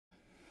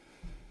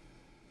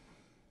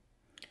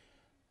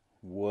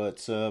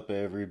What's up,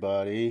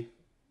 everybody?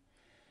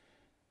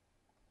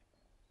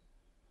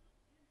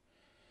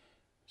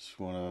 Just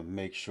want to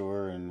make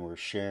sure and we're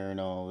sharing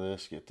all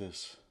this, get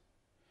this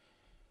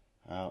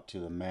out to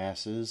the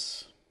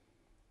masses.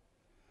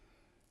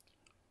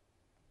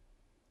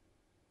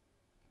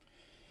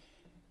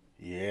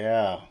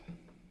 Yeah.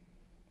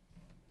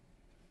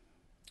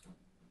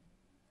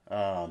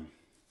 Um,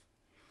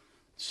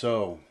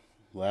 so,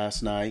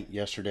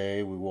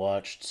 yesterday, we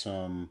watched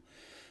some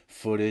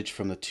footage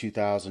from the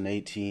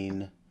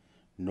 2018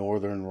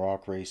 Northern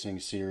Rock Racing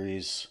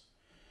Series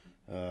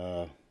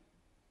uh,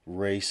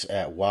 race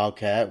at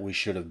Wildcat. We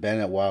should have been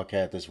at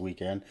Wildcat this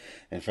weekend.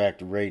 In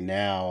fact, right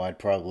now, I'd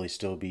probably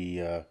still be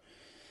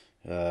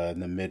in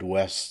the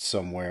Midwest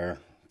somewhere,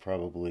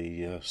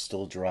 probably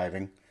still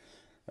driving.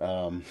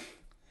 Um,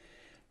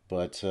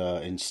 but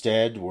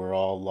instead, we're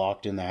all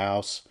locked in the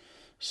house,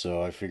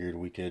 so I figured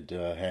we could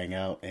hang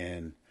out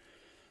and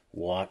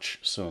watch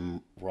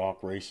some rock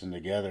racing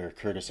together.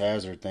 Curtis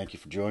Hazard, thank you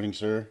for joining,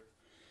 sir.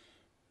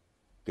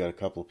 Got a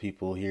couple of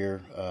people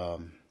here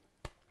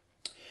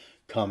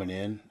coming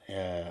in.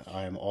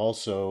 I am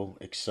also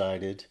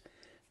excited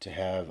to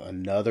have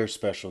another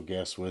special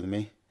guest with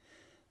me.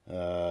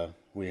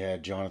 We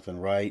had Jonathan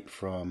Wright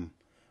from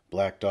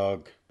Black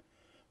Dog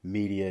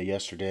Media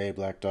yesterday,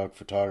 Black Dog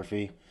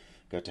Photography.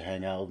 Got to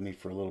hang out with me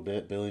for a little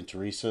bit. Billy and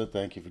Teresa,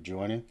 thank you for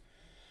joining.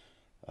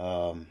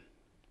 Um,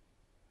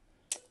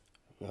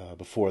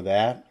 Before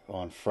that,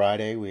 on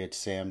Friday, we had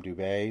Sam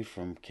Dubé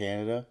from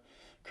Canada.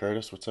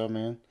 Curtis, what's up,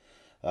 man?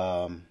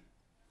 Um,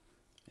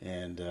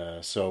 and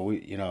so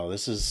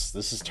this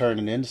is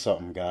turning into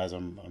something, guys.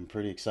 I'm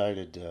pretty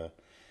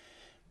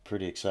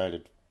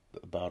excited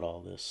about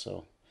all this.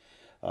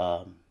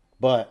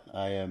 But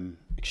I am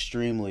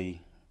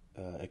extremely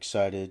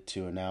excited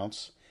to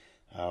announce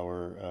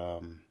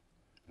our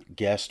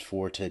guest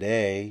for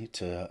today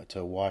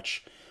to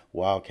watch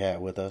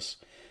Wildcat with us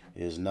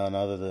is none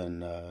other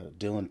than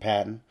Dylan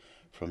Patton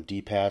from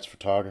Dpats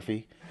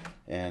Photography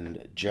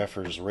and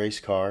Jeffers Race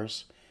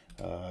Cars.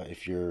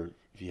 If you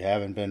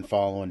haven't been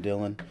following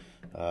Dylan,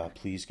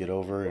 please get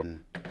over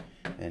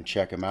and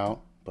check him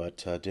out. But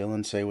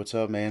Dylan, say what's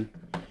up, man.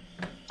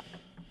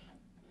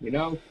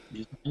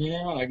 Just hanging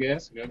out, I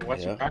guess. Good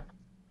watching Yeah, practice,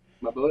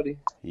 my buddy.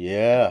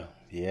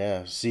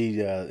 yeah. See,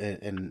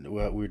 and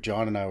what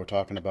John and I were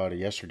talking about it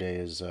yesterday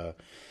is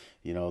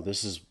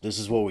this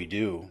is what we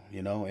do.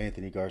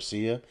 Anthony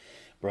Garcia,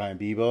 Brian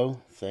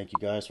Bebo, thank you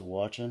guys for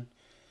watching.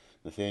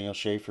 Nathaniel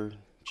Schaefer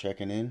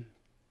checking in.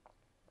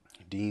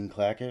 Dean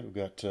Clackett, we've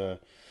got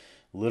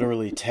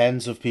literally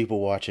tens of people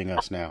watching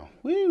us now.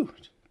 Woo!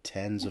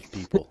 Tens of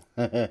people.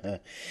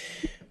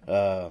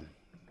 Um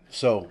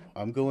so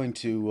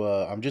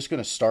I'm just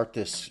going to start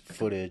this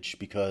footage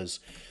because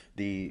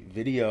the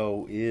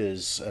video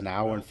is an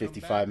hour and Welcome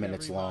 55 back,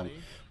 minutes long,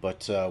 everybody.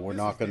 but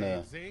This is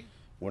Dave Z,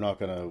 we're not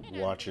gonna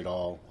watch it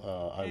all.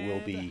 I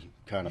will and be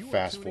kind of you are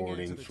fast tuning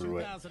in to forwarding the through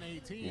it,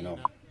 you 2018 know.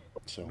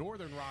 So,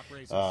 Northern Rock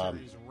Racing um,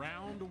 Series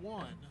Round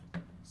 1,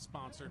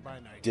 sponsored by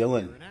Nike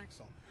Dylan, Gear and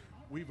Axle.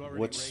 We've already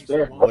what's raced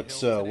Sure. one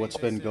what's hill uh, today. what's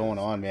This been going is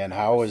on, man? our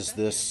How is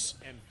second this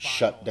and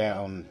shut final hill.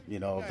 down? You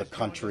The guys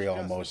joined us country just in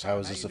almost. How time.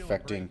 is How you this doing,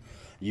 Bree? affecting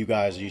you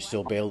guys? Are you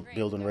still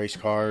building race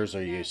cars?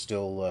 Are you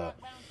still,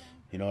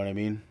 you know what I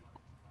mean?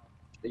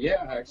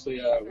 Yeah,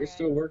 actually, we're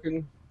still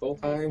working full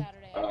time.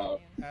 Uh,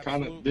 this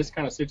Absolutely.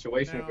 kind of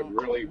situation could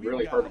Now, really, we've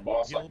really hurt a got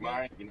boss like Gilbert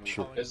mine. With the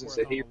Sure. business Hollingsworth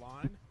that on he, the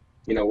line.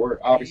 we're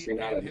He obviously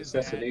not and a his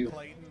dad, necessity.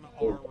 Clayton,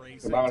 For are a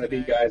racing lot of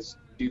you today. guys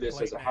do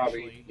this as a Clayton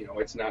hobby.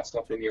 actually It's not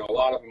something, took. a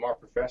lot of them are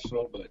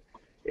professional, but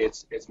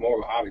it's more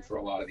of a hobby for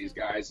a lot of these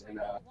guys. And,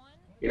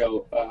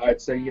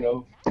 I'd say,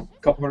 a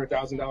couple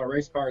 $100,000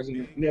 race car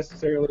isn't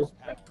necessarily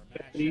a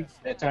necessity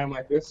at a time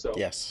like this. So,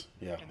 Yes.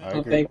 Yeah, And I then in I'm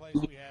agree. third thankful place,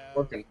 it's we have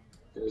working.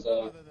 Because,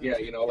 none other than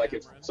Tim like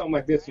if Cameron something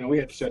like this, we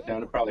had to shut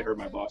down, with it probably hurt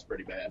my boss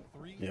pretty bad.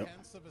 three Yep.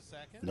 tenths of a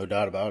second. No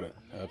doubt about it.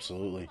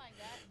 Absolutely.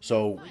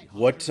 So Three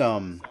what hundredths of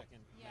a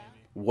second,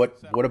 maybe,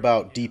 what separating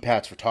about him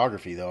Dpat's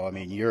photography though? I from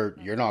mean, the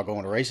you're not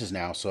going to races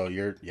now, so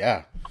you're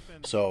yeah.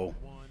 been So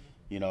one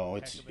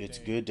heck it's of a it's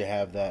day good to for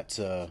have that. rock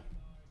racing.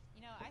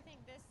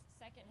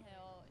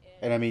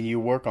 And I mean, you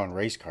work on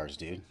race cars,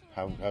 dude.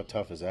 How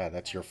tough is that?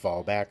 That's your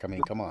fallback. I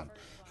mean, come on.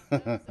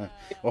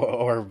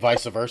 Or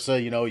vice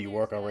versa, you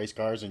work on race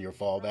cars and your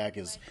fallback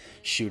is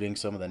shooting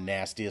some of the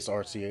nastiest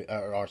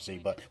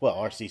RC, but well,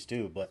 RCs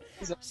too, but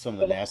some of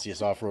the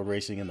nastiest off-road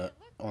racing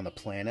on the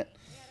planet.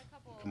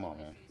 Come on,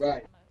 man.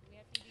 Right.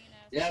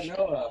 Yeah,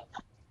 no,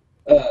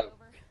 uh,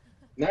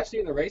 not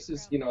seeing the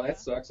races, that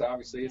sucks.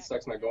 Obviously, it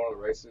sucks not going to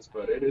the races,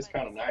 but it is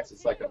kind of nice.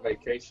 It's like a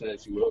vacation,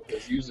 as you will,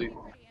 because usually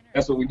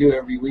that's what we do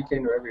every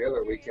weekend or every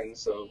other weekend.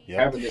 So Yep.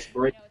 having this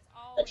break,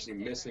 actually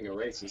missing a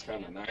race is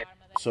kind of nice.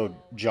 So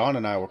John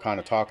and I were kind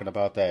of talking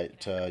about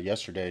that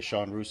yesterday.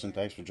 Sean Rusin,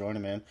 thanks for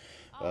joining, man.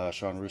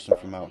 Sean Rusin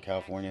from out in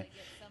California,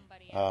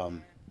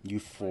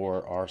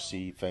 U4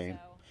 RC fame.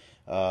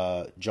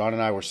 John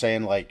and I were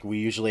saying like we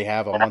usually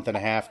have a month and a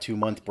half, 2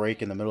 month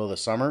break in the middle of the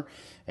summer,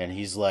 and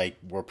he's like,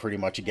 we're pretty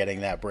much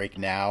getting that break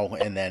now,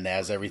 and then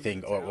as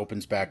everything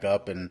opens back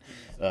up and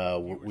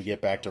we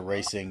get back to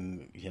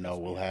racing,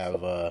 we'll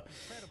have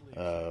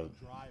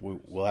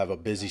we'll have a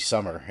busy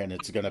summer, and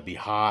it's going to be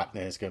hot,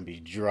 and it's going to be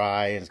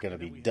dry, and it's going to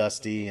be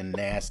dusty and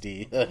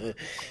nasty.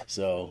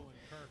 So,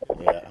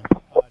 yeah.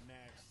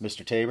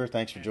 Mr. Tabor,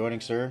 thanks for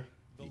joining, sir.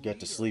 You got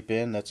to sleep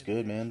in. That's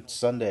good, man. It's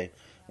Sunday.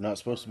 We're not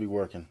supposed to be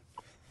working.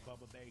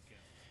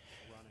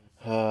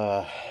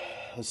 Let's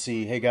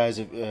see. Hey, guys,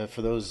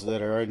 for those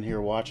that are in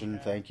here watching,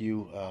 thank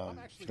you.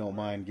 If you don't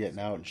mind getting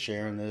out and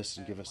sharing this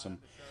and give us some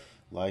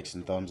likes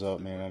and thumbs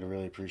up, man, I'd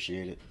really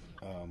appreciate it.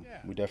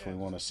 We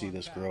definitely want to see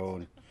this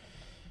grow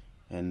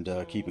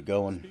and keep it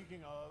going.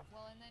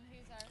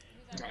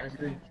 I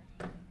agree.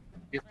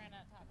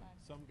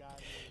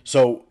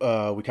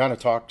 So we kind of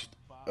talked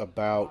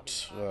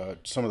about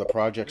some of the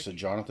projects that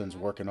Jonathan's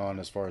working on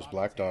as far as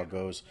Black Dog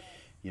goes.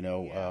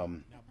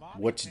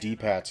 What's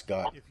Dpats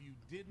got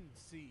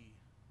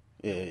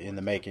in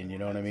the making? You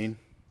know what I mean?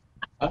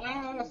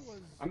 I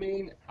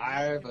mean,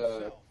 I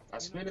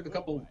submitted a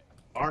couple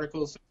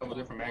articles, a couple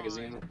different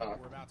magazines,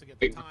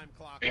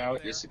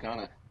 just to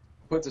kind of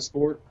put the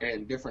sport in a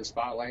different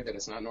spotlight that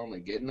it's not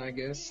normally getting, I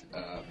guess.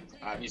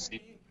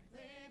 Obviously,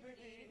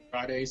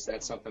 Fridays,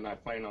 that's something I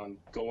plan on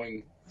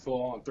going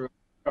full on through.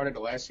 Started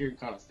the last year,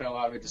 kind of fell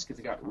out of it just because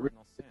it got really,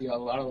 a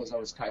lot of those I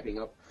was typing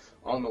up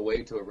on the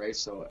way to a race,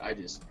 so I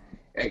just,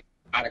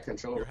 out of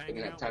control, I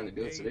didn't have time to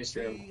do it. So this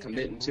year I'm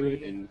committing to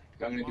it, and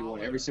I'm going to do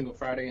one every single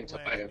Friday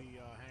until I have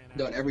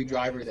done every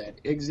driver that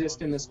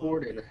exists in the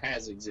sport or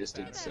has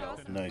existed. So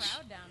nice.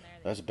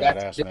 That's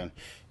badass, man.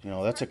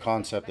 That's a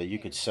concept that you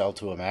could sell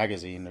to a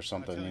magazine or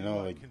something.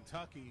 Like,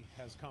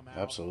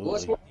 absolutely.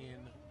 Well,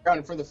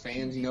 it's for the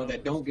fans,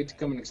 that don't get to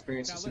come and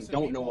experience this and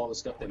don't know all the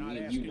stuff that me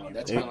and you know.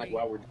 That's kind of like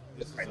why we're doing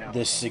this right now.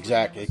 This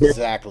exactly,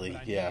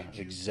 yeah,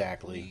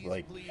 exactly.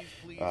 Like,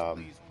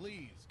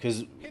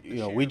 because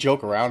we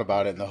joke around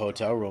about it in the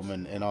hotel room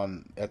and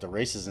on at the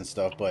races and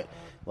stuff, but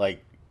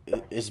like,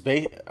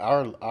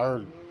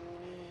 our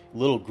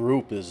little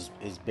group is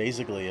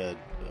basically I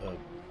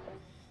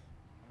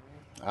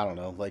don't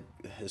know, like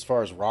as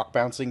far as rock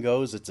bouncing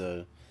goes,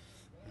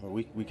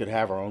 we could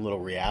have our own little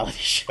reality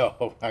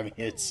show. I mean,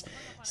 it's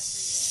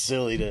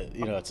silly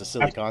it's a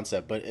silly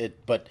concept, but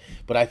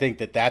I think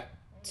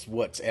that's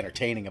what's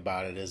entertaining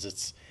about it is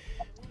it's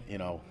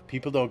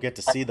people don't get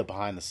to see the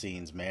behind the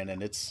scenes, man,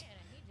 and it's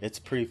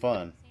pretty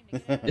fun.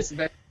 It's the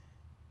best.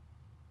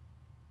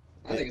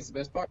 I think it's the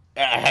best part.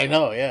 I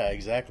know, yeah,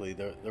 exactly.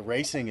 The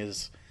racing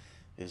is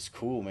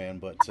cool, man,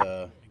 but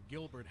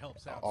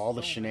all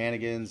the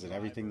shenanigans and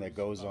everything that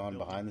goes on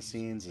behind the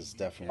scenes is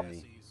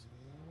definitely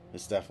a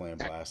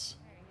blast.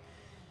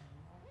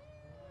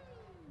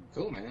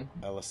 Cool, man.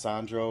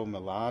 Alessandro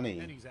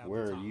Milani,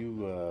 where are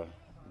you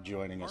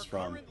joining us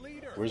from?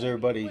 Where's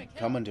everybody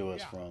coming to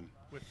us from?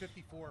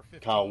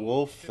 Kyle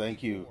Wolf,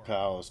 thank you,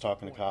 Kyle. I was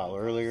talking to Kyle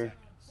earlier.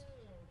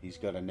 He's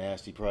got a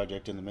nasty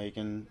project in the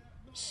making.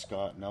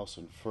 Scott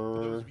Nelson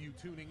Furrer,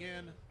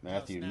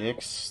 Matthew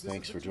Nix,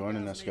 thanks for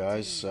joining us,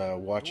 guys.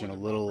 Watching a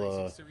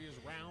little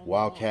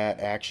Wildcat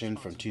action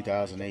from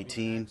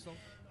 2018.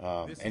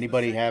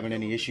 Anybody having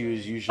any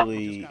issues?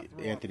 Usually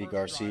Anthony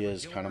Garcia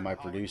is kind of my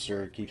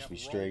producer, keeps me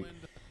straight.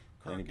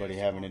 Anybody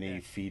having any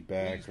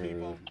feedback,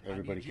 or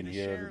everybody can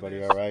hear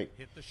everybody all right?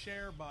 Hit the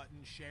share button.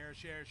 Share.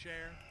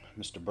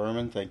 Mr.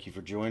 Berman, thank you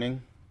for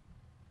joining.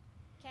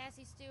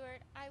 Cassie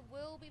Stewart, I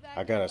will be back.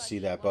 I gotta see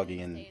that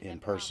buggy in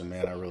person,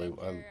 man. I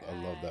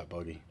love that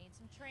buggy. Need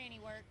some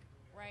training work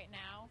right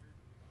now.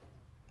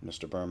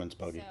 Mr. Berman's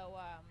buggy. So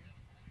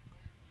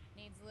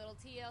needs a little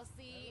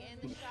TLC in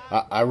the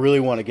shop. I really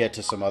want to get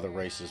to some other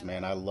races,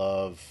 man. I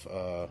love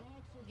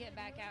get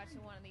back out to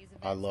one of these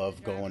events. I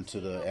love going to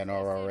the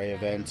NRRA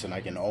events, and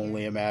I can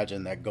only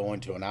imagine that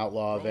going to an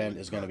outlaw event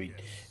is going to be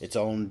its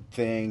own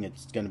thing.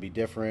 It's going to be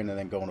different, and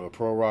then going to a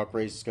pro rock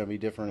race is going to be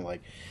different.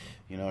 Like,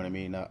 you know what I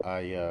mean?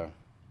 I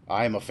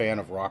am a fan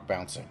of rock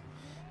bouncing,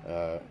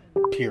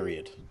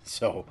 period.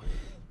 So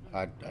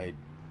I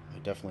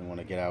definitely want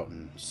to get out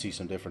and see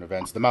some different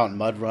events. The Mountain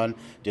Mud Run,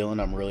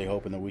 Dylan, I'm really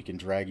hoping that we can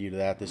drag you to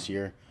that this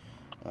year.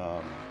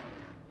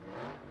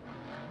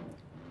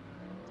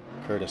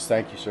 Curtis,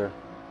 thank you, sir.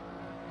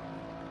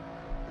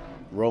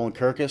 Roland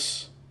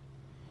Kirkus.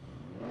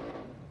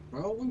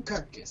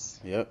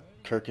 Yep,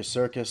 Kirkus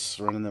Circus,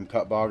 running them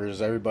cut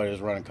boggers. Everybody's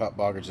running cut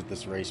boggers at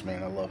this race,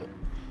 man. I love it.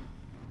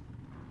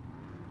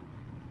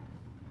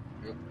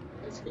 Yep,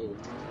 that's cool.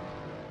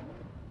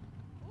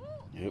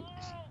 Yep.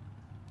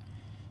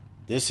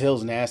 This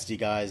hill's nasty,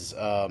 guys.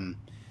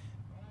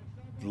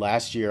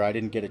 Last year I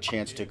didn't get a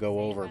chance to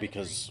go over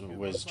because,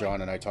 as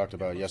John and I talked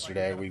about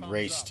yesterday, we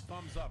raced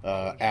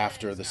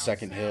after the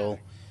second hill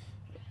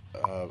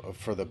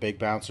for the big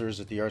bouncers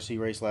at the RC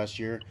race last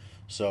year.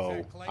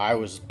 So I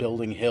was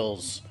building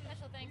hills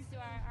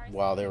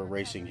while they were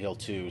racing hill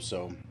 2.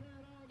 So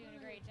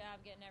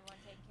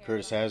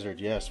Curtis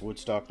Hazard, yes,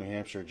 Woodstock, New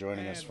Hampshire,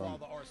 joining us from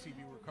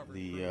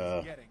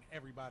the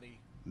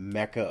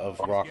mecca of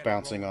rock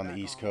bouncing on the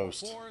East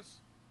Coast.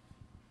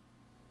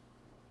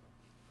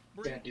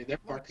 Yeah, dude,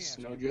 that park's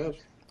no joke.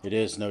 It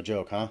is no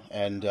joke, huh?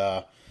 And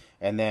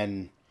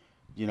then,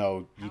 you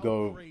know, you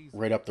go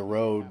right up the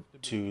road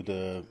to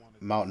the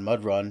Mountain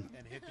Mud Run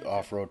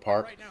off-road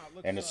park,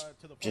 and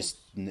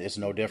it's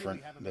no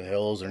different. The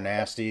hills are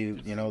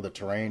nasty, you know, the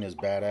terrain is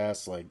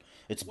badass, like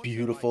it's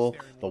beautiful.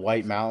 The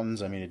White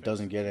Mountains, I mean, it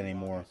doesn't get any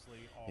more,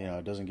 you know,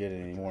 it doesn't get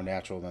any more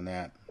natural than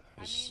that.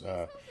 It's,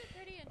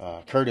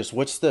 Curtis,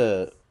 what's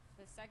the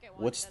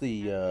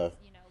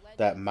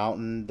that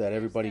mountain that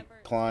everybody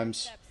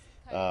climbs?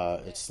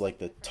 It's like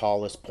the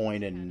tallest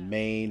point in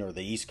Maine or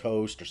the East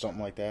Coast or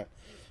something like that.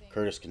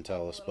 Curtis can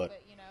tell us,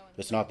 but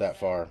it's not that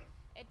far.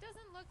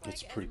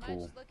 It's pretty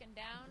cool.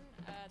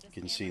 You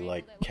can see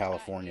like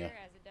California.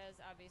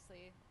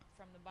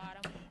 All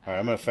right,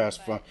 I'm gonna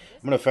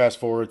fast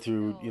forward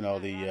through, you know,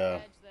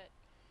 the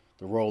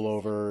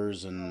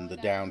rollovers and the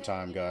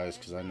downtime, guys,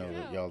 because I know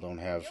that y'all don't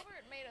have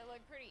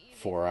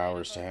 4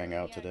 hours to hang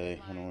out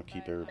today. I don't want to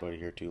keep everybody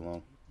here too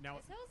long. Now,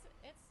 It's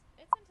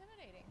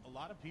intimidating. a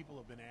lot of people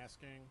have been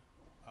asking.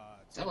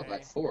 That looked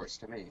like Forrest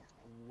to me.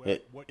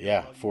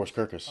 Yeah, Forrest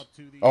Kirkus.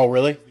 Oh,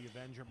 really? The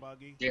Avenger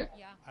buggy. Yeah.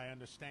 Yeah. I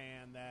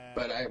understand that.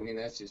 But I mean,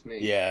 that's just me.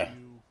 Yeah.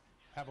 You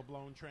have a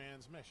blown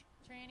transmission.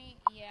 Tranny,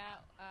 yeah.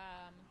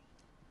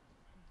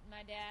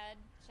 My dad,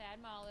 Chad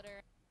Molitor.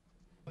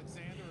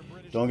 Alexander, a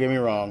British. Don't get me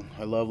wrong.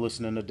 I love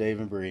listening to Dave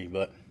and Bree,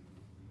 but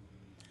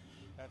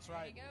That's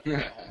right.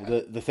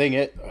 the thing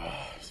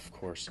of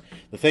course,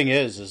 the thing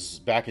is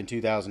back in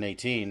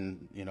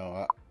 2018, you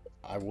know,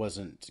 I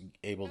wasn't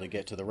able to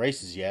get to the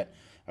races yet.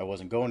 I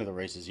wasn't going to the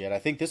races yet. I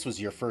think this was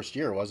your first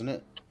year, wasn't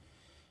it?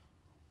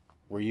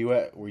 Were you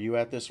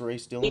at this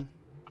race, Dylan?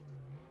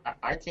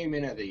 I came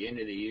in at the end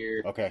of the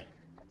year. Okay.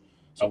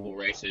 Couple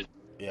races.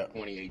 Yeah.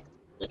 28,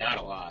 but not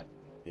a lot.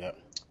 Yeah.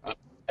 I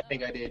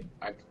think I did.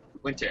 I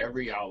went to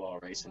every outlaw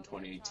race in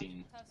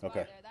 2018.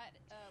 Okay.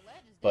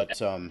 But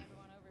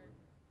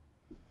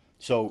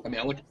so I mean,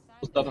 I went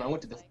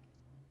to the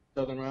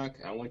Southern Rock.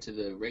 I went to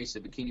the race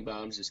at Bikini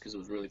Bombs just because it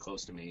was really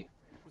close to me.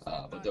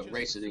 But the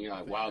races, you know,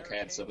 like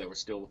Wildcat and stuff, that were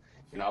still,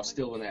 you know, I was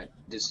still in that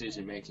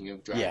decision making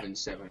of driving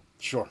 7.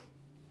 Sure.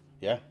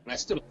 Yeah. And I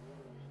still.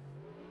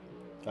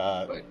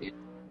 But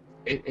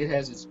it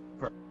has its.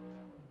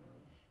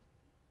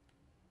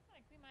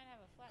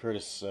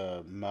 Curtis,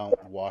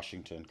 Mount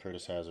Washington.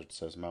 Curtis Hazard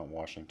says Mount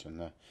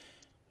Washington.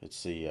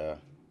 It's the.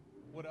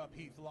 What up,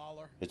 Heath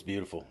Lawler? It's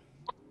beautiful.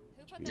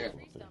 Who put that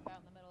tree stump out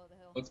in the middle of the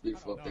hill? Looks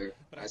beautiful up there.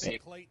 But I I see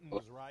think Clayton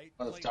was right.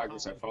 one of the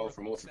photographers I follow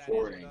from Wolf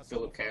Ford and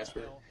Philip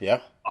Casper. Yeah.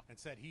 And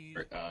said He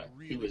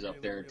was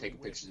up there taking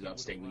pictures of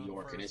upstate New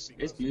York, and it's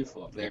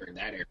beautiful up there in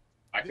that area.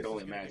 I could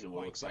only imagine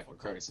what it looks like where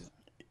Curtis is.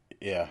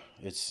 Yeah,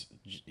 it's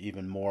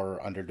even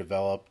more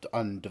undeveloped,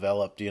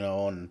 you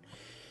know, and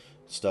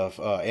stuff.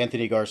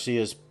 Anthony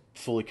Garcia's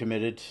fully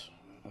committed.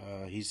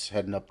 He's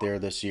heading up there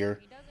this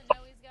year,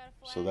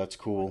 so that's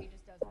cool.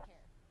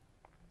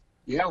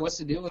 Yeah, what's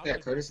the deal with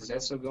that, Curtis? Is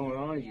that still going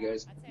on? You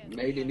guys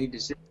made any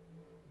decisions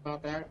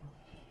about that?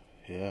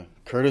 Yeah,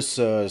 Curtis.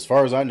 As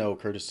far as I know,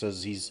 Curtis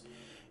says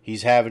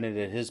he's having it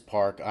at his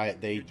park.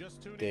 They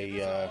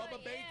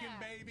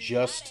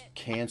just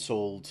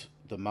canceled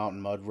the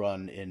Mountain Mud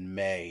Run in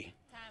May,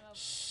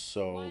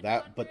 so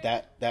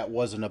that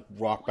wasn't a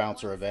rock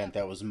bouncer event.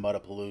 That was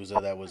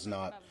Mudapalooza. That was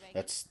not.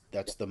 That's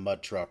the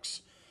mud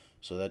trucks.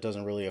 So that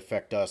doesn't really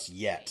affect us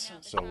yet.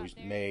 So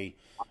May,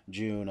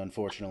 June,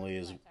 unfortunately,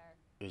 is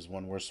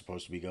when we're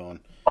supposed to be going.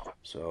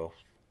 So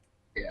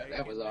yeah,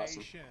 that was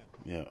awesome.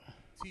 Yeah.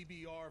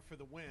 TBR for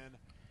the win.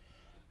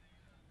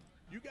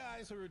 You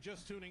guys who are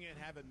just tuning in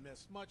haven't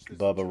missed much.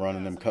 Bubba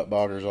running them cut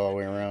boggers all the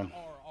way around.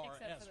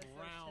 NRRS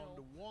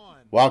round 1.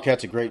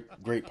 Wildcat's a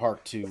great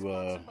park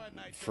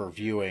for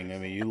viewing. I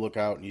mean, you look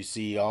out and you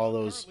see all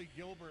those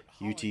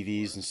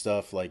UTVs and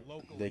stuff. Like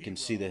they can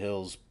see the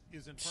hills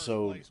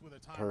so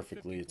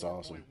perfectly. It's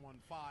awesome.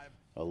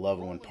 I love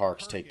it when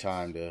parks take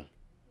time to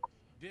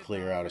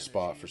clear out a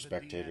spot for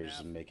spectators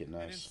and make it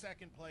nice.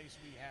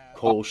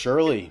 Cole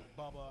Shirley.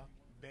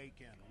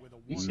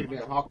 You should have been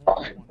at Hawk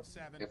Pride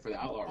for the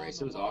outlaw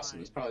race. It was awesome.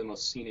 It was probably the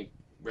most scenic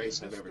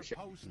race I've ever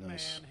shot.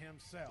 Nice.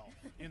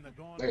 They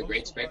had a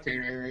great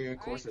spectator area. Of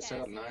course, it set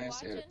up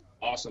nice. They had an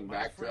awesome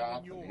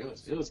backdrop. I mean,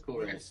 it was a cool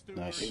race.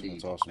 Nice.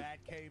 Indeed. That's awesome.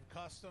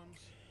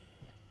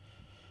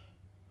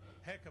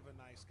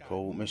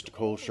 Mr.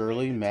 Cole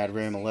Shirley, Mad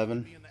Ram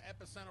 11.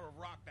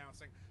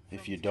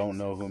 If you don't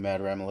know who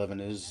Mad Ram 11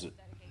 is,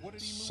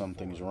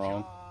 something's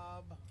wrong.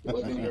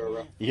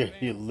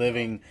 You're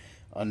living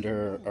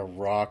under a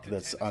rock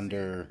that's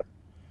under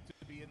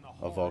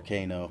a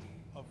volcano.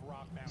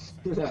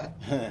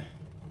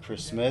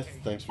 Chris Smith,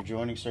 thanks for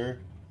joining, sir.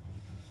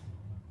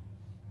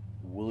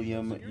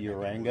 William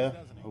Uranga,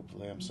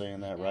 hopefully I'm saying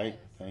that right.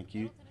 Thank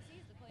you.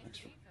 Thanks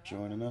for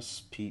joining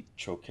us. Pete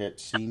Choquette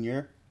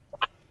Sr.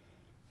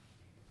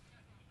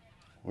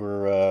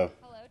 We're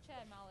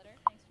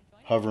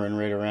hovering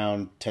right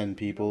around 10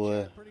 people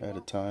at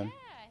a time.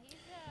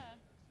 Yeah,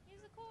 he's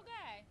a cool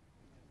guy.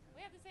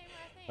 We have the same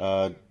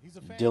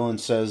Dylan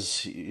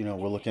says,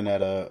 we're looking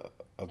at a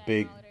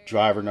big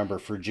driver number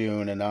for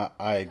June, and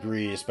I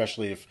agree,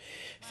 especially if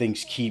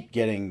things keep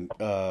getting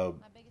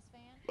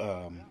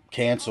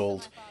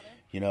canceled,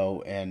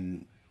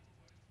 and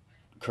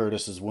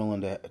Curtis is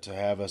willing to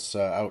have us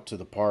out to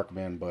the park,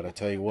 man. But I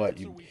tell you what,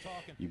 you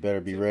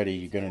better be ready.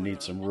 You're gonna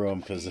need some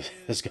room because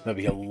there's gonna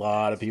be a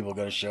lot of people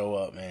gonna show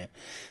up, man.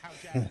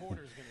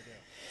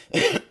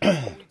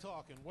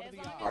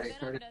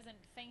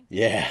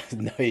 Yeah,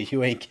 no,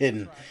 you ain't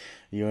kidding.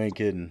 You ain't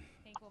kidding.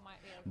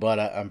 But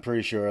I'm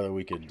pretty sure that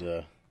we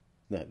could.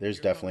 There's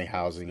definitely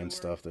housing and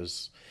stuff.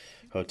 There's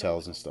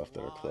hotels and stuff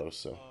that are close.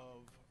 So.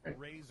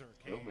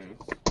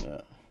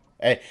 Yeah.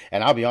 Hey,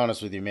 and I'll be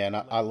honest with you, man.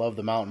 I love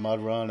the mountain mud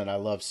run, and I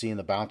love seeing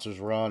the bouncers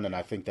run, and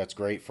I think that's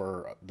great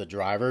for the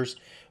drivers.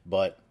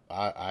 But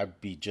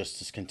I'd be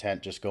just as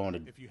content just going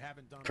to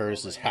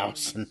Curtis's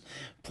house and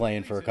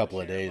playing for a couple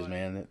of days,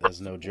 man.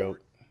 That's no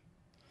joke.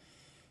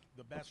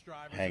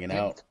 Hanging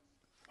out.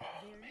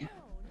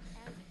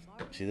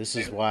 See, this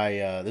is why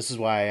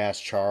I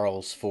asked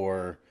Charles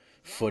for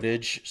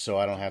footage, so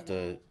I don't have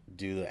to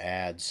do the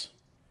ads.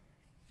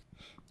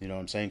 You know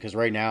what I'm saying? Because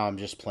right now I'm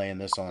just playing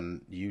this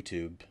on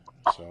YouTube.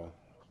 So,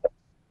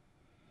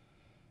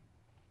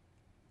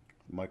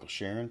 Michael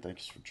Sharon,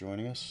 thanks for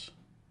joining us.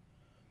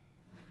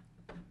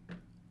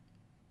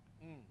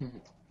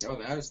 Oh,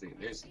 that was the.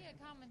 I see a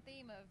common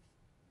theme of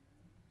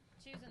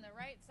choosing the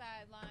right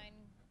sideline.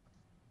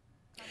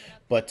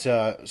 But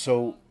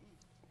so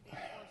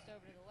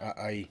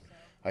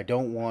I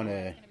don't want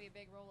to.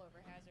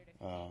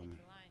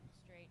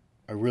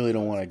 I really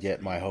don't want to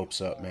get my hopes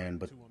up, man.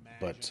 But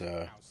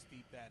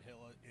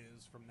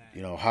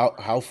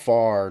how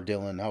far,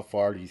 Dylan? How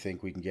far do you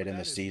think we can get in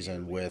the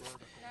season with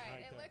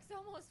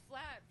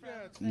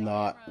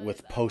not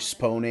with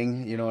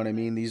postponing? You know what I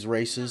mean? These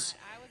races.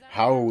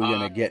 How are we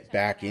going to get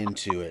back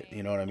into it?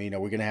 You know what I mean? Are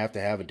we going to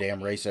have a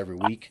damn race every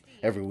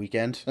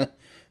weekend?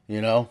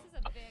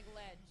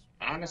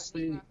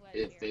 Honestly,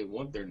 if they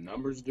want their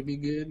numbers to be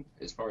good,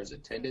 as far as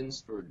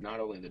attendance for not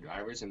only the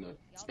drivers and the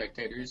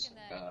spectators,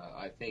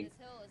 I think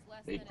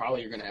they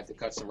probably are going to have to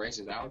cut some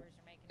races out.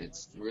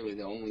 It's really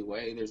the only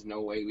way. There's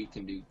no way we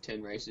can do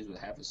 10 races with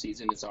half a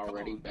season. It's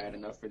already bad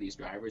enough for these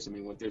drivers. I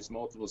mean, with there's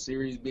multiple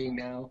series being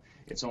now,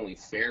 it's only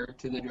fair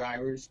to the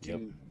drivers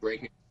to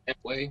break it that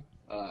way.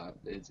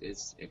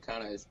 It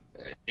kind of is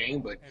a shame,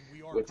 but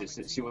with the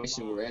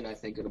situation we're in, I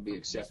think it'll be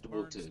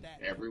acceptable to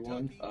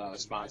everyone,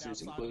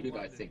 sponsors included.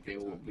 I think they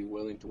will be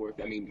willing to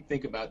work. I mean,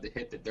 think about the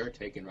hit that they're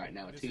taking right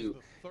now too.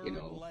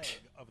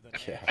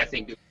 I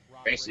think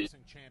races,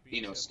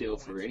 still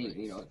for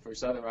any, for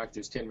Southern Rock,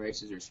 there's 10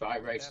 races. There's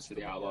 5 races for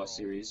the Outlaw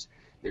Series.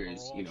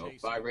 There's,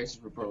 5 races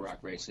for Pro Rock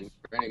Racing.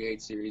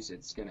 Renegade Series,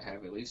 it's going to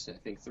have at least, I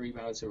think, 3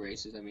 bouncer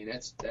races. I mean,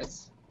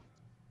 that's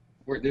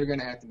where there are going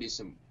to have to be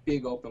some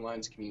big open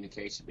lines of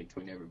communication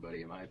between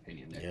everybody, in my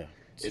opinion.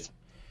 It's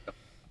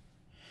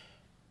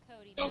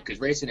because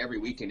racing every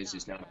weekend is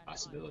just not a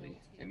possibility.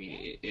 I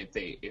mean, if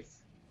they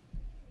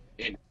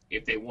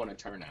want to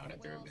turn out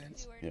at their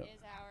events. Yeah.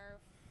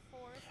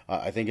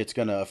 I think it's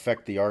going to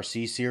affect the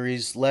RC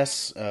series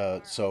less.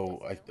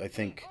 So I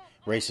think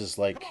races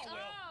like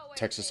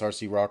Texas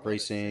RC Rock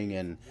Racing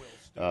and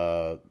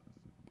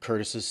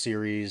Curtis's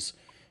series,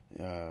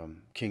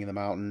 King of the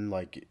Mountain,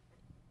 like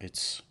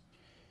it's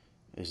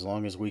as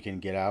long as we can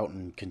get out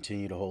and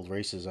continue to hold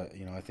races,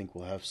 I think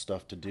we'll have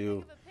stuff to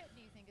do.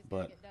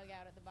 But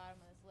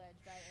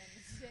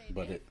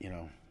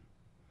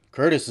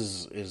Curtis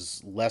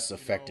is less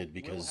affected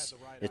because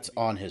it's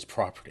on his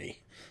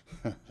property.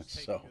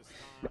 So,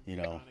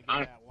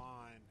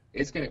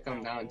 it's going to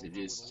come down to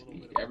just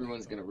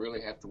everyone's going to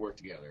really have to work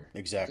together.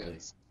 Exactly.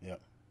 Yeah.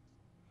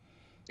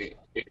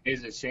 It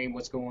is a shame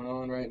what's going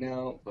on right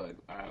now, but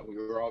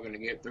we're all going to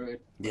get through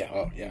it. Yeah.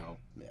 Oh, yeah.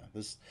 Yeah.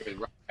 This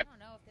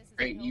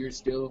great year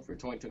still for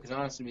 2020. Because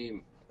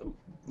honestly,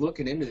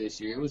 looking into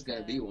this year, it was going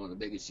to be one of the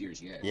biggest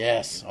years yet.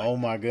 Yes. Oh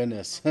my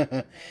goodness.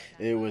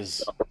 It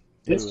was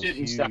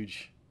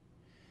huge.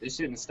 This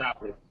shouldn't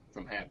stop it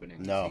from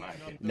happening.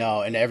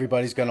 No, and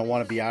everybody's going to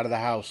want to be out of the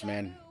house,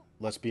 man.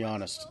 Let's be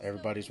honest.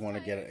 Everybody's going to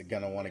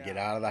get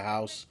out of the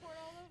house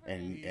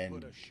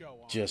and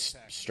just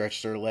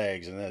stretch their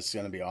legs, and that's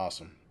going to be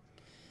awesome.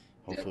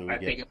 Hopefully I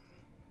think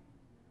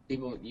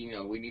people,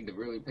 we need to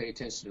really pay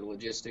attention to the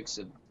logistics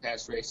of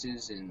past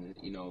races and,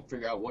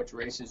 figure out which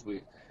races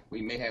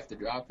we may have to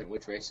drop and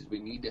which races we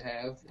need to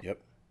have. Yep.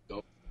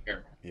 Go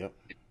there. Yep.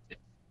 It's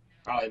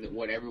probably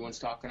what everyone's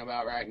talking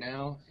about right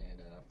now,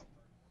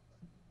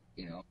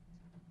 and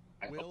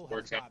I hope it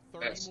works out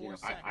best.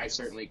 I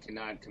certainly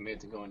cannot commit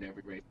to going to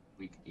every race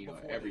week,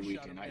 every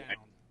weekend.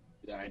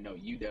 I know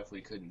you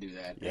definitely couldn't do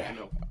that. Yeah. I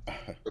know.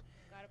 Gotta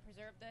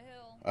preserve the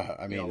hill.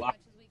 I mean, a lot,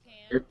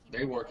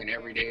 they're working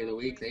every day of the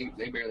week.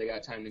 They barely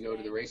got time to go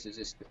to the races,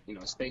 just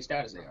spaced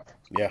out as they are.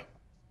 Yeah.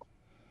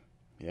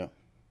 Yeah.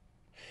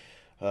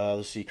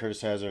 Let's see,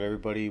 Curtis Hazard.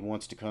 Everybody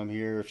wants to come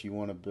here. If you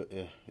want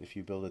to, if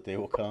you build it, they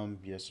will come.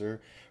 Yes, sir.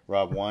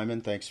 Rob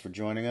Wyman, thanks for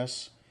joining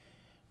us.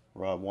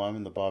 Rob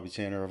Wyman, the Bobby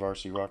Tanner of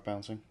RC Rock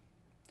Bouncing.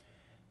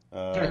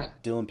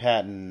 Dylan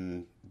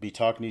Patton, be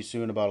talking to you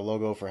soon about a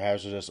logo for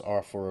hazardous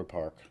off-road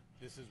park.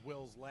 This is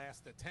Will's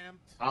last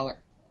attempt. Holler.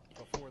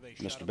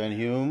 Mr. Ben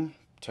Hume,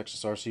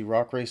 Texas RC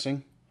Rock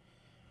Racing.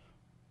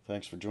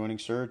 Thanks for joining,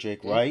 sir.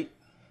 Jake Wright,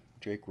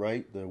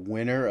 the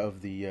winner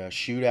of the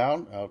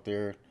shootout out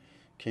there,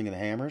 King of the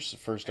Hammers, the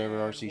first ever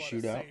RC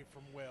shootout.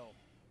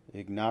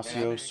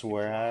 Ignacio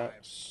Suarez.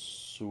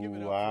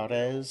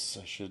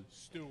 I should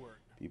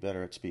be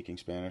better at speaking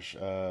Spanish.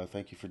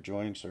 Thank you for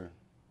joining, sir.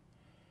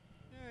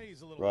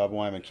 Rob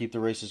Wyman, keep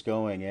the races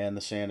going and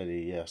the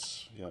sanity.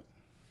 Yes. Yep.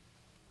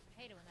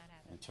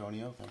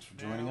 Antonio, thanks for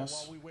joining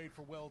us. While we wait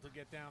for Will to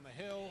get down the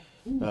hill,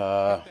 hit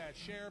that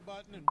share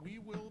button and we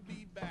will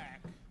be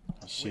back.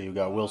 Let's see, we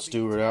got Will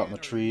Stewart out in the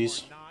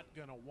trees. Not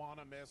gonna want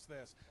to miss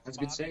this. That's a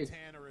good save.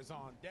 Tanner is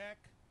on deck.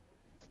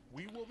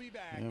 We will be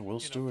back. Yeah,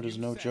 Will Stewart is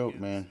no joke,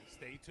 man.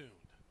 Stay tuned.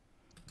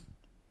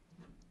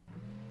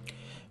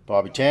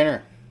 Bobby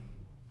Tanner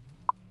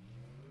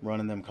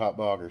running them cop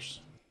boggers.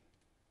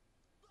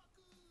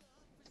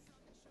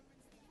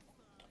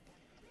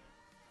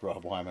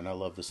 Rob Wyman, I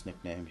love this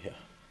nickname.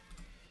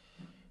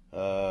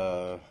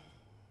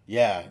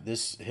 Yeah.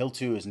 This Hill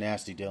 2 is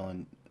nasty,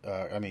 Dylan.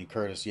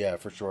 Curtis. Yeah,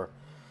 for sure.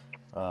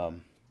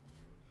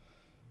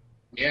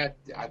 Yeah,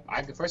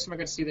 the first time I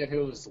got to see that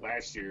hill was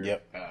last year.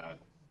 Yep.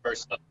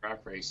 First rock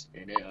race,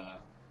 and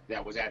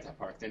that was at that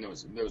park. Then there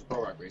was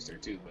pro rock race there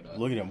too. But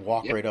look at him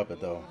walk right up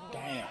it though.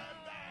 Damn.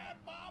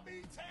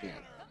 Yeah.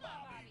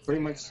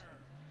 Pretty much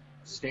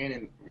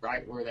standing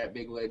right where that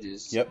big ledge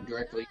is. Yep.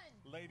 Directly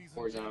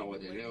horizontal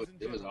with it.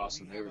 It was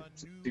awesome. There were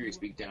some serious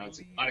beat downs.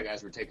 A lot of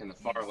guys were taking the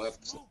far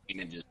left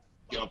lane and just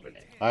jumping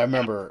it. I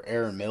remember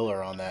Aaron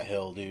Miller on that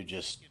hill, dude,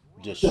 just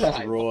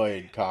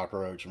destroyed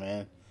Cockroach,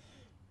 man.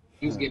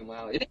 He was getting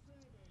wild. It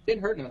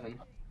didn't hurt nothing,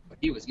 but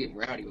he was getting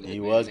rowdy with it.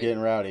 He was getting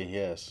rowdy,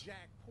 yes.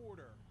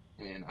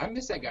 And I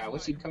miss that guy. I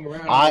wish he'd come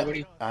around.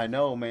 I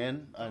know,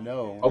 man. I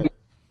know.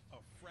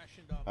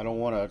 I don't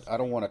want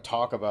to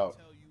talk about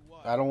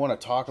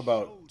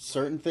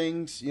certain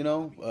things,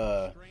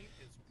 because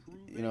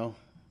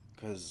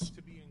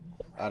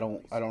I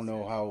don't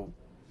know how,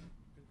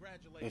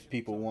 if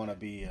people want to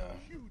be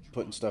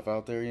putting stuff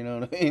out there, you know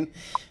what I mean?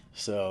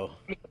 So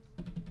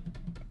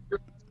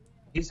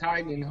he's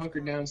hiding and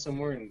hunkered down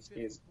somewhere, and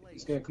he's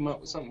going to come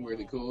up with something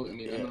really cool. I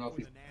mean, I don't know if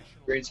he's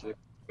ready for the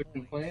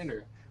quick plan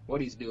or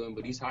what he's doing,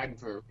 but he's hiding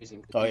for a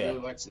reason. Oh, he yeah.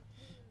 really likes it.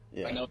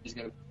 Yeah. I know he's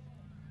going to.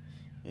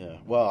 Yeah.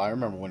 Well, I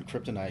remember when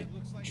Kryptonite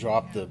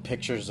dropped the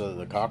pictures of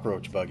the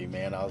Cockroach buggy,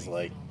 man. I was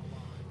like,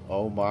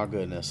 oh my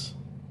goodness.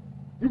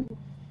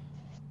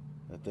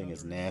 That thing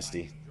is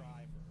nasty.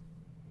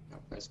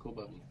 That's cool,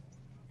 buggy.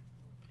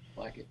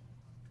 Like it.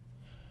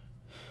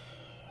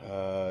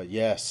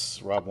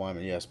 Yes, Rob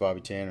Wyman. Yes,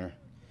 Bobby Tanner,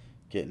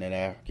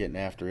 getting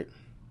after it.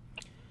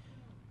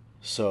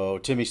 So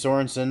Timmy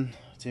Sorensen,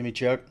 Timmy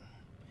Chuck.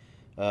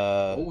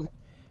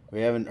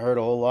 We haven't heard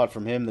a whole lot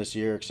from him this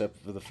year,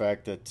 except for the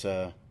fact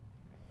that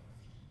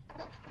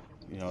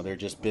they're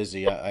just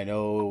busy. I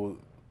know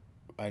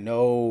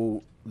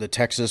the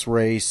Texas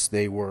race.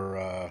 They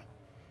were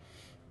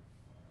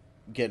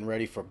getting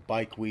ready for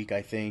Bike Week,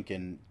 I think,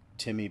 and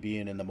Timmy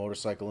being in the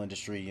motorcycle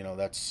industry,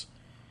 that's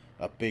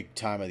a big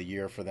time of the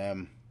year for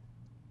them.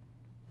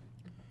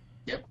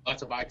 Yep,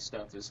 lots of bike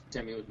stuff as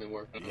Timmy has been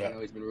working on. Yep. I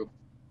know he's been real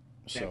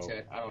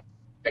Snapchat. I don't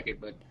check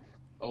it, but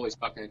always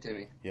talking to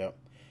Timmy. Yep.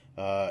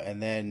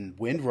 And then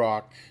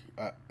Windrock,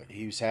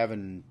 he was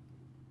having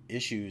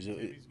issues.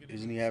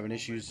 Isn't he having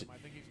issues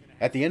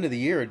at the end of the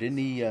year? Didn't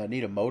he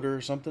need a motor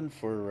or something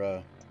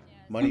for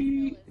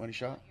money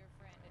shot?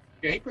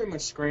 Yeah, he pretty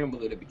much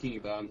scrambled at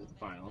Bikini Bottom to the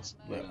finals,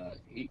 but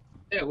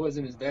it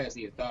wasn't as bad as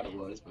he had thought it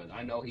was. But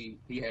I know he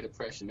had it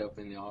freshened up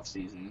in the off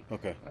season.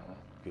 Okay,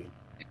 good.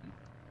 And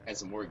had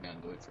some work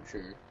done to it for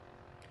sure.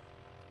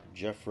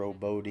 Jeffro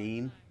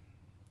Bodine,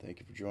 thank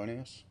you for joining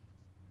us.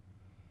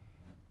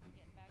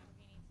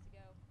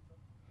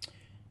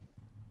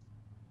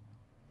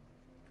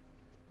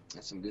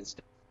 That's some good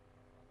stuff.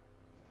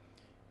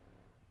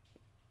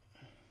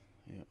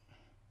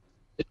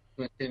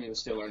 When Timmy was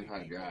still learning how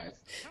to drive.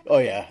 Oh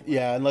yeah,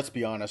 and let's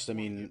be honest. I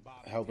mean,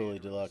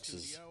 Hellbilly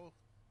Deluxe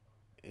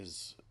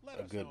is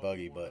a good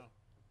buggy, but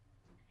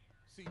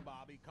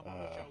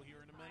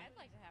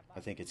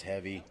I think it's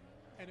heavy.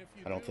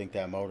 I don't think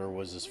that motor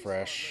was as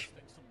fresh.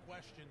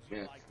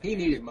 Yeah, he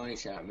needed money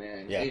shot,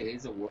 man. Yeah,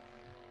 he's a work.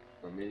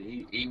 I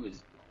mean, he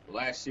was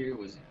last year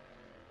was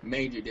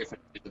major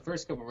difference. The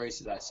first couple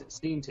races I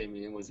seen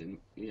Timmy in was in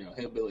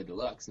Hillbilly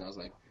Deluxe, and I was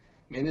like,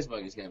 man, this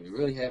buggy's gonna be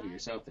really heavy or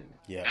something.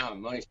 Yeah. Now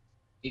money,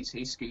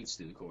 he scoots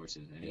through the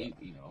courses, and he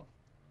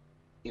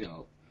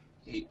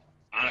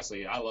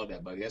honestly, I love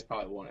that buggy. That's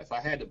probably one. If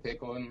I had to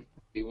pick one,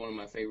 be one of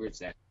my favorites.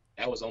 That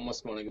was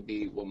almost going to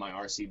be what my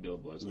RC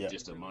build was,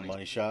 just a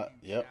money shot.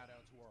 Yep.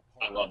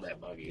 I love that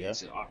buggy. Yep.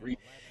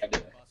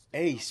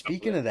 Hey,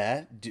 speaking of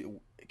that,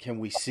 can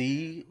we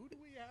see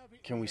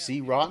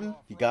Rotten?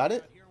 You got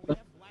it?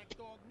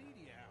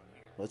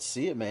 Let's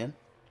see it, man.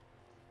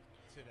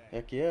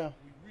 Heck yeah.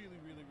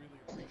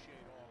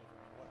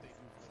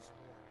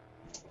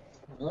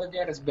 Well, it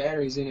got its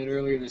batteries in it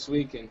earlier this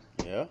week, and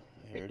Yeah,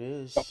 here it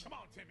is. Come on,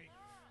 Timmy.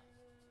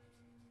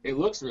 it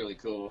looks really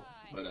cool.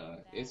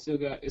 But it's still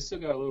got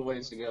a little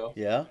ways to go.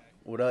 Yeah.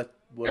 What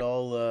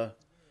all?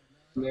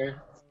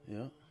 There.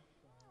 Yeah.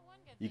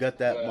 You got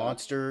that But,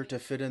 monster to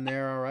fit in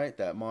there, all right?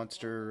 That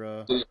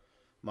monster,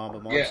 Mamba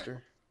yeah.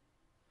 monster.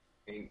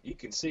 And you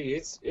can see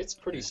it's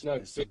pretty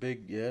snug. It's a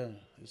big, yeah.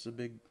 It's a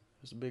big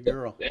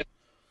girl.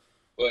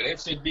 But it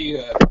should be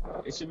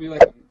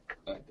like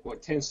a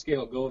 10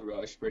 scale gold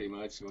rush pretty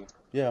much.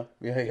 Yeah.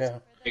 For those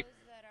that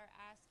are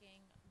asking,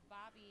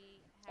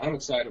 Bobby I'm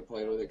excited to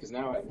play with it because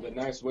now the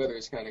nice weather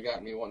has kind of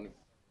got me wanting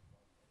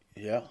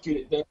Yeah. to get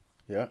it done.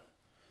 Yeah.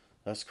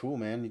 That's cool,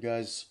 man. You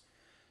guys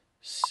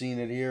seen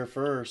it here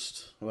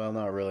first. Well,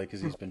 not really, because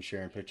he's been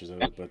sharing pictures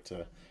of it, but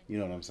you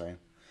know what I'm saying.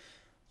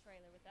 trailer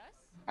with us.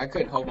 I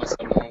couldn't hold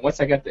myself no more. Once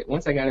I got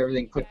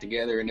everything put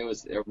together and it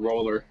was a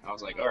roller, I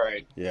was like, all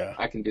right, Yeah.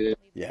 I can do it.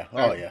 Yeah.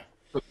 Oh, yeah.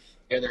 Put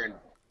it together and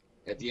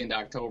at the end of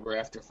October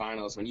after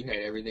finals when you had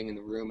everything in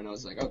the room and I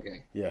was like,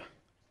 okay, Yeah.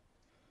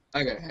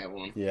 I gotta have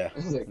one. Yeah. I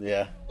was like,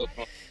 Yeah. "Oh,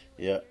 Yeah.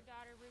 Your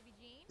daughter Ruby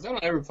Jean. 'cause I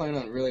don't ever plan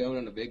on really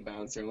owning a big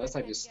bouncer unless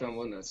I just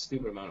stumble into a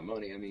stupid amount of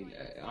money. I mean,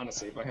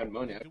 honestly, if I had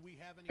money,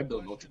 I'd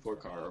build a multi-4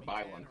 car or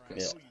buy one.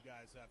 'Cause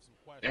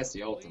that's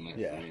the ultimate.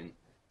 Yeah. I mean,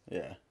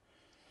 Yeah.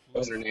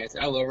 those are nasty.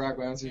 I love rock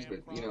bouncers,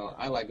 but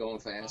I like going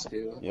fast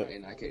too. Yep.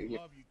 And I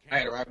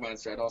had a rock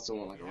bouncer. I'd also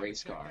want like a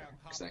race car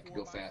because I could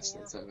go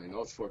faster. So I mean,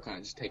 multi-4 kind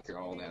of just take care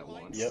of all that at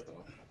once. Yep.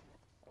 So.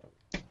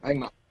 I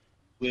think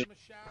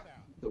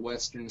the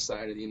western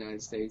side of the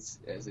United States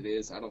as it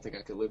is. I don't think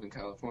I could live in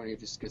California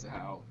just because of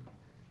how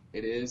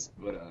it is.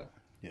 But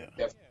Yeah.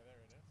 definitely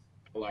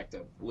I like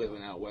to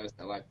living out west.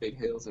 I like big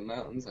hills and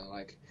mountains. I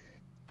like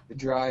the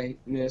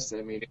dryness.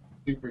 I mean, it's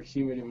super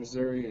humid in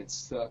Missouri and it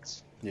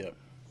sucks. Yep.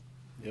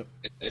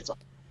 It's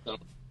awesome,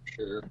 for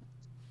sure.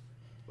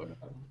 But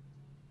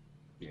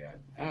yeah,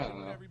 I don't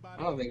know. I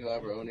don't think I'll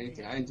ever own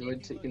anything. I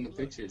enjoyed taking the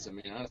pictures. I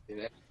mean, honestly,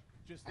 that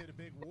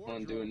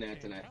fun doing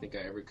that than I think I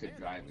ever could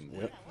driving.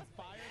 Yep.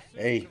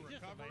 Hey,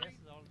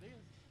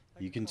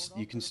 you can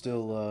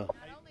still Not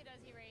only does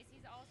he race,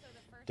 he's also the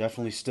first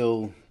definitely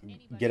still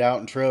get out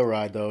and trail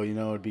ride though. You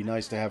know, it'd be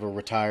nice to have a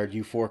retired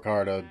U4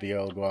 car to be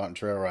able to go out and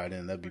trail ride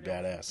in. That'd be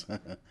badass.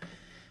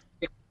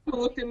 People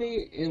looked at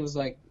me and was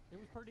like,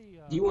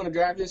 "You want to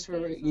drive this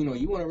for you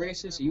want to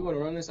race this? You want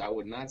to run this?" I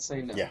would not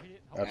say no. Yeah,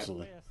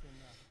 absolutely.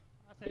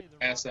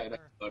 Pass that up,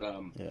 but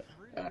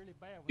Yeah.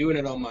 doing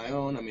it on my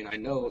own. I mean, I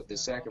know the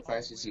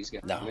sacrifices he's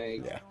got No. to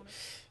make.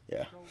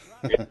 Yeah.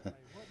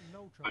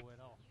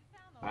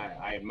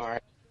 I admire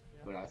it,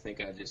 but I think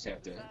I just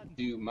have to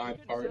do my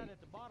part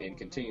and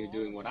continue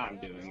doing what I'm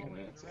doing,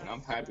 and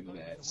I'm happy with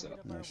that. So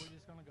Nice.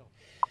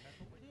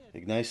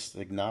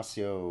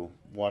 Ignacio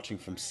watching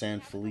from San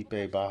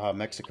Felipe, Baja,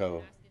 Mexico.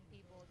 asking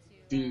people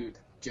to dude,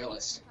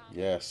 jealous.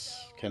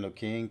 Yes. Kendall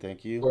King,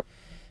 thank you. what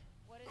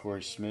is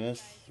Corey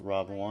Smith,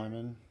 Rob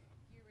Wyman.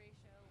 your ratio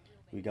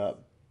wheelbase?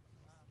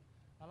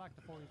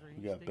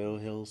 We got Bill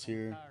Hills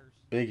here.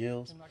 Big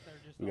Hills.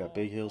 We got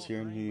Big Hills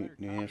here in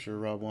New Hampshire,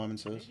 Rob Wyman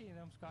says.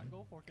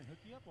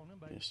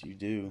 Yes, you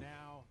do.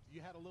 Now,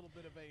 you had a little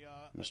bit of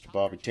a Mr.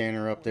 Bobby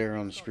Tanner up there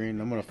on the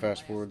screen. I'm going to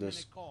fast forward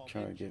this,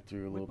 trying to get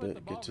through a little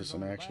bit, get to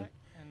some action.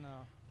 And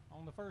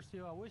on the first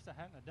hill, I wish I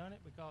hadn't have done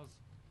it because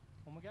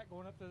when we got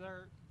going up to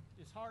there,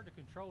 it's hard to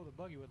control the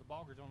buggy with the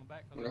boggers on the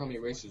back. I wonder how many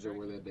races there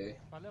were that day.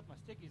 If I left my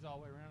stickies all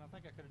the way around, I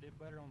think I could have did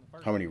better on the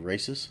first. How many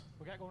races?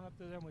 We got going up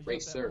to there and we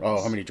Racer. jumped that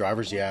Oh, how many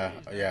drivers? Yeah,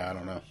 I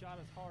don't know. Shot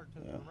us hard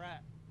to Yeah. the right,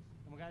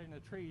 and we got in the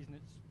trees, and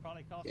it's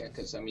probably cost Yeah, us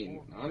because, I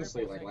mean, 4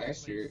 honestly, like seconds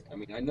last at year, least. I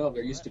mean, I know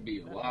there used to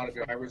be a lot of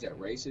drivers at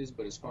races,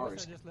 but as far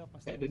Unless as I just left my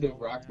competitive stickies all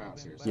rock the way around,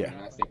 bouncers, been I mean,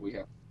 I think we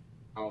have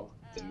more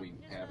than we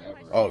have ever.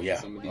 Oh, yeah.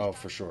 Some of these Oh,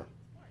 for sure.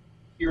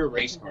 pure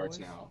race cards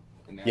now,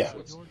 and that's Yeah.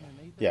 what's Jordan and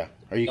Ethan. Yeah.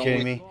 Are you Don't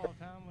kidding we- me?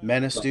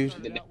 Menace, dude.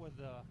 Started out with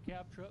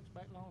cab trucks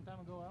back a long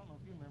time ago. I don't know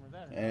if you remember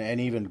that. And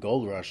even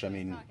Gold Rush. I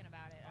mean, Talking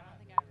about it.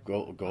 I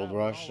don't think I Gold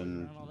Rush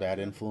and Bad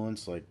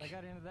Influence, like They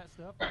got into that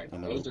stuff. Right, you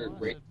know, those are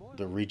great.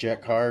 the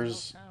reject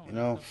cars, you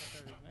know.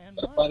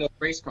 By the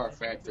race car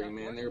factory,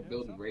 man, they're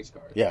building race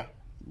cars. Yeah,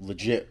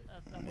 legit.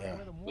 I Yeah.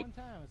 with them one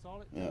time. It's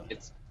all it Yeah. took.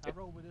 It's I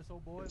rode with this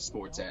old boy. it's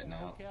sports at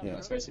now. Yeah.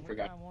 Especially for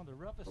guys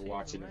who are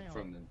watching it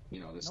from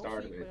the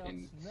start of it,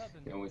 and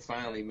we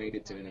finally made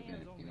it to an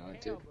event.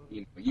 It took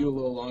you a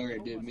little longer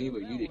than it did me,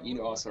 but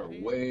you also are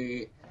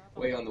way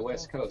on the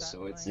west coast,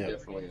 so it's Yeah.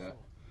 definitely a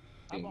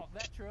I thing. bought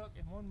that truck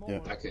and one more.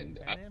 Yeah. I couldn't.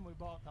 And then we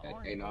bought the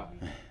orange Ain't not.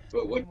 one.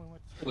 But what Then we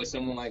went to with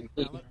someone like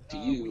me to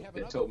you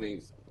that told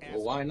me,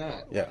 well, why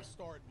not? Yeah.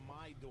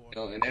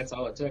 And that's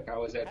all it took. I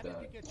was at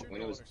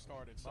when it was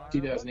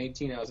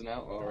 2018, I was an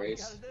outlaw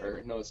race,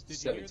 or no, it's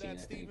 17, I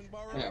think.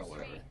 Yeah,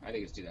 whatever. I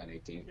think it's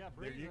 2018. Yeah,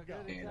 Breezy was good.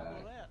 And Example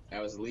of that. I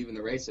was leaving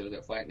the race. It was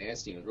at Flat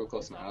Nasty. It was real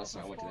close to my house,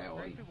 and I went to that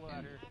one.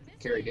 And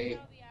Kerry Day,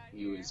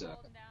 he was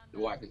the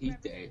wife of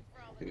Heath Day.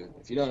 Who,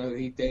 if you don't know who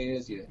Heath Day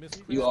is,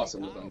 you also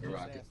live under a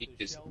rock. He's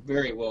just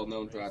very well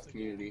known throughout the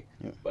community.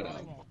 But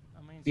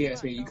he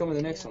asked me, "You come to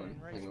the next one?"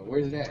 I go,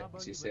 "Where's it at?"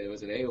 She said it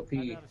was at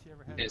AOP.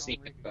 Tennessee.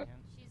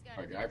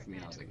 hard drive for me.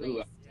 And I was like,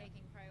 ooh, I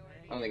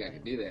don't think I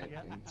could do that.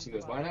 And she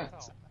goes, why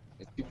not?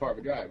 It's too far of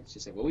a drive. She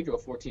said, well, we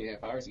drove 14 and a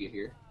half hours to get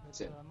here. I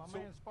said, my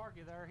man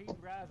Sparky there, he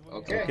rides with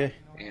okay. Okay.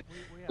 And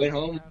went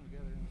home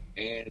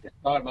and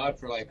thought about it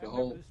for like a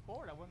whole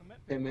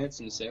 10 minutes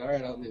and said, all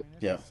right, I'll do it.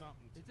 Yeah.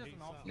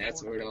 And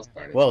that's where it all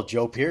started. Well,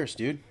 Joe Pierce,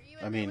 dude.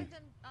 I mean,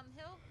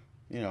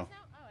 you know,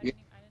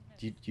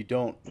 you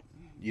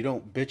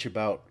don't bitch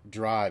about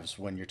drives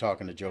when you're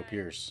talking to Joe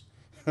Pierce.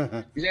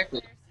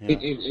 Exactly. Yeah.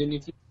 And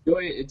if you enjoy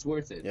it, it's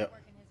worth it. Yep.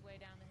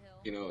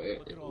 You know,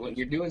 when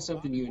you're doing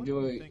something you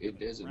enjoy, it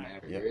doesn't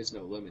matter. Yep. There is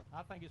no limit.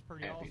 I think it's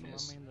pretty Happiness.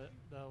 awesome. I mean,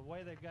 the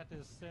way they've got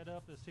this set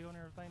up, this hill and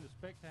everything, the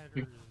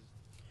spectators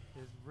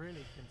is really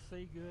can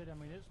see good. I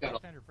mean, it's Got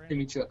spectator a friendly.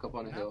 Timmy truck up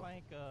on the And hill. I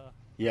think,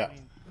 Yeah. I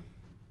mean,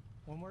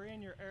 when we're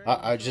in your area,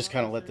 I just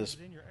kind of let this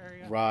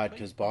ride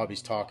because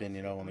Bobby's talking.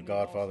 You know, when the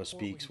Godfather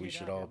speaks, we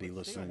should all be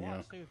listening.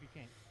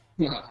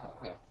 You know.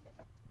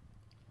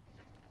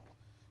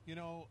 You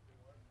know,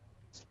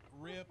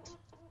 Rip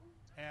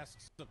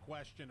asks the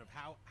question of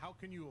how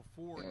can you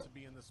afford to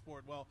be in the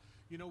sport? Well,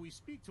 you know, we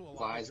speak to a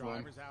lot of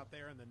drivers out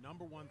there, and the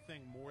number one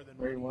thing more than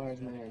money is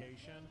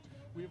dedication.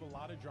 We have a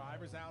lot of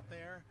drivers out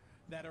there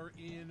that are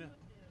in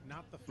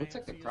not the fanciest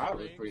Looks like the crowd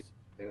was rigs, pretty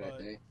good that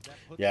day.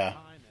 Yeah.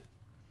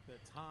 The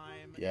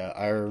time. Yeah,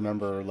 I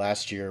remember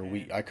last year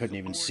I couldn't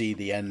even see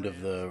the end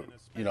of the,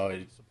 you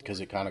know, because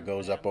it kind of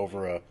goes up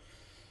over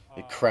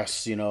it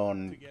crests, you know,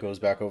 and goes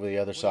back over the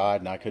other side,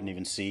 and I couldn't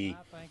even see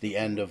the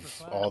end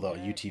of all the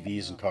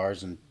UTVs and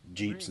cars and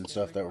Jeeps and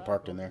stuff that were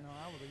parked in there.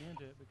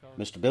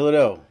 Mr.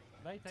 Bilodeau,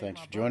 thanks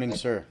for joining,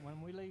 sir.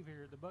 When we leave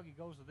here, the buggy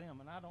goes to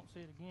them, and I don't see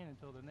it again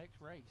until the next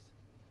race.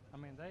 I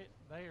mean,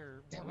 they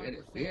are. Yeah,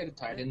 we had it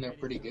tied in there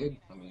pretty good.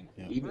 I mean,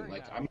 even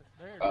like I'm.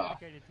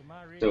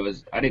 So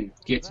I didn't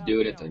get to do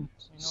it at the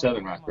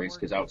Southern Rock race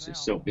because I was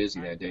just so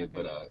busy that day.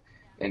 But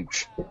and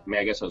I mean,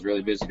 I guess I was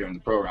really busy during the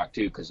Pro Rock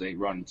too because they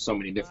run so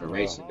many different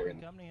races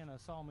during.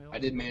 I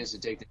did manage to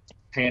take the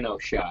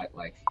pano shot.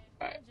 Like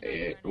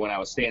when I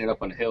was standing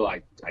up on the hill,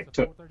 I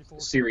took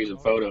a series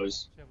of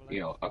photos,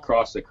 you know,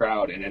 across the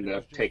crowd and ended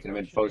up taking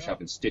them into Photoshop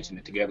and stitching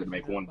it together to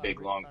make one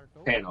big long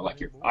panel like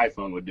your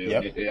iPhone would do.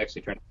 Yep. It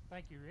actually turned.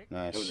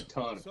 Nice. It was a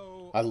ton.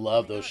 I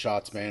love those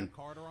shots, man.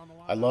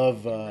 I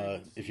love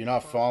if you're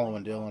not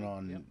following Dylan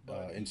on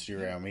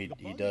Instagram,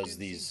 he does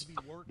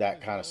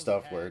that kind of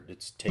stuff where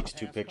it takes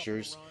two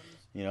pictures.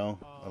 You know,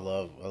 I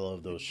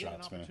love those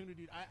shots, man.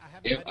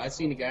 I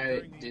seen a guy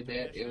that did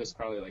that. It was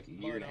probably like a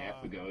year and a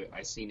half ago.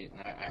 I seen it,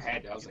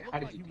 and I was like, how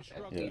did you do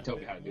that? Yeah. He told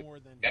me how to do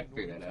it. I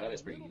figured that out.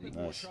 That's pretty easy.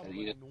 Nice.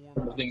 You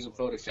know, things in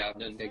Photoshop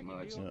doesn't take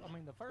much. Yeah.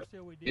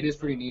 It is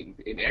pretty neat.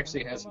 It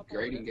actually has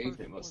great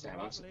engagement most of the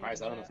time. I'm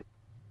surprised. I don't know if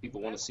people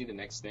want to see the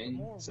next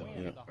thing, so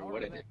or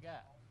what it is.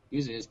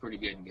 Usually it's pretty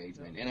good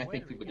engagement, and I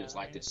think people just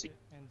like to see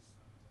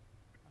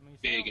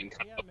big and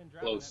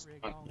close.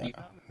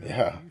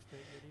 Yeah.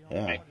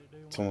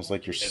 It's almost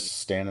like you're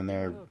standing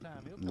there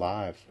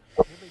live.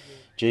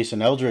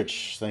 Jason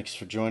Eldridge, thanks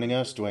for joining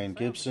us. Dwayne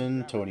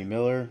Gibson, Tony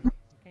Miller.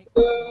 He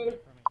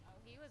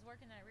was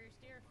working that rear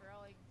steer for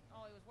all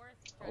he was worth.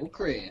 Oh,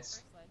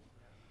 Chris.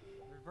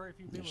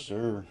 Yes,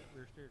 sir.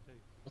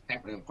 What's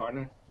happening,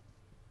 partner?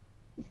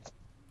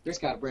 Chris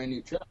got a brand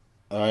new truck.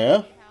 Oh,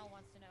 yeah?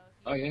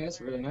 Oh, yeah, it's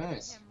really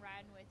nice.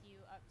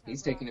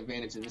 He's taking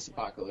advantage of this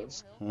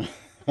apocalypse. I'm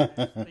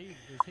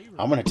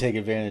going to take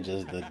advantage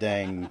of the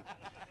dang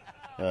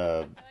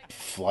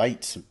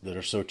flights that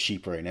are so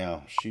cheap right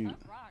now. Shoot.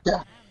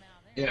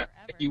 Yeah.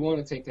 If you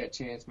want to take that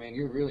chance, man,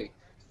 you're really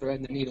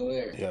threading the needle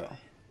there. Yeah.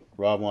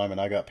 Rob Wyman,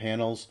 I got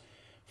panels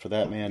for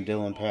that man,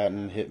 Dylan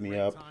Patton. Hit me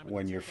up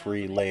when you're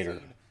free later.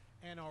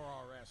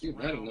 Dude,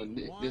 I didn't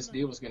know this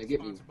deal was going to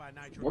get me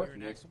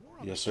working there.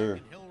 Yes, sir.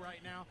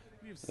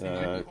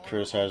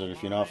 Chris Hazard,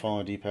 if you're not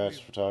following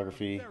Dpats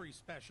Photography,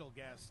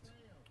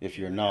 if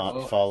you're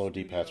not, follow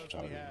Dpats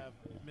Photography.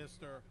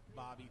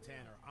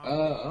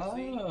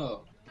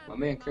 Oh, my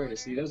man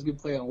Curtis. See, that was a good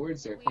play on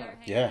words there. Huh?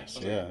 Yes,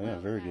 yeah,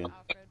 very good.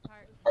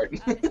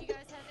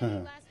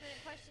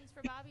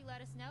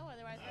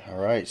 All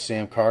right,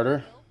 Sam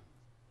Carter.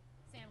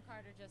 Sam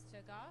Carter just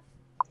took off.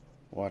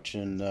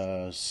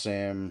 Watching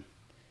Sam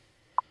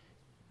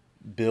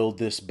build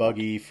this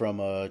buggy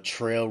from a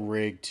trail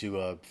rig to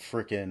a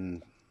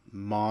freaking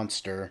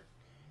monster.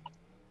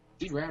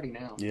 He's rowdy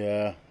now.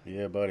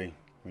 Yeah, buddy.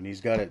 I mean,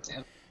 he's got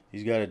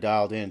it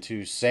dialed in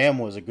too. Sam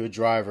was a good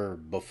driver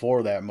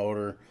before that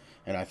motor,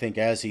 and I think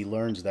as he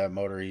learns that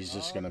motor, he's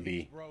just going to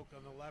be,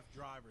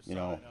 you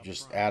know,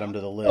 just add him to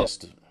the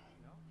list.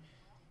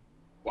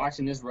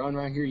 Watching this run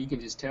right here, you can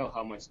just tell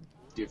how much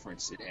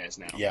difference it has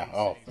now. Yeah,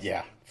 oh,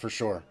 yeah, for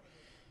sure.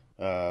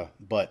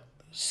 But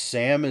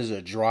Sam is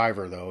a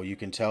driver, though. You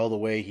can tell the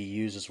way he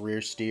uses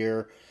rear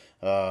steer,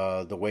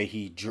 the way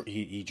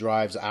he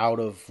drives out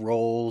of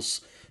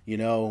rolls. You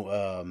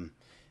know,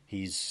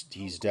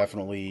 he's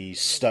definitely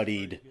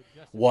studied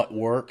what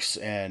works.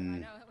 And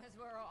I know, as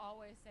we're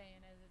always saying,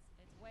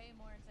 it's way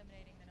more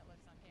intimidating than it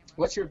looks on camera.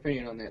 What's your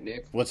opinion on that,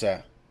 Nick? What's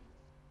that?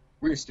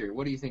 Rear steer.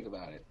 What do you think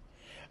about it?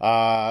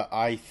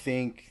 I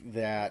think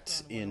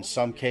that in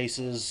some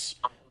cases,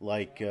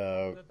 like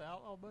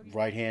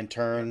right-hand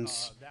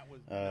turns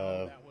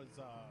at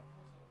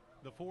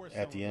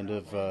the end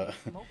of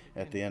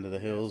at the end of the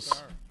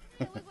hills.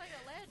 There was like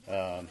a ledge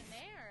wasn't even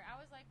there. I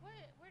was like, what?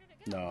 Where did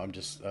it go? No, I'm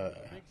just that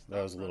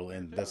was a little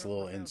that's a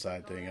little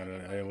inside thing.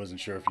 I wasn't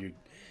sure if you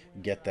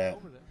get that.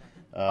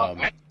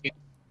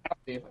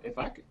 If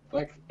I could,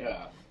 like,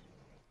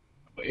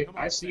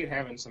 I see it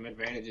having some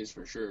advantages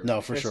for sure.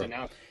 No, for sure.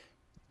 Now,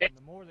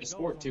 the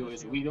sport too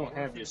is we don't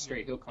have just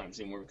straight hill climbs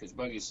anymore because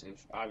buggies have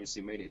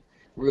obviously made it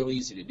real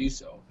easy to do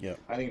so. Yeah.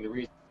 I think the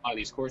reason a lot of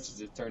these courses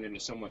have turned into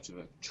so much of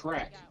a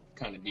track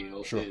kind of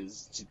deal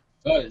is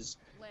because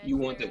you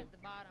want the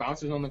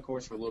bouncers on the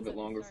course for a little bit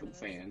longer for the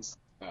fans.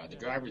 The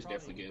drivers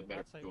definitely get a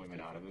better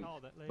enjoyment out of them.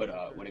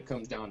 But when it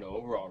comes down to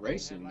overall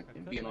racing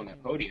and being on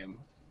that podium,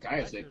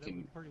 guys that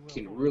can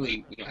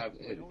really have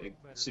a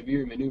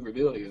severe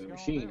maneuverability of the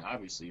machine,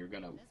 obviously you're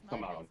going to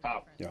come out on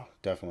top. Yeah,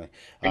 definitely.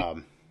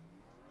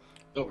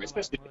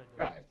 Especially if you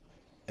drive.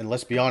 And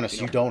let's be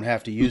honest, you don't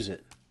have to use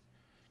it.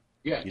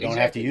 Yeah, you don't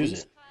have to use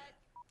it.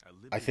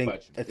 I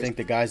think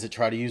the guys that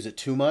try to use it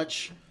too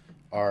much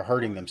are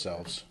hurting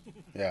themselves.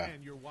 Yeah.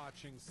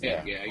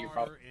 Yeah, you're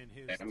probably.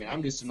 I mean,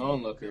 I'm just an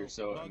onlooker,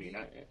 so I mean,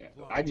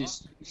 I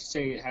just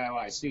say it how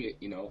I see it,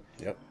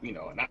 Yep.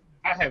 And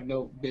I have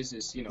no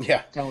business,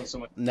 telling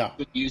someone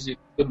to use it,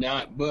 could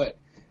not. But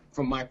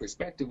from my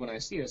perspective, when I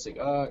see it, it's like,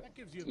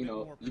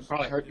 you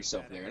probably hurt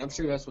yourself there, and I'm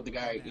sure that's what the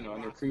guy,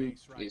 on their crew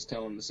is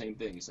telling the same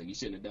thing. It's like you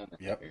shouldn't have done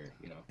that there,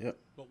 Yep.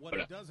 But what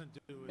it doesn't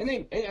do is,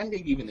 and I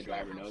think even the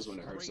driver knows when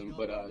it hurts them.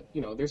 But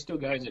there's still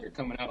guys that are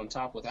coming out on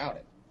top without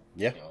it.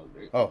 Yeah.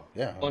 So,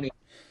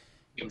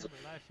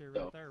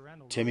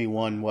 Timmy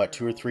won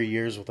 2 or 3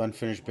 years with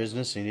unfinished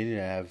business, and he didn't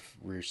have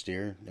rear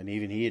steer, and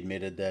even he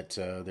admitted that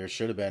there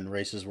should have been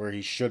races where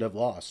he should have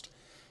lost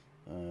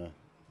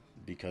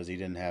because he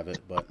didn't have it.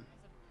 But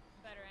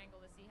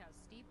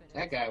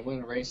that guy won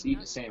a race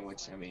eating a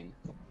sandwich. I mean,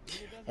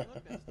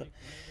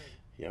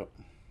 yep.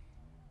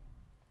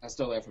 I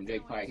stole that from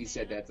Jake Pike. He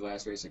said that the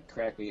last race. It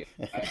cracked me.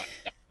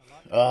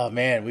 Oh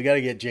man, we got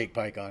to get Jake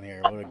Pike on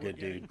here. What a good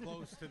dude.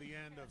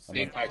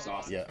 Jake Pike's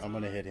awesome. Yeah, I'm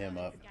gonna hit him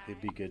up.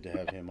 It'd be good to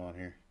have him on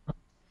here.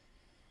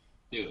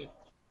 Dude.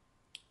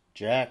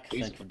 Jack,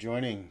 thanks for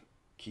joining.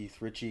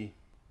 Keith Ritchie.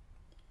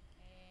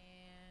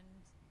 And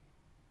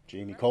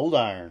Jamie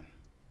Coldiron.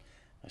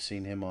 I've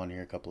seen him on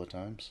here a couple of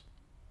times.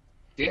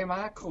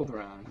 Jeremiah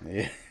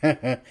Coldiron.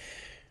 Yeah.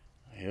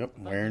 Yep,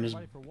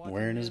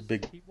 wearing his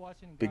big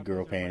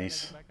girl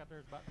panties.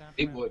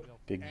 Big boy.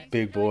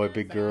 Big boy,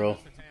 big girl.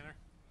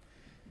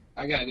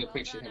 I got a good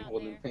picture of him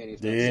holding the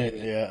panties.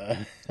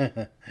 Yeah.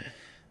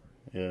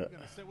 Yeah.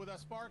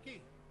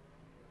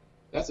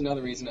 That's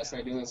another reason I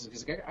started doing this,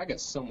 is because I got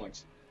so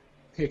much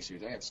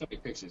pictures. I have so many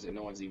pictures that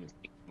no one's even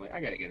seen. Like, I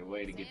got to get a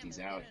way to get these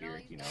out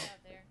here,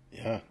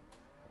 Yeah.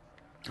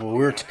 Well, we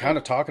were kind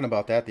of talking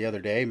about that the other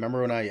day.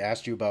 Remember when I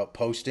asked you about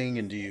posting,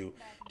 and do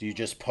you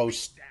just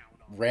post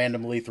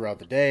randomly throughout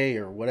the day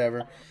or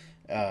whatever?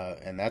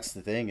 And that's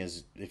the thing,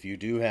 is if you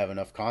do have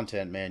enough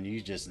content, man, you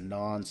just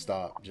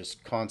nonstop,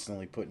 just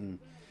constantly putting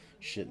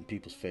shit in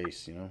people's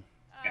face, Yeah.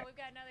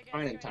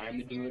 Finding time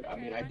to do it. I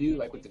mean, I do,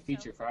 like with the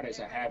feature Fridays,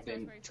 I have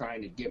been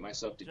trying to get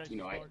myself to,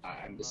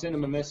 I'm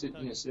sending them a message,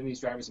 send these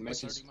drivers a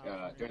message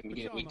during the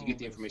beginning of the week to get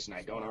the information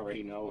I don't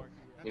already know,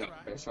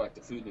 for like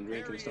the food and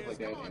drink and stuff like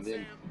that. And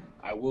then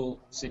I will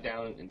sit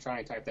down and try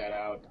and type that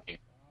out and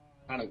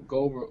kind of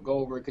go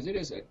over it, because it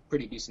is a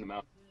pretty decent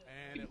amount.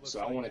 So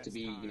I want it to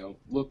be,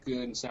 look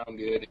good and sound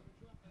good.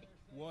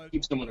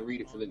 Keep someone to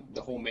read it for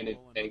the whole minute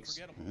it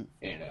takes.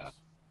 And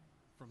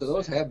so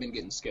those have been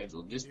getting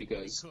scheduled just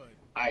because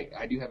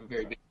I do have a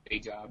very big day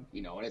job,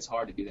 and it's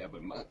hard to do that.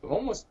 But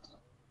almost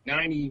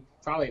 90,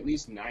 probably at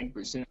least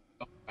 90% of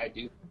what I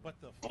do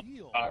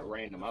at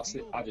random. I'll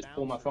just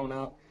pull my phone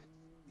out,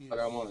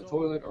 whether I'm on the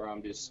toilet or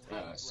I'm just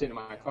sitting in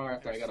my car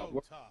after I got off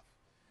work.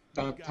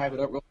 Type it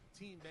up real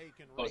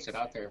post it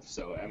out there.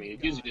 So I mean,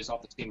 it's usually just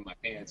off the seat of my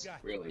pants,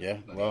 really. Yeah,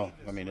 well,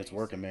 I mean, it's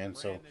working, man,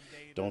 so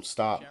don't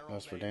stop.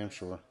 That's for damn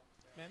sure.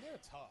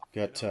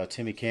 Got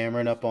Timmy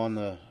Cameron up on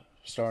the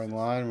starting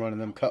line, running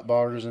them cut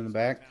bars in the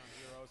back.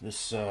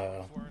 This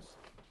I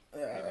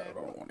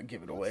don't want to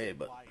give it away,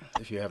 but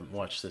if you haven't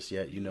watched this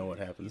yet, you know what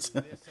happens.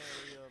 Back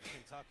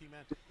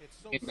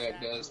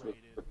does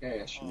for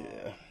cash.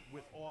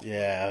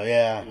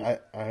 Yeah.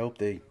 I hope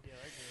they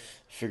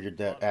figured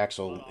that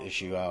axle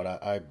issue out.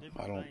 I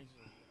don't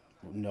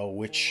know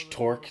which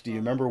torque. Do you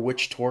remember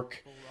which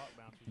torque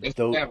is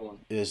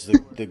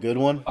the good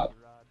one?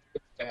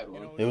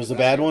 It was the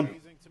bad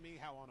one?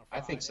 I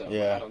think so.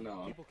 Yeah. I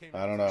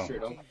don't know.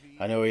 Sure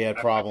I know he had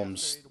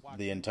problems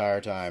the entire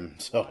time.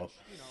 So,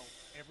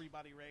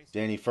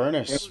 Danny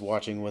Furness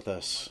watching with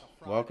us.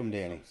 Welcome,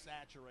 Danny.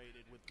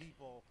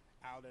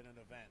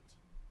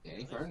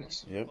 Danny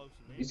Furness. Yep.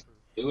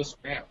 It was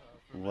scrap.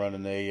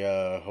 Running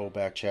a whole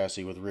back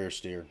chassis with rear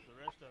steer.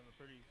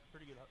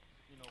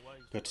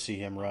 Got to see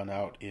him run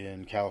out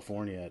in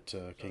California at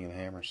King of the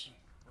Hammers.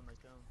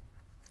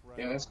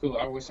 Yeah, that's cool.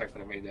 I wish I could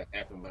have made that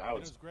happen, but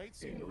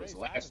it was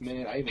last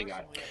minute. I even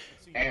got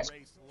asked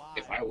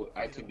if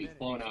I could be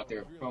flown out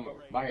there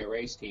by a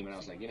race team, and I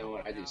was like, you know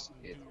what,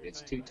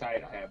 it's too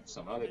tight. I have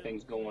some other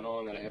things going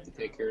on that I have to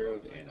take care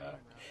of, and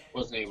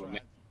wasn't able to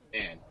make it.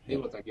 Man, it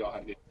looked like y'all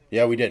had a good.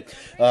 Yeah, we did.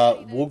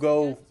 We'll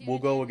go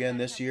again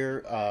this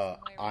year.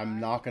 I'm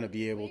not going to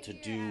be able to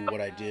do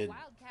what I did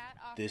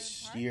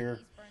this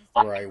year,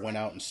 where I went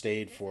out and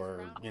stayed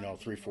for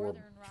 3-4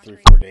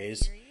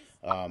 days.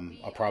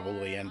 I'll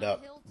probably end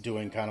up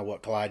doing kind of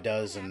what Clyde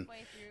does, and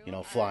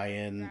fly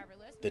in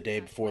the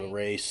day before the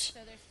race,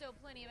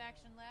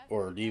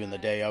 or even the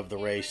day of the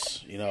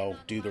race.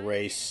 Do the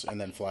race and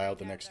then fly out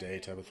the next day,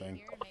 type of thing.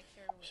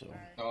 So.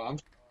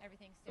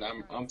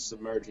 I'm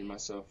submerging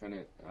myself in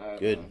it.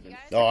 Good.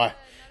 No,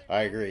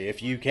 I agree.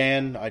 If you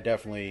can, I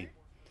definitely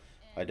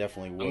would.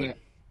 I'm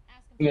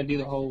gonna do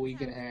the whole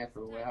week and a half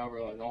or however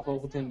long, the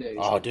whole 10 days.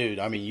 Oh, dude,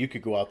 I mean, you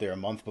could go out there a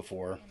month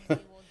before.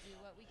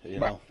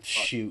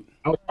 Shoot.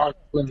 I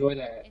would enjoy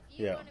that.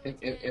 Yeah.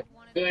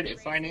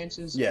 If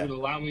finances would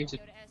allow me to.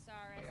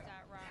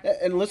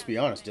 And let's be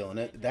honest,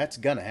 Dylan, that's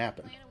gonna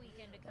happen.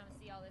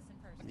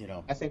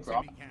 I think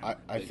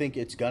I think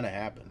it's gonna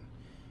happen.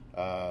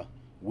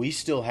 We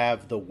still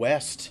have the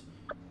West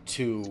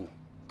to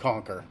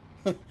conquer.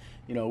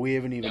 We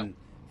haven't even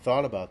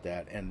thought about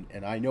that, and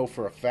I know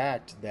for a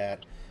fact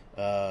that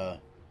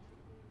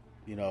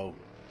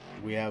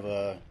we have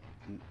a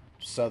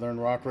Southern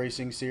Rock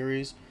Racing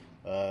Series.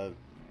 I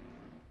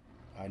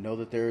know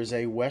that there is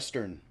a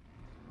Western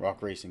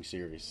Rock Racing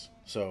Series,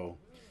 so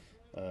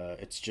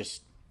it's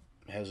just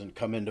hasn't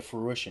come into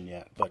fruition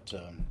yet. But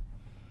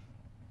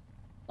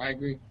I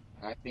agree.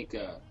 I think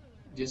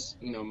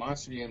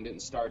Monster Jam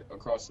didn't start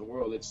across the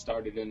world. It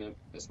started in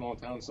a small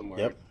town somewhere.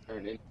 Yep. It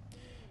turned into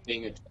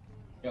being a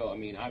I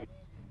mean,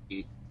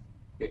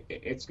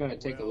 it's going to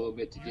take a little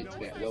bit to get to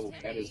that level.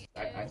 That is,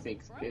 I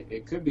think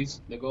it could be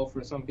the goal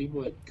for some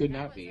people. It could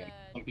not be.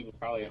 Some people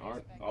probably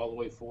aren't all the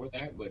way for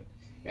that, but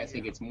I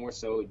think it's more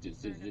so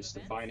just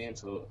the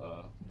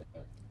financial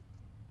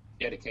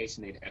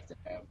dedication they'd have to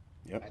have.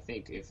 Yep. I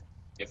think if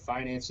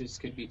finances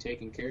could be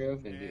taken care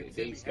of and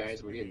these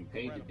guys were getting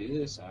paid to do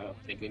this, I don't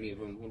think any of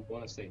them would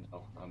want to say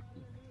no.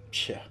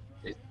 Yeah.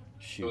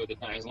 Shoot.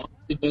 As long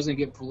as it doesn't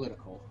get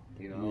political,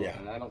 Yeah.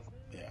 And I don't.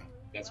 Yeah.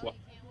 That's why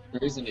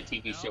there isn't a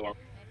TV show.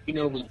 We've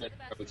been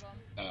approached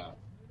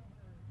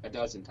a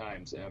dozen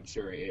times, and I'm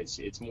sure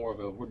it's more of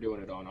a we're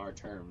doing it on our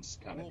terms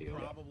kind of deal.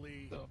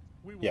 So,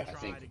 yeah, I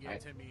think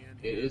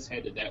it is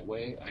headed that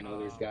way. I know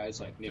there's guys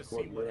like Nick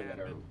Hortonberg that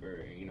are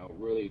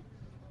really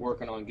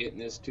working on getting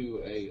this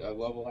to a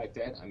level like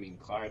that. I mean,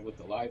 Clyde with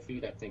the live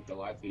feed, I think the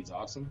live feed's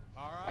awesome.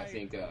 I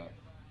think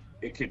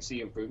it could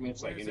see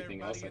improvements like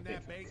anything else. I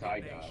think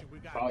Clyde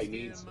probably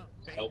needs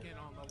help.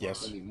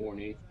 Yes. I mean, more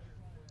need.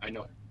 I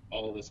know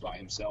all of this by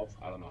himself.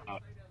 I don't know how.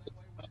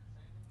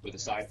 With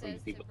aside from the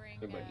people,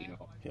 but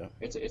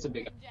it's a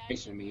big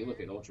operation. I mean, you look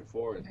at Ultra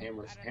 4 and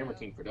Hammer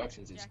King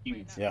Productions is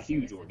huge,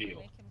 huge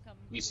ordeal.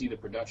 You see the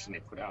production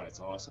they put out; it's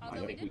awesome. I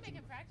think we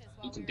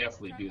can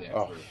definitely do that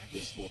for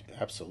this sport.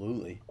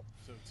 Absolutely.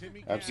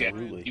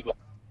 Absolutely. People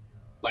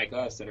like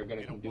us that are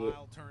going to come do it,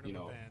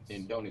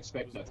 and don't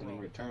expect nothing in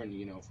return,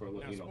 for a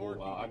little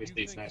while.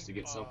 Obviously, it's nice to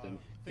get something,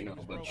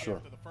 but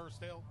sure.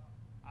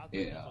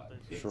 Yeah,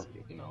 sure.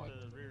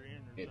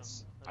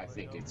 I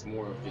think it's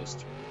more of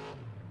just.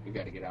 We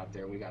got to get out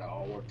there. We got to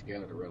all work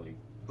together to really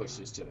push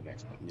this to the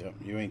next one. Yep,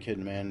 you ain't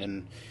kidding,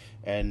 man.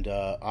 And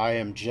I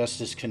am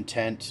just as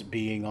content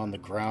being on the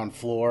ground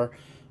floor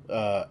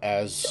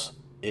as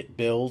it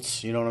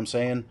builds. You know what I'm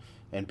saying?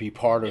 And be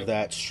part of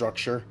that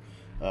structure.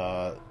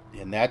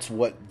 And that's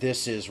what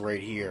this is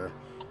right here.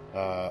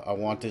 I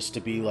want this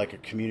to be like a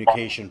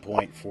communication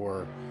point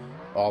for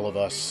all of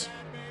us.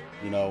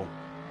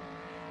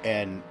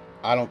 And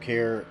I don't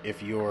care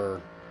if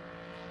you're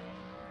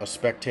a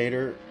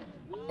spectator,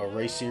 a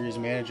race series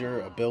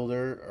manager, a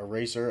builder, a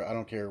racer. I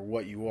don't care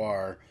what you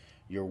are,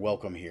 you're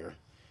welcome here.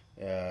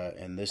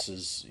 And this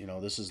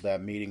is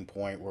that meeting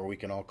point where we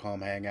can all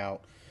come hang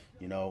out.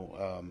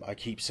 I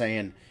keep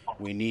saying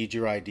we need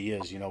your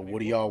ideas. What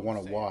do y'all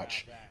want to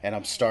watch? And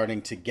I'm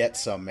starting to get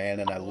some, man,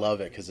 and I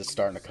love it because it's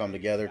starting to come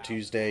together.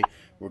 Tuesday,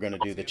 we're going to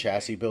do the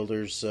chassis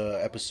builders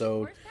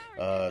episode.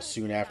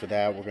 Soon after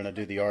that, we're going to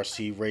do the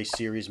RC race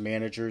series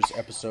managers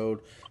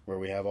episode where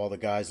we have all the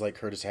guys like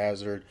Curtis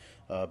Hazard,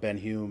 Ben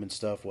Hume and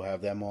stuff. We'll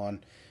have them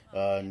on.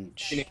 That'd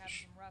be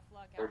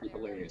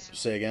hilarious.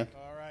 Say again?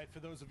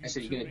 I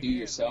said you're going to do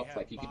yourself,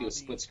 like you could do a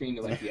split screen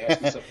to like you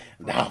ask yourself.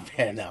 No,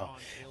 man, no.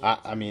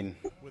 I mean,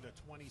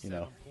 you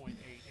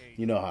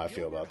know how I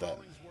feel about that.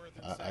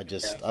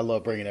 I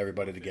love bringing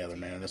everybody together,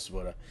 man. That's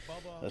what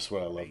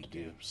I love to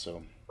do.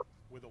 So,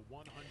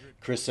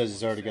 Chris says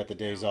he's already got the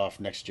days off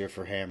next year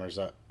for Hammers.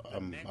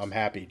 I'm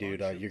happy, dude.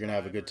 You're gonna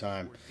have a good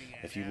time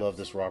if you love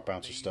this rock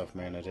bouncer stuff,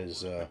 man. It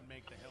is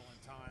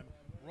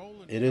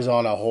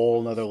on a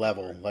whole nother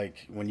level.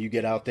 Like when you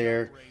get out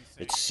there,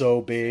 it's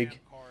so big,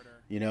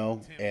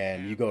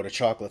 and you go to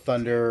Chocolate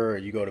Thunder or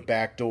you go to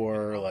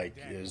Backdoor. Like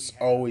there's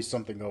always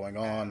something going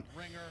on.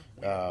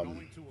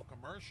 Going to a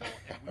commercial,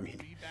 and I we mean,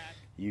 will be back.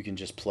 you can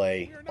just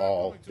play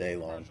all day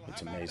long.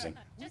 It's amazing.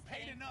 We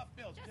paid enough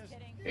bills. Just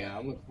Yeah,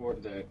 I'm looking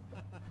forward to that.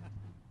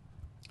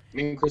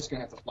 Me and Chris are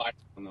gonna have to fly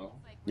down though.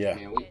 Yeah.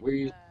 Man,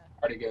 we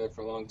are together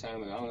for a long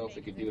time, and I don't know if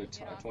we could do a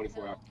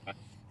 24-hour.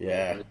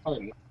 Yeah.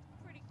 Probably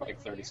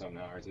like 30-something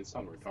hours. It's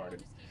something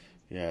retarded.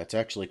 Yeah, it's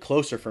actually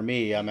closer for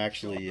me. I'm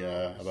actually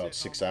about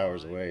 6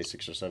 hours away,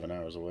 6 or 7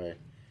 hours away.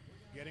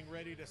 getting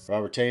ready to.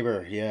 Robert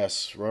Tabor,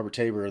 yes, Robert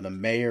Tabor, the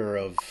mayor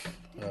of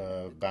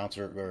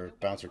Bouncer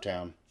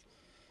Town.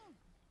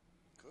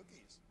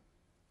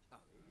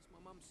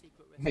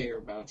 Mayor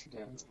of Bouncer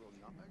Town.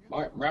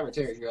 Robert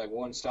Taylor's your like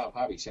one-stop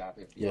hobby shop.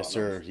 If you Yes,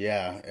 sir.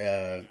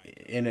 Yeah,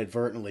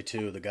 inadvertently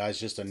too. The guy's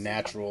just a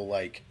natural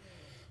like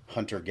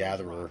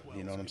hunter-gatherer.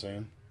 You know what I'm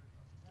saying?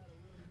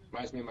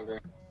 Reminds me of my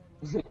grandpa.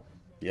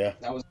 Yeah.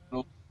 That was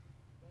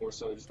more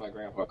so just my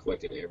grandpa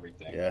collected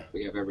everything. Yeah.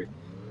 We have everything.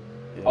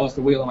 Yeah. I lost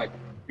the wheel on my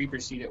reaper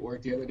seat at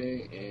work the other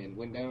day and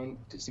went down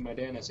to see my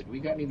dad and I said, "We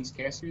got any of these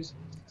casters?"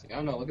 He's like, "I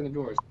don't know, look in the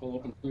drawers." Pull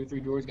open 2 or 3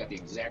 drawers, got the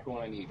exact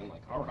one I need. I'm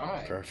like, all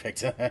right.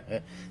 Perfect.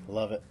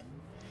 Love it.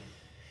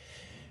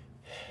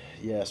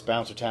 Yes,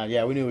 Bouncer Town.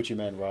 Yeah, we knew what you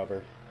meant,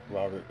 Robert.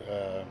 Bouncer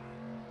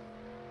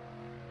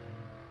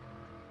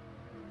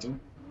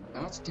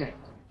Town.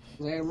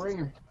 That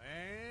ringer.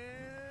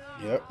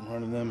 Yep,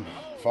 running them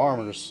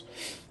farmers.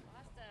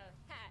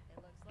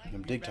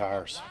 Them dig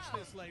tires. Watch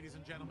this, ladies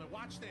and gentlemen.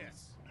 Watch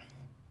this.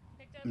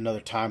 Another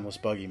timeless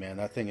buggy, man.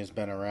 That thing has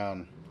been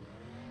around.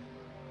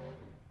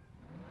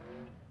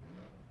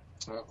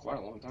 Quite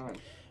a long time.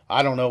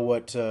 I don't know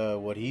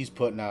what he's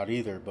putting out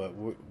either, but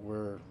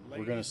we're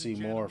gonna see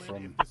more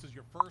from If this is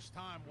your first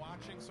time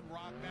watching some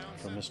Rockbound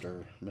from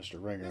Central,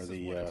 Mr. Ringer, this is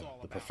the what it's all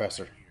about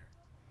professor. right here.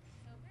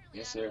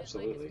 Yes, sir,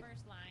 absolutely.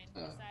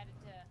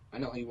 I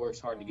know he works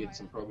hard to get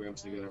some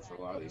programs together for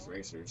a lot of these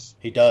racers.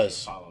 He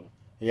does. Follow.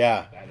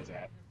 Yeah. That is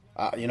that.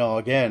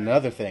 Again,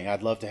 another thing,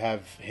 I'd love to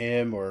have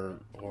him or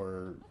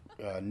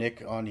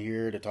Nick on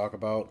here to talk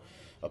about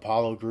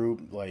Apollo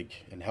Group,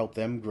 like, and help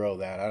them grow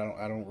that.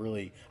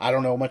 I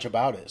don't know much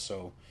about it,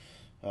 so.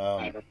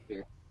 I don't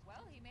either.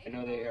 I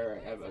know they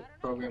have a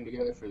program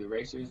together for the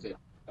racers that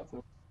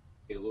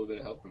get a little bit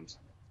of help from some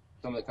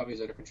of the companies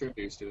that are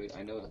contributors to it.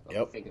 I know.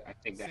 Yep. I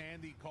think that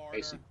Sandy Carter,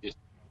 basically just.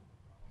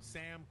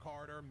 Sam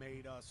Carter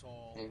made us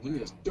all. And he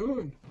was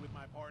done. With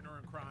my partner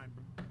in crime,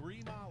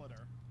 Bree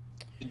Molitor.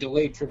 The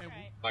delayed trip And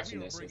watching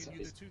we are this is bringing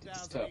you the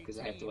it's tough because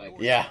I have to like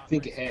Yeah.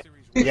 think ahead.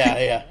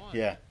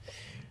 Yeah.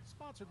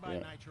 Sponsored by Yeah.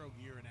 Nitro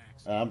Gear and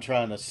Access. I'm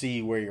trying to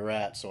see where you're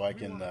at so I We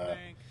can, wanna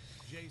thank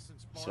Jason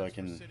Sparks so I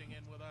can- for sitting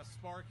in with us.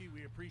 Sparky,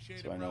 we appreciate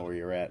it, so I know brother. where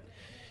you're at.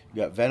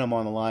 You got Venom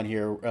on the line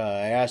here.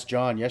 I asked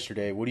John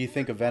yesterday, what do you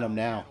think of Venom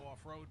now?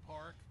 Off-road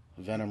park.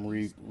 Venom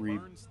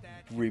Bernstadt,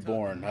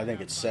 reborn. I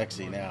think it's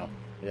sexy now.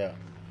 Yeah.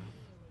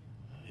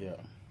 Yeah,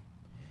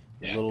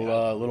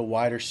 Little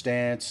wider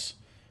stance,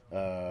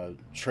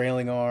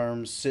 trailing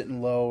arms,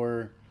 sitting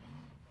lower.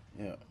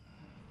 Yeah.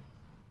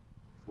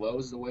 Low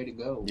is the way to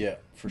go. Yeah,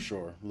 for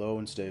sure. Low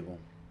and stable.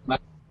 My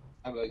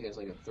bug has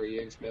like a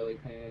 3-inch belly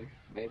pan,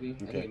 maybe.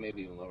 I Okay. think it may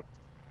be even lower.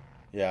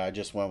 Yeah, I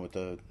just went with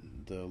the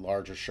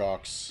larger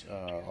shocks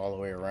all the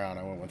way around.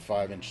 I went with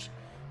 5-inch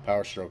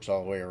power strokes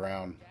all the way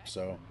around.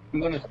 So I'm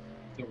gonna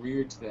the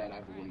rear to that, I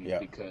believe, Yeah.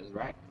 because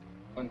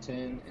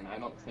 110, and I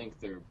don't think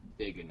they're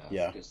big enough.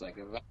 Yeah. Just like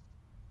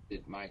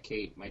if my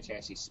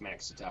chassis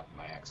smacks the top of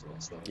my axle,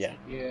 so it's Yeah.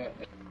 like,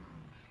 that's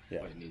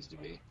Yeah. what it needs to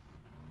be.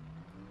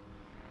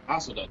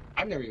 Also,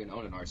 I've never even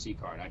owned an RC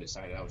car, and I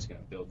decided I was going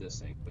to build this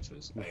thing, which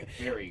was a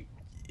very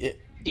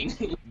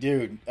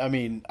Dude, I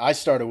mean, I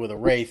started with a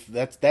Wraith.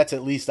 That's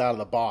at least out of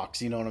the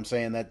box. You know what I'm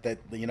saying? That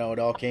it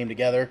all came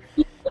together.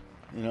 You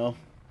know?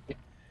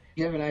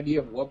 You have an idea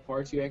of what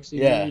parts you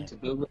actually Yeah. need to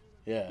build it?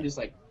 Yeah. You're just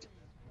like,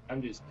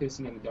 I'm just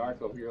pissing in the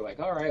dark over here, like,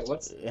 all right,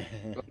 what's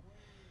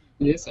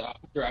this?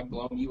 After I've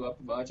blown you up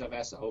a bunch, I've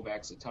asked the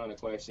Hobax a ton of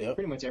questions. Yep.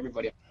 Pretty much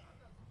everybody.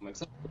 I'm like,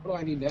 so what do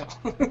I need now?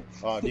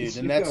 Oh, dude,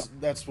 and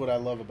that's what I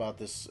love about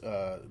this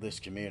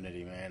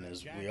community, man.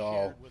 Is Jack we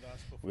all shared with us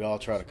we all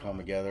try to before come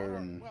this together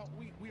run. and Well,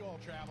 we all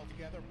travel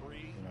together.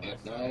 Bree, Yeah,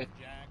 myself, no,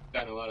 Jack.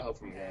 gotten a lot of help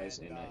from you guys,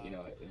 and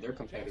they're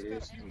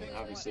competitors. I mean,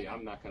 obviously, I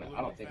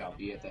don't think I'll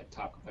be at that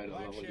top competitive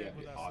level yet.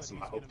 But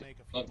awesome. I hope to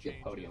love to get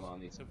a podium on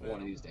one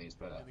of these days.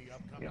 But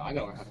I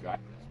gotta have to drive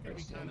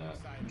first, and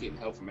getting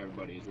help from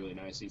everybody is really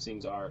nice. These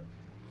things aren't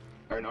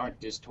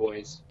just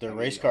toys. they're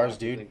race cars,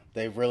 dude.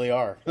 They really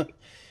are.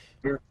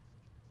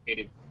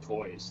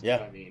 Toys.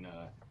 Yeah. I mean,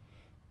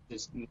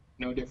 there's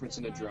no difference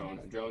in a drone.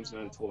 A drone's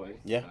not a toy.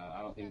 Yeah.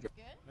 I don't think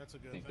That's a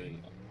good they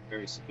thing.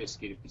 very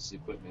sophisticated piece of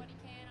equipment.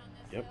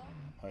 Yep,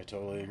 I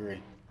totally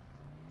agree.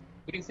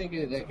 What do you think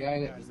of that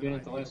guy that has been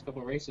at the last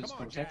couple of races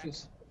from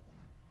Texas?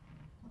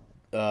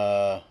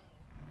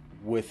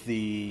 With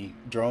the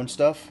drone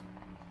stuff,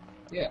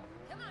 Yeah.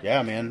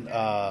 yeah, man.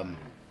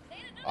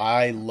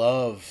 I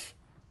love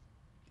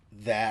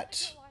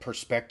that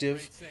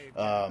perspective.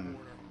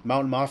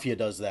 Mountain Mafia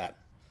does that.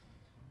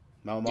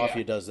 Mountain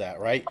Mafia does that,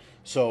 right?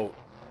 So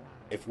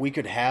if we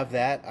could have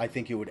that, I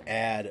think it would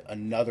add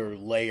another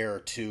layer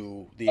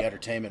to the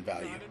entertainment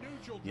value.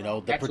 You know,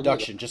 the Absolutely.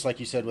 production, just like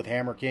you said with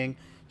Hammer King,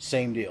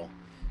 same deal.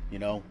 You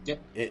know, Yep.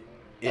 it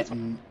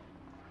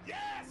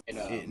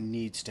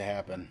needs to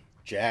happen.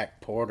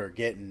 Jack Porter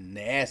getting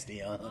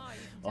nasty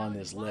on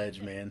this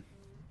ledge, man.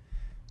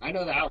 I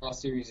know the Outlaw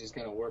series is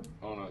going to work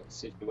on a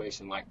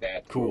situation like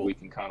that, Cool. where we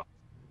can kind of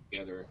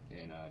together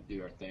and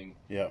do our thing.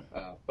 Yeah.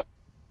 But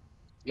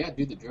yeah,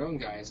 dude, the drone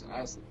guys,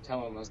 I was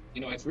telling them,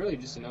 you know, it's really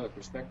just another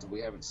perspective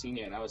we haven't seen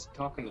yet. And I was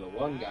talking to the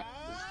one guy,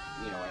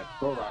 you know, at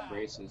Pro Rock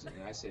races,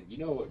 and I said, you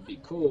know what would be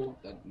cool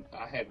that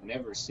I have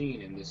never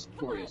seen in this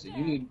sport is that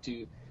you need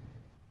to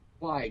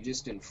fly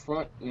just in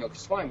front, you know,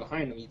 because flying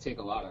behind them, you take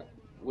a lot of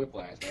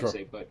whiplash, Sure. I'd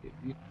say, but if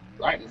you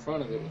right in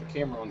front of it with a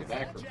camera on the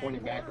back or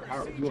pointing back or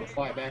however, if you want to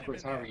fly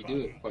backwards, however you do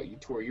it, but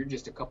you're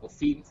just a couple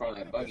feet in front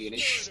of that buggy and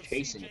it's just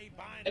chasing it.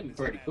 That'd be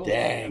pretty cool.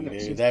 Dang,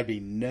 dude, that'd be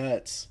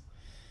nuts.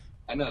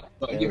 I know,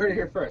 but you heard it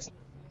here first.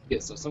 Yeah,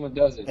 so someone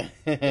does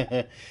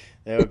it.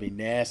 That would be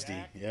nasty.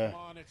 Yeah.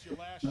 I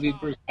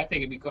think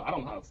it'd be cool. I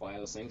don't know how to fly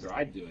those things, or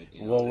I'd do it.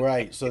 You know? Well,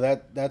 right. So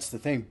that's the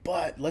thing.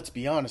 But let's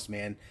be honest,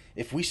 man.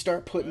 If we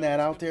start putting that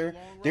out there,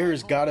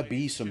 there's got to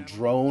be some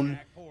drone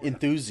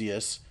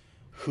enthusiasts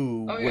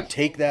who would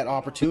take that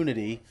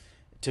opportunity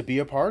to be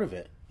a part of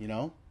it. You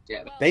know,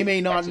 yeah, they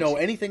may not know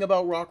anything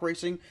about rock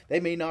racing. They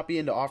may not be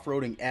into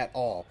off-roading at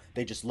all.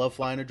 They just love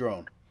flying a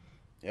drone.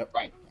 Yep.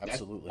 Right.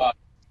 Absolutely.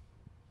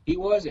 He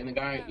was, and the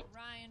guy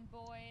Ryan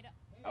Boyd.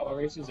 Outlaw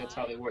races. That's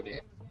how they were. Ready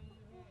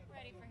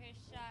for his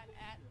shot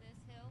at this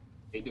hill.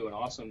 They do an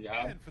awesome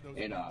job,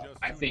 and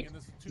I think,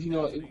 you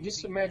know,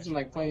 just imagine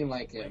like playing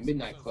like a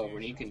Midnight Club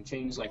where you can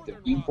change like the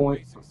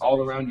viewpoint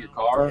all around your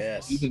car.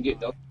 Yes. You can get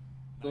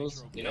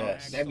those, you know,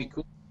 Yes. that'd be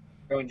cool.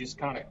 Going just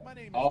kind of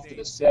off to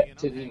the set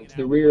to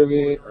the rear of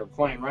it, or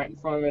flying right in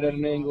front of it at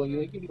an angle. You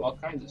know, you can do all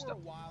kinds of stuff.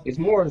 It's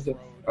more of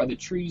are the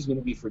trees going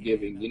to be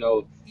forgiving? You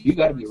know, you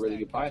got to be a really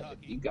good pilot.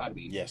 You got to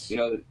be. Yes. You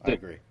know, I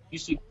agree. You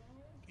see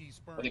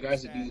the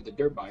guys that do the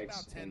dirt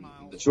bikes and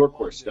the short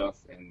course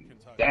stuff, and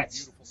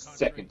that's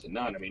second to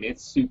none. I mean,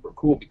 it's super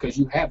cool because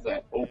you have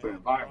that open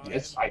environment.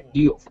 It's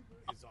ideal.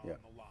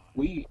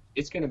 Yeah.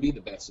 It's going to be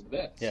the best of the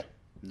best. Yeah.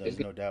 There's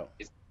no doubt.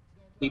 It's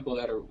people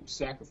that are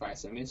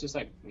sacrificing. I mean, it's just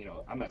like, you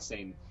know, I'm not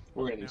saying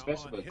we're anything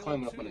special, but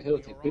climbing up on a hill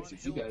to take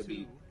pictures, you got to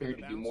be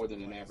prepared to do more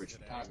than an average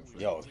photographer.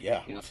 Yo,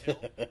 yeah. You know?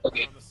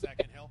 Okay.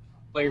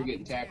 Player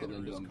getting tackled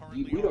into them.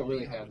 We don't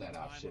really have that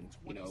option.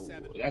 You know,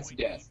 that's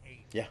death.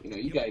 Yeah. You know,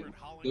 you got to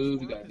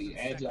move, you got to be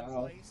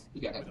agile,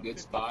 you got to have a good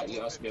spot.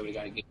 You also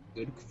got to get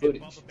good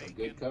footage or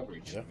good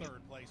coverage. Yeah.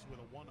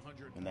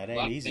 And that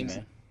ain't easy,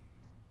 man.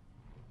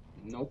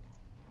 Nope.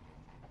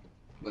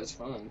 But it's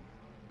fun.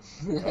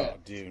 Oh,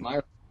 dude.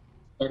 Myra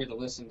started to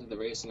listen to the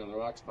Racing on the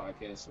Rocks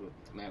podcast with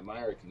Matt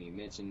Myrick, and he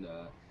mentioned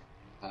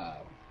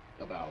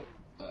about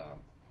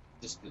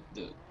just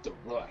the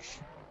rush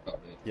of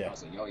it. Yeah. I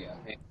was like, oh yeah,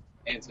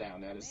 hands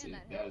down, that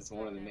is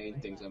one of the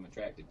main things I'm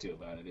attracted to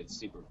about it. It's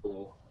super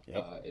cool.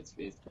 Yep. It's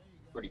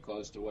pretty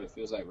close to what it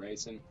feels like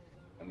racing.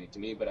 I mean, to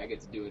me, but I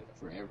get to do it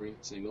for every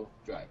single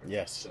driver.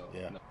 Yes. So,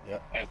 Yeah. no,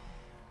 Yeah.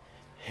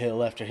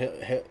 Hill after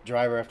hill,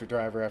 driver after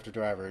driver after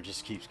driver, it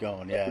just keeps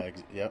going. Yeah.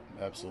 Yep.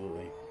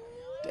 Absolutely.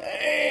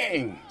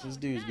 Dang, this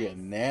dude's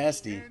getting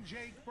nasty.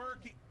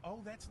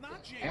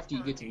 After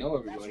you get to know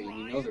everybody,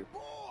 and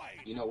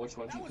you know which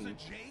ones you can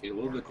get a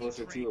little bit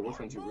closer to, or which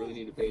ones you really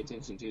need to pay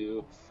attention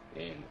to,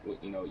 and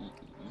you know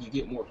you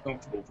get more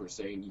comfortable per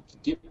se, and you can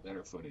get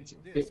better footage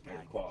and get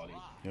better quality.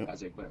 Yep. I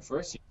was like, but at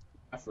first,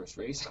 my first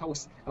race, I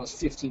was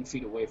 15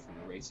 feet away from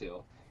the race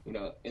hill, you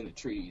know, in the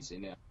trees,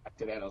 and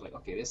after that, I was like,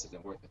 okay, this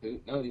isn't worth a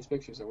hoot. None of these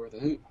pictures are worth a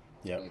hoot.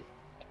 Yeah. Like,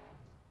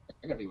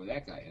 I gotta be where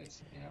that guy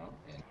is, you know.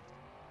 And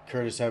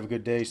Curtis, have a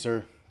good day,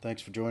 sir.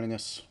 Thanks for joining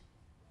us.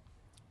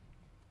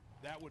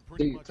 That would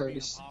pretty much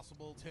Curtis. be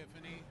impossible,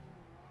 Tiffany.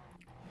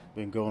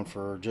 Been going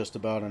for just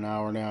about an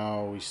hour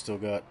now. We still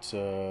got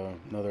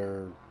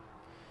another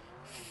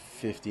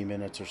 50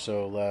 minutes or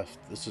so left.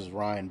 This is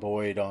Ryan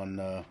Boyd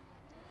on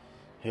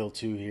Hill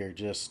 2 here,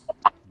 just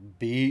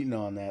beating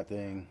on that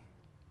thing.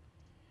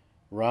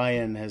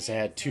 Ryan has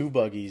had 2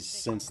 buggies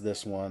since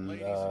this one.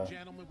 Ladies and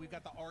gentlemen, we've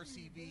got the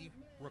RCV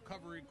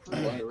recovery crew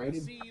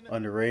Underrated.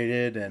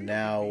 Underrated, and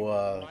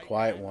now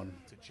Quiet One.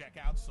 to check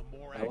out some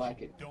more I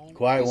like it.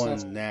 Quiet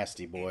One's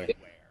nasty, boy.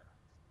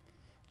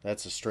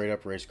 That's a straight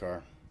up race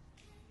car.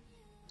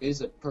 It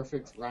is a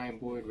perfect Ryan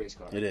Boyd race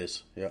car. It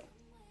is, yeah.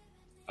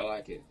 I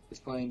like it. It's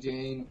plain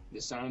Jane.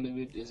 The sound of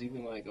it is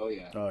even like, oh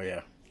yeah, Oh,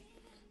 yeah.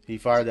 He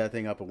fired that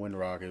thing up at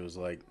Windrock. It was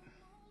like,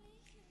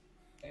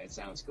 it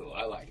sounds cool.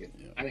 I like it.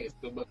 Yeah. I think it's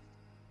good, but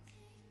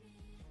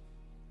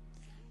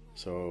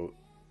so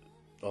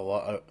a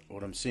lot.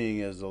 What I'm seeing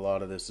is a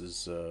lot of this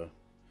is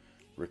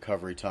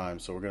recovery time.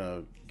 So we're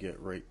gonna get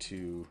right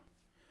to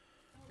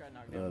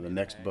the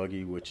next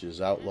buggy, which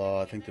is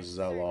Outlaw. I think this is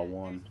Outlaw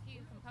 1.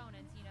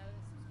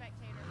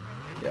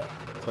 Yeah,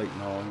 Clayton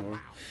Hollingworth.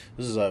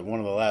 This is one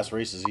of the last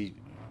races he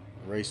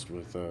raced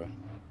with.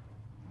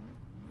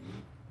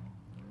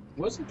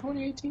 was it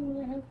 2018 when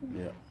that happened?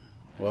 Yeah.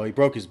 Well, he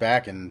broke his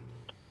back in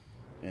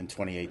in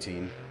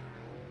 2018.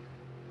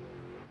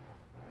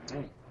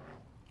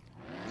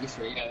 You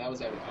sure? Yeah, I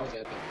was at that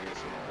race.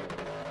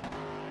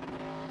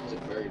 Was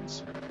it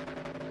Birds?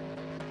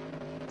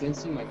 Didn't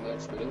seem like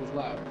much, but it was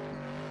loud.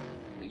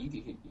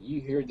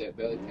 You heard that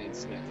belly pan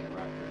smack that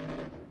rock pretty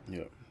good.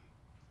 Yeah.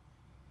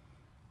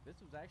 This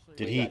was actually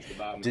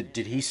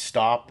Did he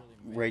stop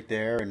right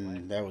there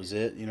and that was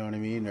it? You know what I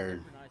mean?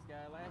 Or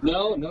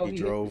no, he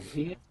drove out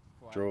he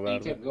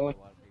of kept it. going.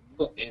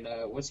 And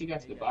once he got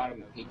to the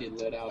bottom, he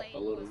did let out a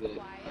little bit.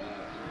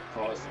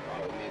 Paused for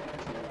probably maybe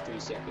 2 or 3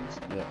 seconds.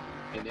 Yeah.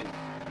 And then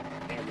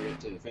hammered it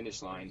to the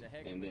finish line.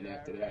 And then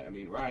after that, I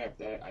mean, right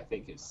after that, I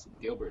think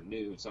Gilbert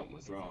knew something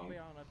was wrong.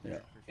 Yeah.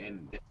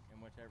 And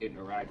getting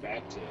a ride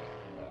back to,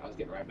 I was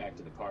getting right back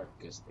to the park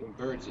because in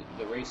Birds,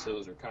 the race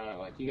hills are kind of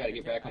like you got to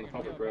get back on the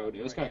public road.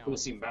 It was kind of cool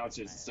to see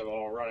bouncers and stuff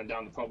all running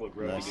down the public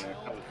road again.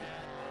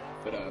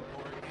 But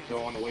so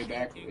on the way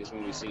back is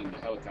when we seen the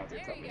helicopter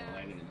coming and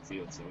landing in the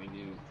field, so we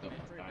knew something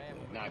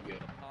was not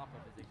good.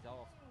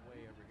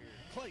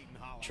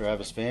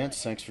 Travis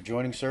Vance, thanks for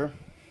joining, sir.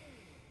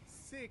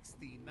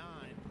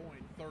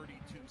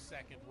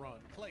 69.32-second run.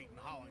 Clayton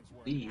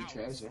Hollingsworth.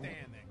 Outstanding.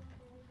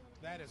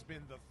 That has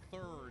been the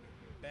 3rd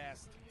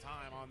best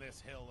time on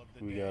this hill of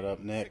the We day. got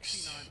up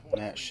next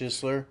Nat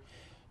Schisler.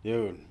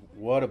 Dude,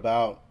 what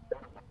about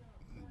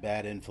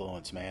Bad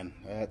Influence, man?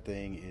 That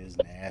thing is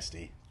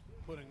nasty.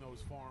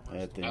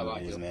 That thing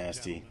is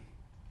nasty.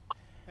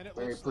 And it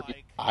looks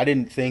like I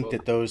didn't think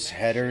that those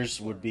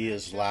headers would be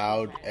as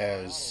loud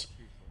as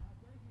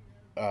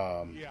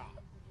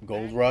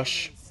Gold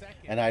Rush,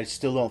 and I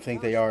still don't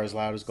think they are as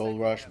loud as Gold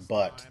Rush,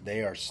 but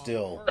they are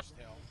still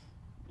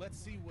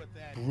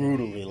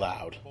brutally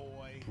loud.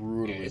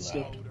 Brutally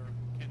loud.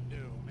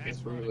 It's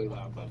brutally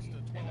loud, buddy.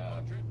 And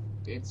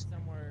it's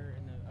somewhere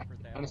in the upper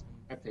thousands.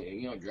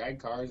 You know, drag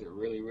cars are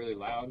really, really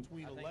loud.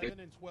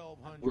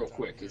 Real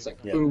quick. It's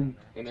like boom,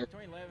 and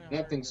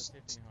that thing's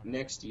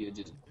next to you,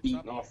 just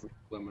beating off the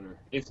limiter.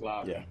 It's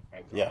loud. Yeah.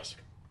 Yes,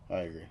 I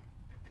agree.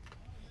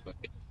 But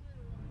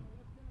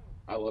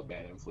I love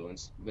Bad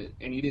Influence,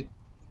 and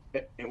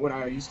when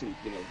I used to,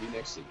 be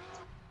next to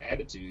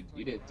Attitude,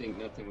 you didn't think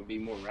nothing would be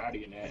more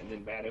rowdy than that, and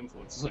then Bad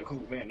Influence is like,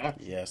 oh man,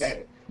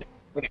 bad.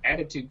 When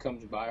Attitude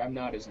comes by, I'm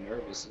not as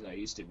nervous as I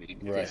used to be.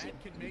 Right.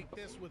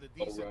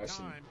 Gold Rush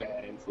and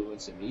Bad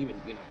Influence, and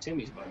even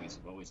Timmy's buggies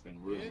have always been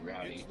really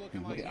rowdy.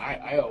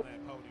 I hope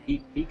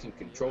he can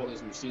control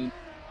his machine.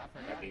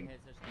 I mean,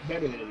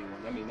 better than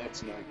anyone. I mean,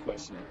 that's not a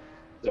question.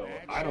 So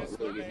I don't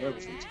really get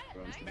nervous when he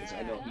runs because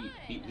I know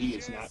he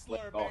is not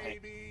let it all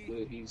hang.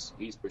 He's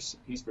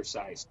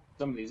precise.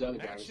 Some of these other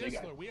guys, they're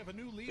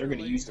going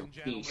to use their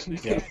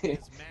machine.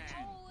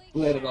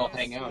 Let it all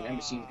hang out, and that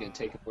machine's going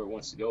to take it where it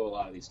wants to go a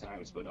lot of these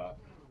times. But I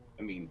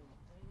mean,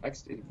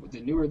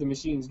 the newer the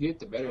machines get,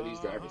 the better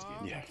these drivers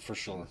get. Yeah, for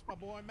sure.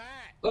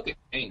 Look at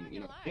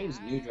Payne. Payne's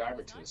a new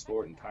driver to the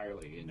sport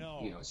entirely, and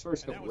his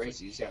first couple races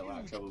he's had a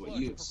lot of trouble. But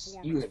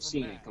you have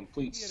seen a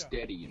complete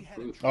steady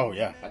improvement. Oh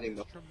yeah. I think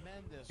the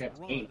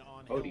Payne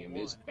podium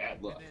is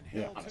bad luck.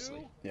 Yeah.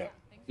 Honestly. Yeah.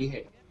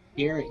 He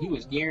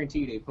was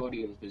guaranteed a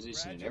podium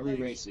position in every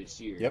race this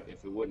year. Yep.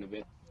 If it wouldn't have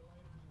been.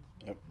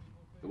 Yep.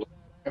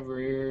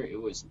 Every year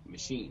it was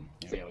machine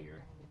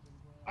failure.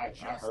 I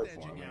hurt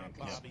for him, man.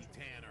 It's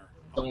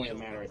only a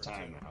matter of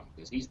time now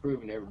because he's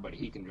proven to everybody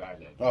he can drive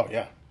that. Oh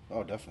yeah.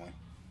 Oh definitely.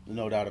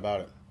 No doubt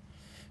about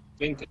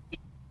it.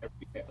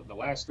 The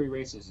last 3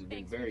 races have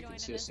been very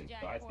consistent,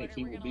 so I think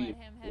he will be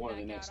one of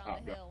the next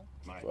top drivers.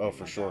 Oh,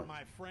 for sure.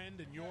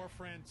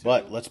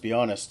 But let's be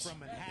honest,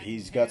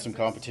 he's got some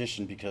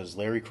competition because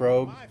Larry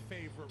Krogh,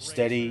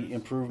 steady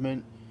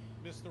improvement.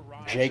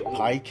 Jake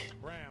Pike.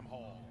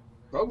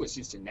 Krogh was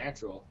just a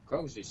natural.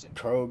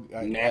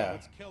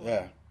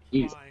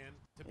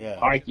 Yeah.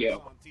 Pike,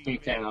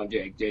 big fan on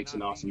Jake. Jake's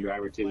an awesome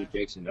driver too.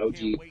 Jake's an OG.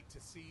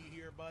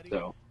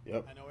 So,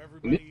 yep.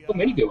 There's so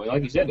many good ones.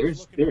 Like you said,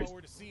 there's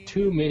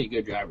too many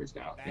good drivers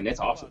now, and that's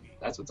awesome.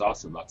 That's what's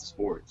awesome about the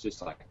sport. It's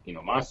just like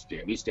Monster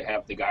Jam used to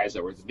have the guys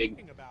that were the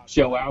big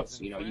show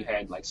outs. You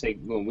had like say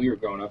when we were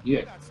growing up, you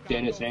had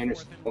Dennis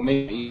Anderson. Well,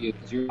 maybe you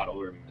because you're a lot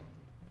older.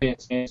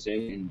 Dennis Anderson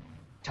and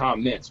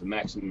Tom Mintz with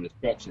Maximum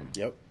Destruction.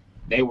 Yep.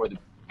 They were the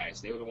guys.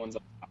 They were the ones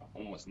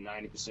almost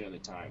 90% of the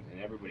time,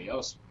 and everybody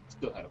else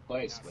still had a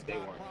place, but they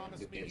weren't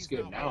as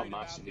good. Now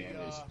Monster Jam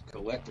is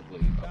collectively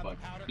a bunch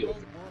of field.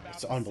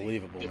 It's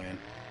unbelievable, man.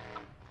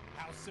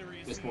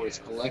 This sport has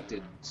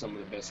collected some of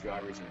the best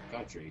drivers in the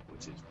country,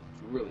 which is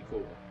really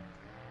cool.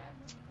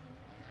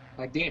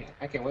 Like Danny.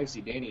 I can't wait to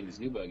see Danny in his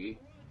new buggy.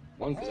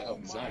 One, because I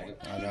helped design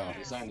it. I know.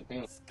 Design the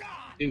panel.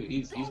 Dude,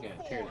 he's going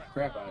to tear the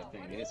crap out of the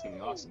thing, and it's going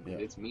to be awesome. Yeah.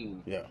 It's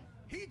mean. Yeah.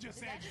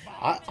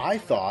 I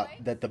thought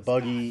that the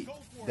buggy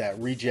that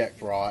Reject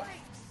brought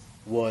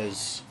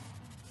was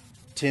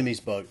Timmy's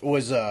buggy,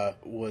 was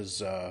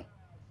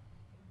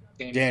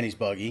Danny's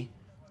buggy,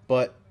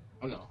 but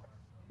no,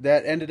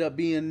 that ended up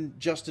being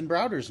Justin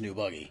Browder's new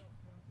buggy.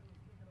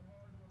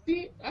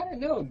 See, I don't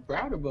know.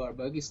 Browder bought a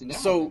buggy, so now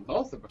So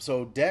both of them.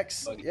 so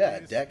Dex, yeah,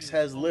 Dex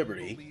has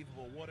Liberty.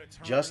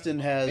 Justin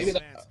has,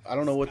 I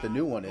don't know what the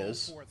new one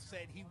is.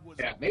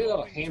 Yeah, maybe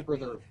that'll hamper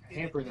their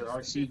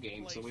RC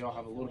game, so we all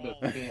have a little bit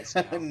of chance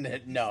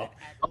now.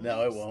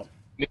 No, it won't.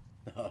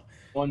 No.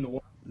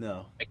 1-to-1.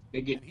 No. Like,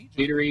 they get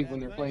jittery when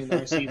they're playing the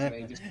RCs, and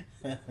they just.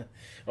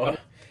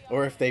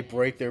 Or if they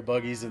break their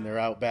buggies and they're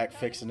out back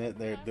fixing it,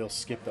 they'll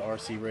skip the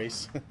RC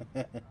race.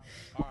 All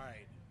right.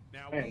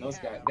 Man, those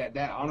guys,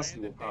 that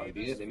honestly will probably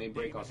be it. They may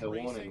break on hill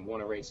 1 and won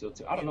a race hill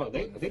 2. I don't know.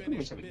 They pretty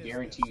much have a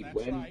guaranteed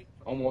win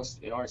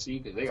almost in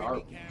RC because they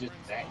are just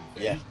that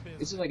good. Yeah.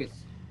 It's just like a.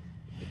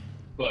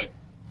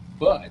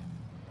 But,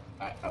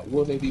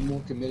 will they be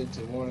more committed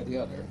to one or the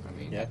other? I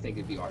mean, I think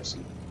it'd be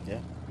RC. Yeah.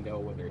 You know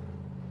what their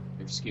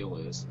skill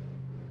is.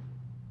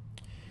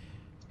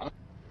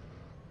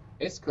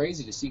 It's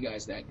crazy to see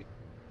guys that good.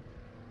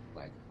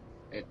 Like,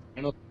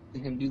 I know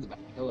him do the back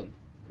hill in,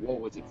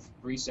 what was it,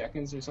 3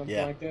 seconds or something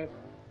like that?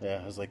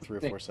 Yeah, it was like 3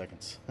 or 4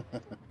 seconds.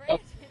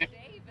 Brandon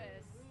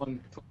Davis,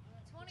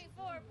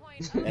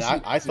 24.0. And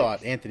I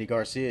thought Anthony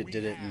Garcia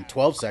did it in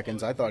 12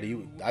 seconds. I thought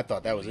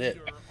that was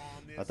it.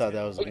 I thought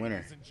that was the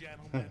winner.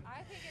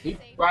 He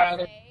right out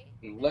there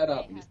and let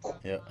up. And just,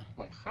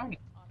 like, how do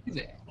you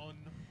do that?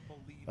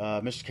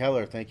 Mr.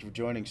 Keller, thank you for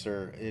joining,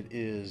 sir. It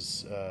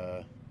is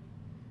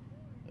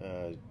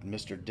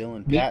Mr.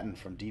 Dylan Patton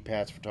from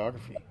Dpats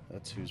Photography.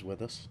 That's who's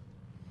with us.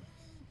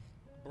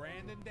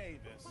 Brandon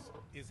Davis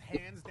is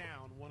hands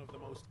down one of the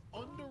most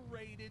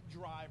underrated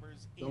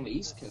drivers on the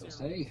East Coast.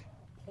 Hey,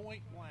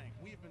 point blank.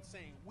 We have been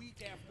saying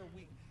week after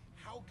week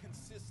how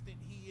consistent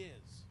he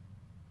is.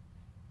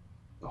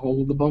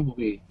 Hold the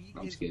bumblebee.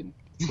 I'm just kidding.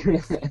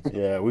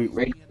 Yeah,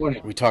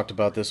 we talked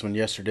about this one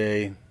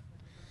yesterday.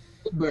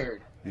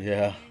 Bird.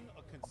 Yeah.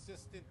 A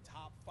consistent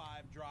top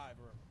 5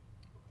 driver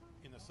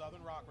in the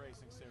Southern Rock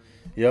Racing Series.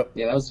 Yep.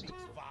 Yeah, that was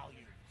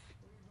volume.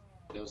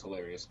 That was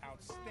hilarious.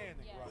 Outstanding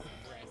run from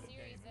Brandon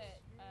Series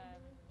Davis.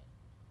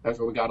 That's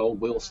where we got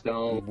old Will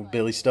Stone.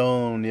 Billy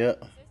Stone, yeah.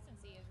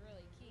 Consistency is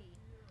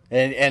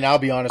really key. And I'll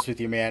be honest with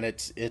you, man,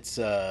 it's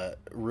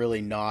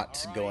really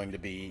not going to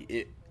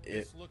be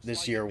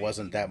this year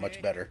wasn't that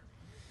much better.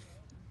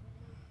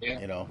 Yeah.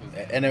 You know,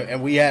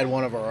 and we had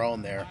one of our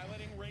own there.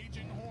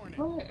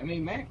 Well, I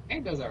mean, Mac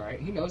does all right.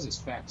 He knows his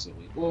facts at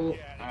least. Well,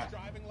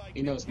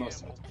 he knows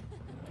most of it.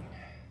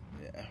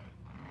 Yeah.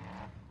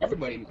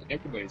 Everybody's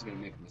gonna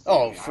make a mistake.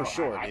 Oh, for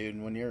sure,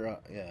 dude. When you're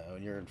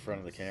in front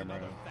of the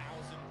camera,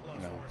 you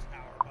know.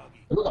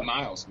 Look at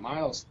Miles.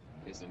 Miles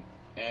is an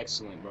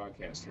excellent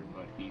broadcaster,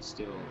 but he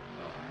still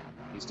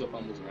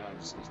fumbles around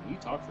just because when you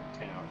talk for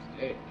 10 hours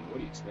a day, I mean, what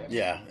do you expect?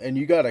 Yeah, and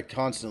you got to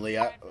constantly,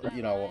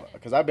 you know,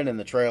 because I've been in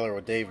the trailer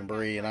with Dave and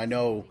Bree, and I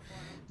know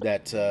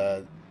that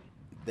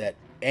that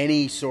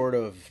any sort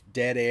of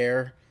dead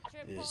air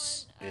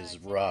is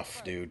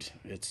rough, dude.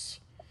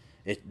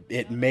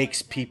 It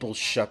makes people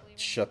shut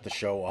the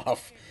show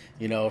off.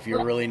 You know, if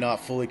you're really not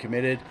fully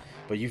committed,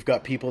 but you've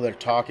got people that are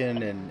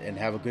talking and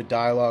have a good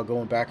dialogue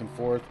going back and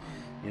forth.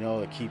 You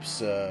know, it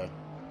keeps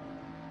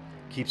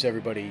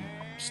everybody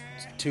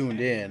tuned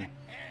in.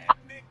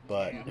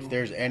 But if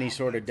there's any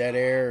sort of dead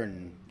air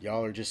and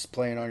y'all are just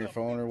playing on your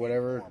phone or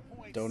whatever,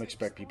 don't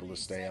expect people to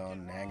stay on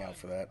and hang out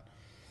for that.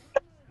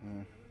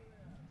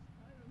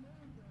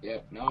 Yeah,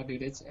 no,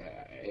 dude, it's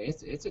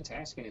a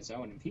task in its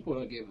own, and people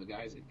don't give the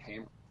guys at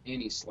Hammer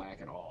any slack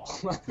at all.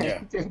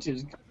 Yeah, they're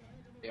just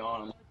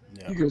on them.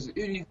 Yeah. You guys are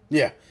idiots.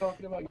 Yeah.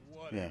 Talking about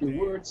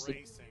your words.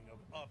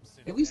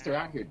 At least they're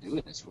out here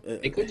doing this.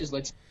 They could just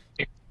let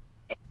you take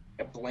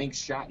a blank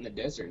shot in the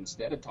desert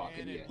instead of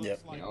talking to you.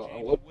 Yep. You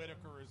know,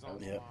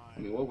 I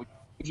mean, what would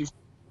you?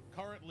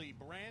 Currently,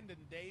 Brandon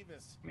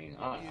Davis. I mean,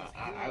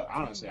 I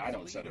honestly, I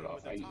don't shut it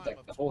off.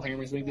 Like the whole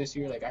Hammers League this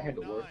year, like I had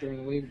to work during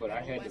the week, but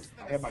I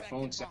had my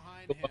phone set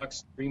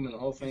streaming the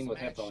whole thing with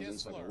headphones in,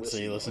 so I could listen.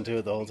 So you listen to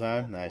it the whole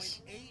time?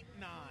 Nice.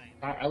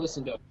 I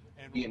listened to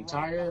the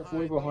entire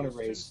 4400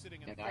 race,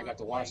 and I got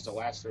to watch the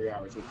last 3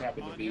 hours, which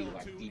happened to be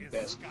like the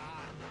best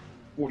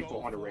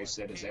 4400 race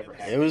that has ever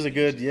happened. It was a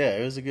good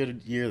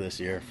year this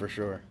year for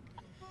sure.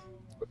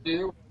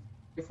 There were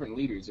different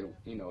leaders,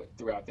 you know,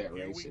 throughout that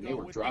race, and they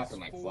were dropping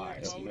like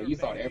flies. You know, you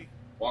thought everyone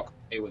would walk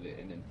away with it,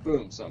 and then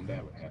boom, something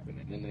bad would happen,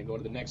 and then they go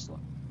to the next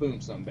one,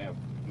 boom, something bad.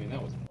 I mean, that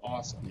was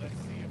awesome.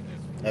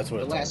 That's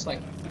what the last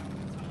like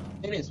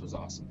minutes was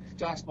awesome.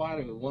 Josh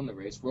Biden, who won the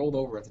race, rolled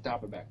over at the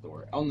top of the back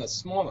door on the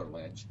smaller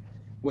ledge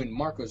when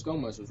Marcos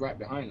Gomez was right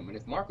behind him, and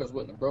if Marcos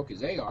wouldn't have broke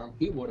his A-arm,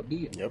 he would have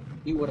beat him. Yep.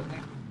 He would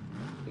have.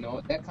 You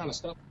know, that kind of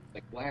stuff,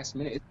 like last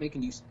minute, it's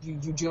making you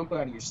jump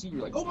out of your seat.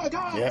 You're like, oh my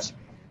gosh!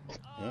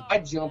 Yeah. I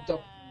jumped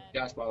up.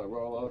 Josh Butler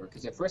roll over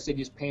because at first they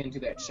just panned to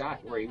that shot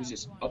where he was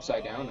just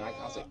upside down, and I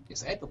was like,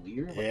 "Is that the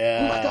leader?" Like, yeah.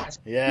 Oh my gosh!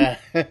 Yeah.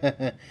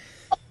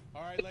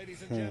 All right,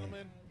 ladies and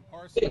gentlemen,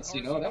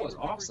 you know, that was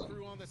awesome.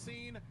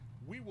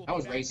 That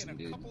was racing,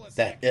 dude.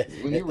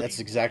 That's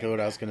exactly what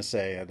I was gonna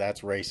say.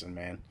 That's racing,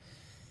 man.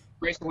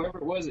 Racing whatever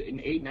it was in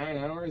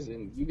 8-9 hours,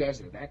 and you guys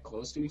are that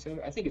close to each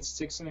other. I think it's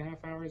 6.5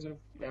 hours. If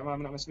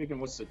I'm not mistaken,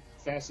 what's the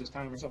fastest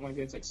time or something like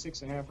that? It's like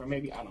 6.5 or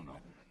maybe I don't know.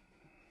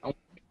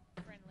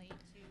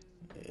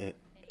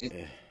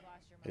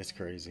 It's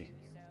crazy.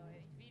 So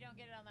if you don't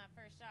get it on that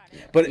first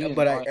shot,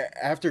 But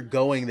after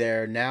going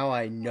there, now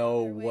I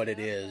know what it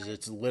is.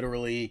 It's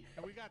literally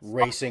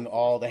racing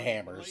all the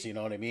hammers. You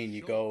know what I mean?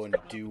 You go and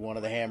do one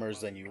of the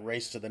hammers, then you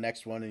race to the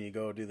next one, and you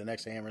go do the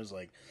next hammers,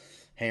 like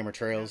hammer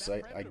trails.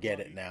 I get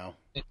it now.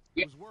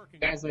 Yeah,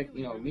 guys like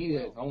me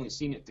that have only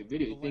seen it through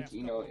video think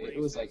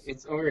it was like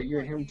it's all right.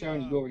 You're in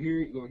Hammertown. You go over here.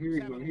 You go over here.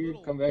 You go over here.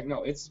 Come back.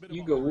 No, it's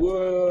you go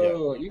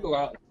whoa. You go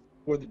out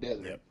for the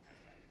desert. Yep.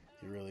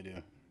 You really do.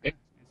 It's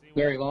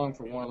very long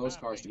for one of those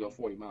cars to go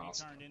 40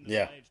 miles.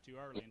 Yeah.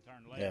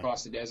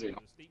 Across the desert,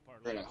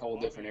 in a whole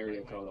different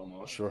area code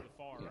almost. Sure.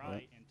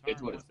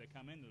 It's what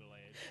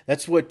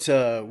That's what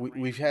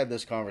we've had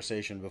this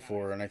conversation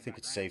before, and I think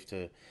it's safe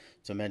to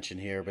mention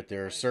here. But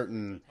there are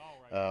certain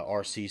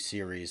RC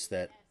series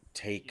that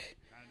take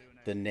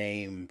the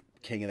name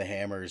King of the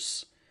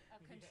Hammers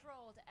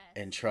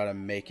and try to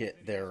make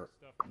it their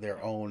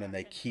own, and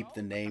they keep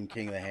the name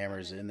King of the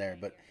Hammers in there.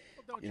 But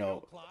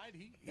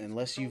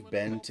unless you've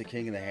been to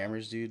King of the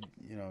Hammers, dude,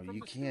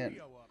 you can't.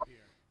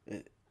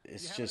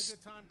 It's just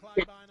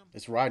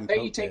it's riding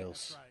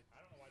coattails.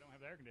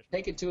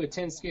 Take it to a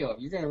 10 scale.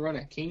 If you're going to run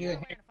a King of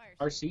the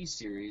Hammers RC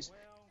series,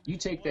 you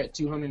take that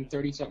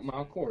 230-something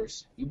mile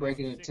course, you break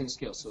it into 10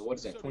 scale. So what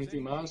is that, 23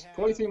 miles?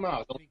 23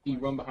 miles. Don't you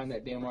run behind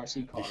that damn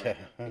RC car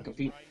and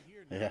compete.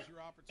 Yeah.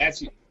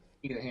 That's you.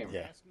 King of the Hammer.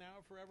 Yeah.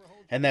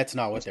 And that's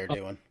not what they're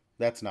doing.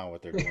 That's not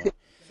what they're doing.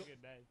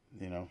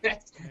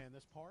 That's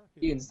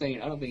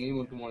insane. I don't think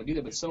anyone can want to do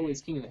that, but so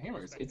is King of the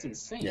Hammers. It's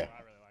insane. Yeah.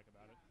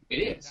 It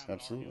is.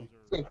 Absolutely.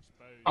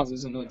 This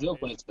isn't no joke,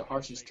 but it's the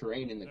harshest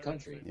terrain in the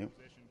country. Yep.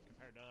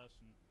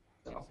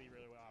 So.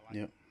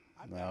 Yep.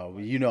 No,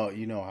 you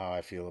know how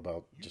I feel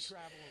about just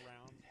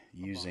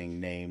using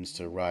names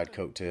to ride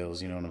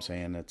coattails. You know what I'm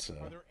saying? It's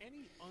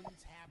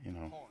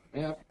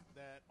Yeah.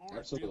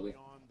 Absolutely.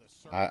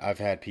 I've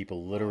had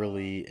people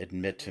literally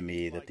admit to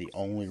me that the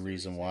only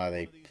reason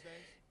why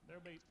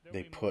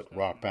they put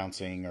rock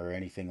bouncing or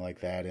anything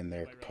like that in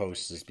their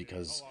posts is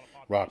because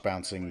rock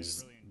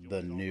bouncing's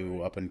the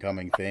new up and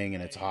coming thing,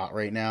 and it's hot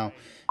right now,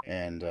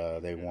 and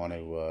they want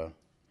to,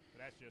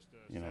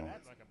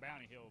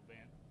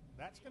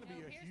 That's going to be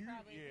a huge,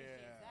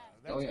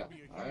 That's going to be a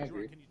huge. I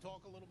agree. Can you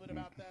talk a little bit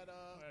about that?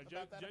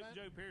 Joe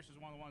Pierce is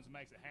one of the ones that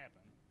makes it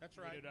happen. That's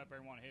right. We did it up there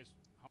in one of his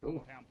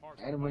hometown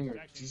parks. Adam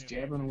Ringer just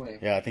jabbing away.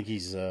 Yeah, I think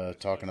he's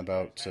talking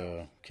about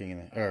King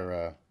of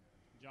the,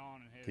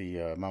 John and his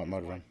the Mountain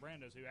Mud Run.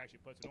 Brenda's who actually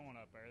puts it on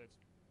up there. That's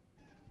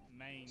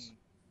Maine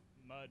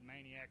Mud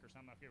Maniac or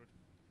something. I forget what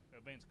the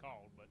event's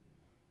called, but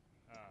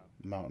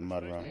Mountain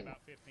Mud Run.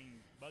 about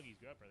 15 buggies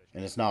go up there this year.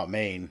 And it's not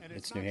Maine,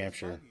 it's New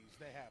Hampshire.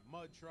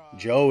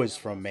 Trucks, Joe is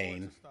from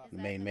Maine, the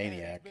Maine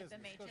Maniac.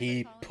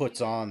 He puts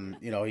on,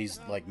 he's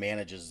like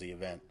manages the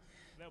event,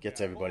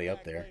 gets everybody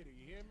up there.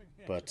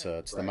 But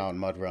it's the Mountain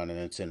Mud Run, and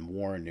it's in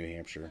Warren, New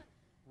Hampshire,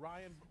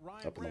 Ryan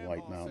up in the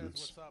White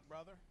Mountains. What's up,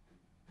 brother?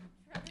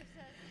 Trevor says,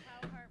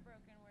 how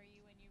heartbroken were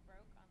you when you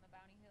broke on the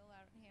Bounty Hill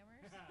out in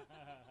Hammers?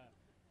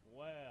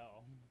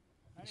 Well,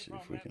 Let's see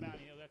that's if we can.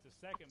 Bounty Hill. That's the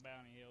second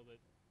Bounty Hill that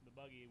the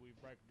buggy we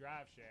broke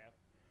drive shaft.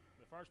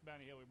 The first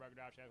Bounty Hill we broke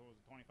drive shaft was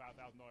a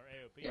 $25,000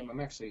 AOP. Yeah, I'm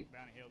actually,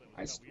 Bounty Hill that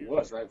I was,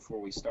 was right before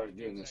we started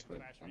doing this,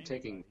 but I'm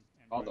taking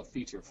all the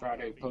Feature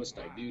Friday posts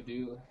I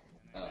do,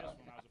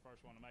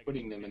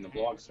 putting them in the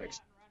blog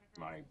section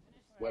of my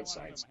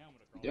websites.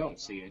 If you don't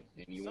see it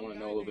and you want to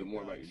know a little bit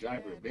more about your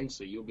driver,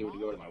 eventually you'll be able to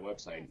go to my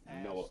website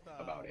and know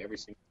about every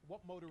single.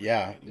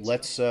 Yeah,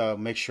 let's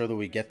make sure that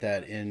we get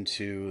that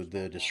into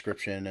the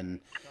description and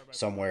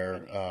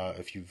somewhere.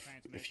 If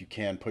you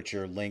can put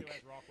your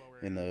link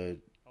in the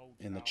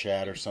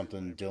chat or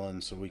something,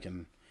 Dylan, so we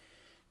can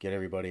get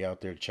everybody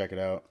out there to check it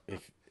out.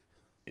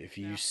 If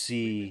you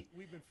see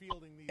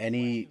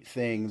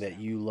anything that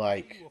you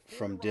like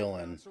from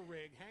Dylan,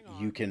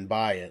 you can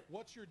buy it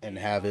and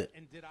have it.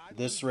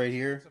 This right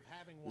here,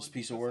 this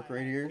piece of work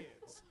right here,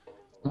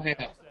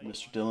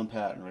 Mr. Dylan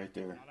Patton right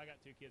there.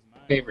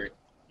 Favorite.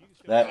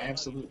 That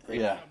absolute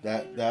favorite.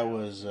 Yeah, that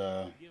was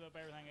a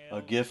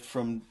gift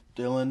from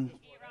Dylan.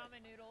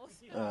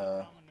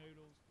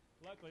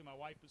 Luckily, my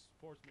wife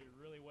supports me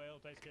really well,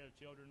 takes care of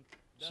children.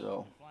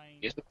 So,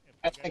 yes,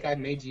 I think I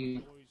made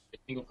you a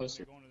single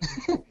poster.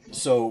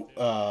 So,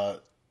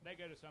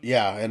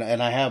 yeah,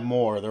 and I have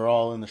more. They're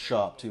all in the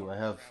shop too. I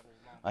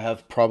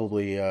have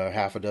probably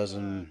half a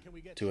dozen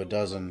to a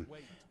dozen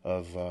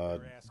of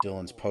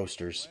Dylan's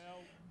posters,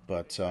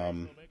 but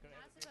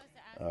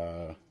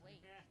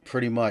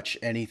pretty much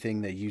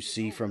anything that you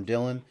see from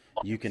Dylan,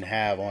 you can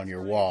have on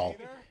your wall.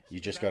 You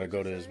just got to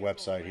go to his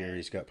website here.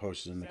 He's got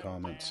posted in the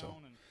comments, so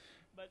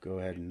go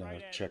ahead and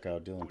check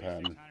out Dylan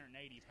Patton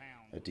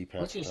at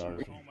Dpats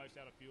Photography.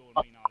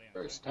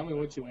 First, tell me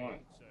what you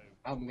want.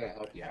 I'm gonna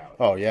help you out.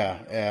 Oh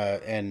yeah,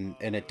 and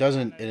it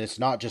doesn't, and it's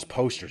not just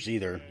posters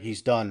either.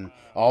 He's done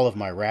all of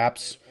my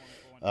wraps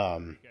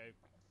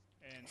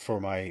for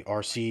my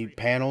RC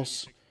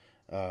panels.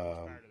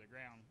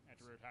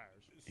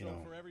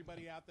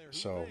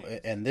 So,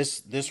 and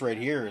this right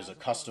here is a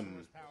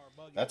custom.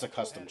 That's a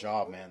custom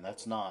job, man.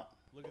 That's not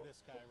Look at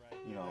this guy right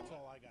you here. know, That's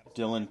all I got to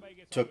say. Dylan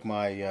took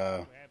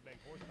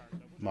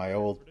my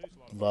old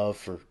love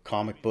for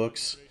comic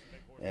books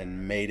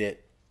and made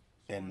it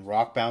in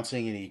rock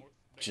bouncing, and he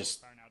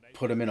just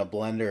put them in a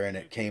blender, and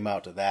it came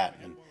out to that.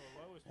 And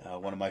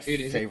one of my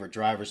favorite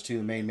drivers too,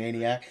 the main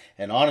maniac.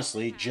 And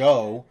honestly,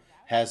 Joe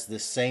has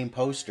this same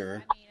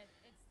poster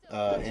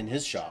in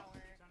his shop.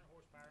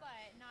 But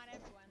not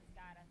everyone's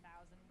got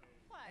 1,000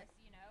 plus,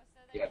 you know.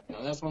 So Yeah,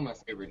 no, that's one of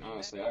my favorite.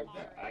 Honestly,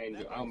 I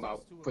enjoy. I'm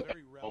about to put that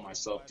on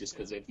myself just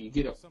because if you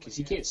get up, because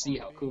you can't see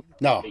how cool.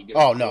 No,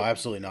 oh no,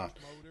 absolutely not.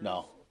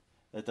 No,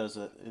 it does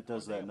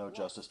that no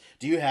justice.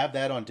 Do you have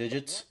that on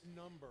digits?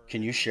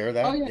 Can you share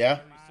that? Oh, yeah. Yeah.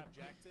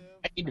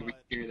 I need to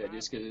re-share that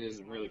just because it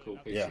is a really cool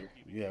picture.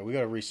 Yeah, we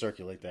got to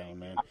recirculate that one,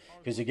 man.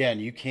 Because again,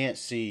 you can't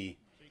see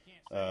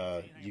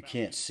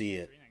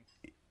it.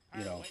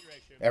 You know,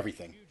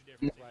 everything.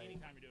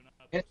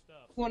 And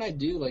when I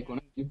do, like when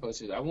I do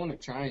posters, I want to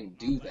try and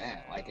do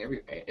that. Like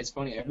it's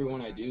funny.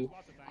 Everyone I do,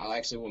 I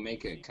actually will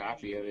make a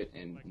copy of it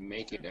and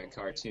make it a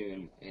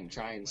cartoon and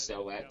try and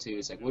sell that too.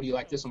 It's like, what do you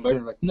like this one better?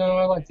 I'm like, no,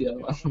 I like the other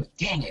one. I'm like,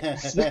 dang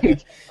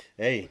it.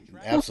 Hey,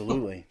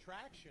 absolutely.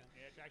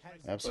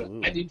 Absolutely.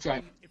 But I do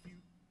try.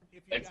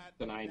 That's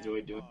something I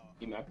enjoy doing.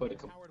 You know, I put a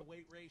couple.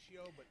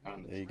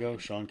 There you go,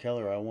 Sean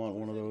Keller. I want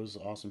one of those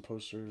awesome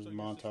posters,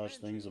 montage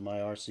things of my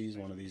RCs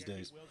one of these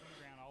days.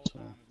 So,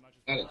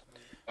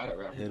 Got it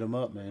right. hit him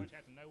up, man.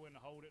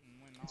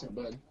 That's our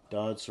bud.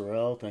 Dodd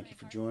Sorrell, thank you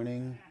for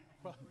joining.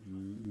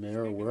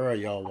 Mara, where are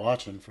y'all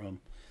watching from?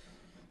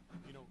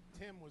 You know,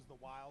 Tim was the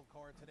wild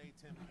card today,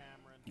 Tim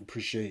Cameron.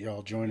 Appreciate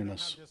y'all joining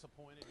us.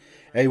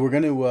 Hey, we're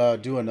going to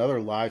do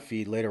another live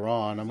feed later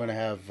on. I'm going to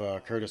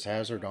have Curtis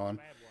Hazard on.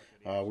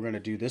 We're going to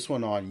do this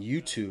one on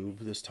YouTube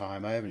this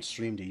time. I haven't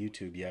streamed to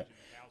YouTube yet,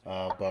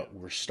 but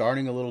we're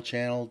starting a little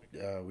channel.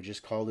 We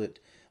just called it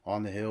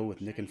On the Hill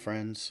with Nick and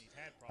Friends.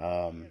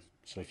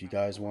 So if you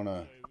guys want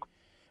to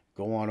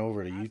go on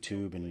over to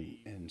YouTube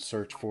and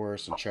search for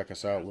us and check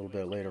us out a little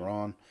bit later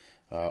on.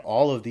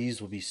 All of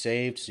these will be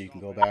saved, so you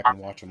can go back and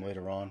watch them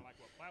later on.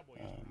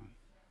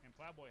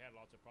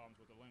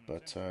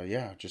 But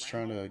yeah, just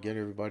trying to get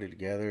everybody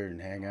together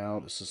and hang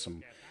out. This is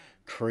some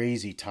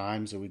crazy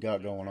times that we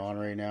got going on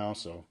right now.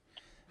 So,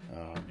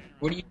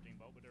 what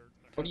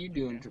are you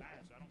doing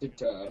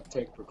to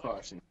take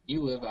precaution?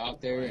 You live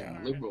out there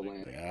in liberal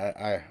land.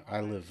 Yeah,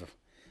 I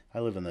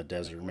live in the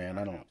desert,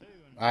 man.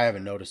 I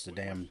haven't noticed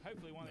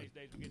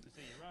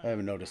I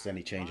haven't noticed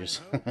any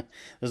changes.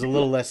 There's a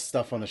little less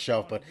stuff on the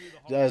shelf, but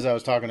as I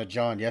was talking to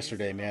John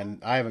yesterday,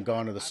 man, I haven't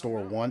gone to the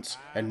store once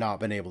and not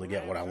been able to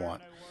get what I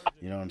want.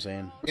 You know what I'm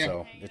saying? Yeah.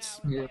 So it's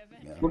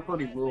We're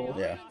pretty rural.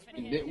 Yeah.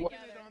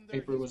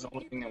 Paper was the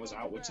only thing that was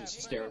out, which is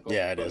hysterical.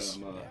 Yeah, it is.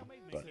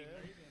 But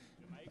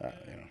you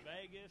know,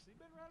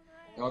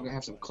 y'all gonna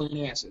have some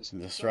clean asses.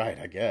 that's right,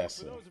 I guess.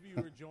 For those of you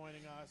who are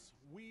joining us,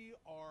 we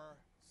are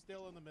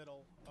still in the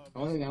middle of The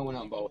only thing I went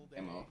out and bought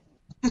ammo.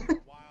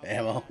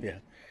 Ammo, yeah.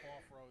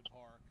 Off-road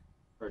park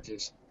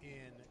Purchase.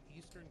 in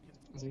eastern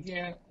I was like,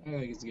 yeah, I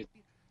think it's good.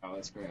 Oh,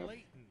 that's crap.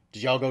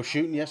 Did y'all go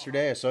shooting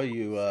yesterday? I saw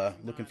you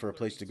looking for a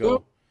place to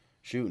go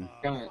shooting.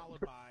 Kind of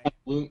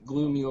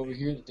gloomy over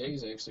here. The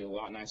day's actually a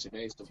lot nicer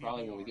day, so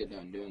probably when we get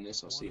done doing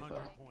this, I'll see if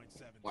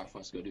wife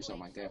wants to go do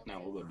something like that.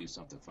 Now we'll go do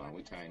something fun.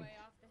 We try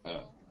and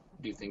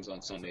do things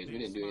on Sundays. We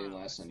didn't do anything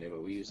last Sunday,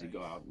 but we usually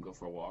go out and go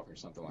for a walk or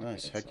something like that.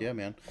 Nice, heck so. yeah,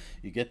 man.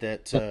 You get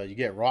that, you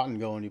get Rotten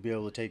going, you'll be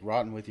able to take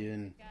Rotten with you,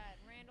 and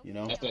you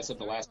know. That's what I said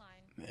the last.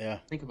 Yeah.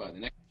 Think about it. The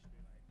next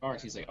car,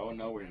 she's like, "Oh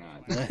no, we're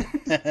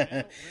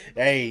not."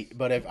 Hey,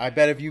 but I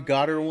bet if you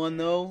got her one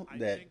though,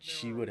 that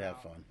she would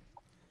have fun.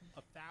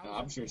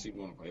 I'm sure she'd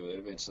want to play with it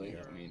eventually.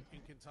 I mean,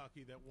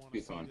 it'd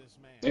be fun.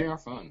 They are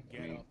fun.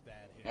 I mean,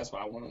 that's why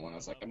I wanted one. I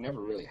was like, I've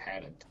never really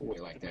had a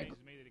toy like that.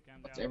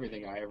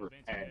 Everything I ever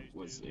had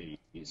was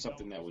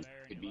something that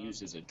could be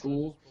used as a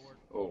tool,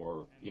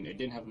 or it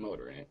didn't have a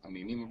motor in it. I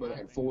mean, me and my brother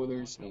had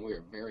four-wheelers when we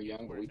were very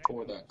young, but we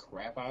tore the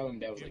crap out of them.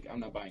 Dad was like, I'm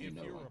not buying you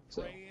another one.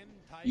 So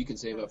you can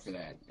save up for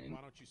that. And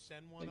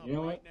like, you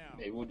know what?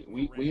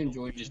 We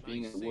enjoyed just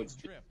being in the woods.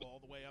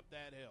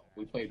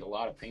 We played a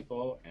lot of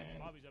paintball,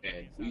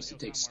 and we used to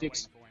take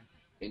sticks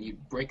and you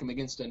break them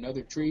against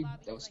another tree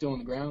that was still on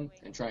the ground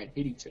and try and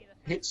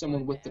hit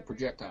someone with the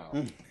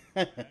projectile.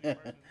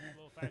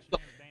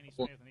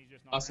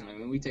 Awesome. I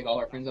mean, we take all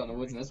our friends out in the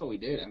woods, and that's what we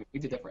did. I mean, we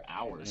did that for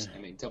hours. I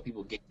mean, until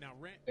people get.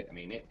 I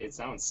mean, it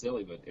sounds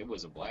silly, but it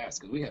was a blast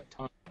because we have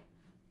tons.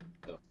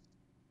 So,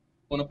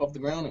 one up off the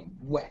ground and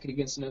whack it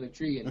against another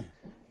tree, and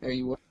there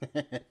you were.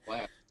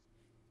 Wow.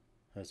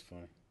 That's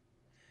funny.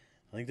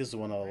 I think this is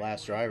one of the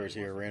last drivers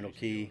here, Randall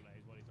Key.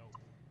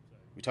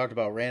 We talked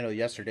about Randall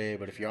yesterday,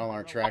 but if y'all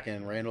aren't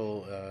tracking,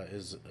 Randall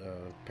is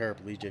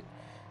paraplegic.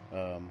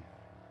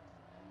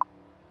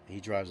 He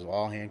drives with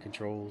all hand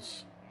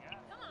controls.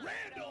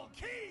 Randall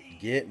Key!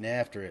 Getting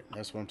after it.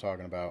 That's what I'm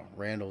talking about.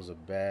 Randall's a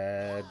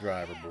bad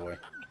driver, boy.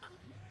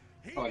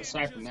 Oh,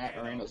 aside from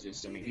that, Randall's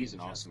just, I mean, he's an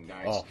awesome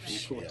guy. Oh,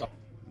 he's cool. Yeah.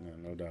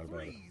 No doubt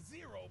about it.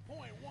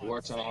 He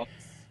works on all.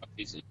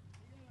 He's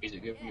a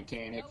good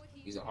mechanic.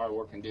 He's a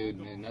hard-working dude,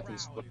 man.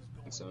 Nothing's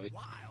so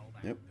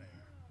Yep.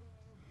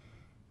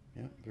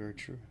 Yeah, very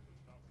true.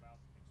 Talk about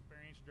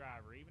experienced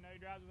driver. Even though he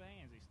drives with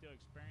hands, he's still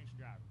experienced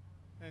driver.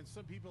 And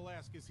some people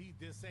ask, is he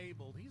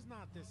disabled? He's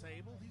not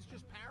disabled. He's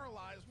just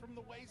paralyzed from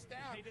the waist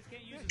down. He just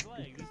can't use his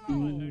legs. It's not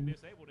like they're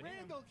disabled to him.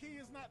 Randall Key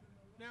is not.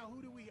 Now,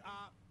 who do we?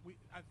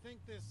 I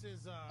think this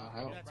is.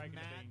 That's breaking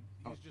Matt.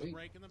 the He's just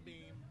breaking the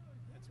beam.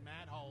 That's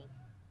Matt Holt.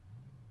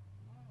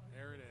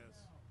 There it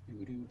is.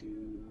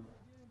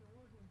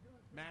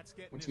 Matt's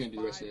getting. What you gonna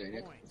do the rest of the day,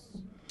 Nick?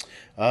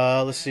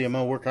 Let's see. I'm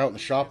gonna work out in the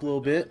shop a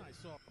little bit.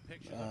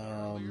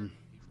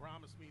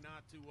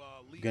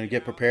 Gonna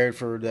get prepared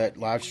for that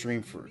live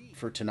stream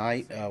for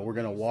tonight. We're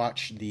gonna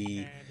watch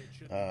the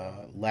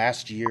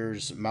last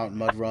year's Mountain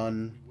Mud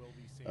Run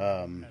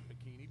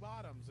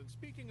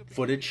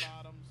footage.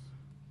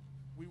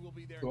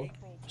 Cool.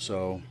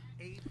 So,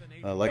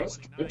 like I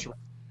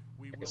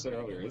said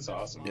earlier, it's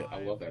awesome. Yeah. I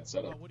love that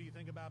setup.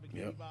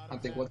 Yep. I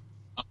think what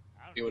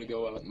be able to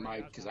go out and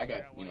because I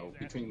got,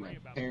 between my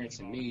parents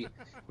and me,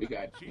 we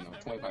got,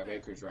 25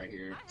 acres right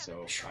here.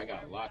 So I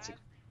got lots of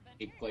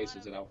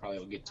places that I'll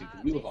probably get to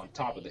because we live on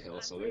top of the hill.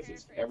 So there's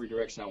just every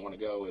direction I want to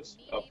go is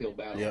uphill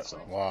battle. Yeah.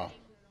 So. Wow.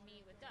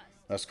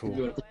 That's cool.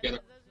 We'll put together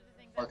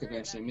park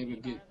eventually. Maybe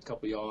we'll get a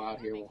couple of y'all out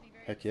here.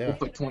 Heck yeah. We'll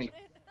put 20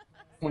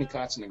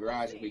 cots in the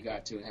garage if we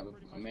got to and have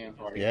a man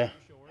party. Yeah.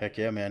 Heck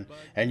yeah, man.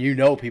 And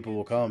people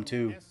will come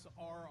too.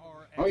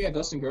 Oh yeah,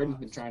 Dustin Gurdon's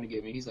been trying to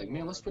get me. He's like,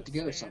 man, let's put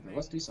together something.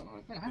 Let's do something.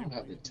 I'm like, man, I don't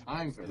have the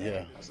time for that.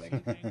 Yeah. I was like,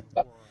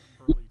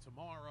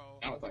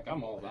 I was like,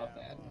 I'm all about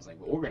that. I was like,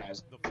 well,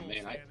 organize.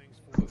 Man,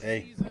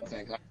 Hey.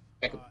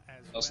 I could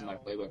else in my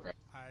playbook right.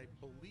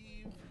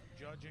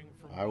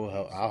 I will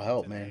help. I'll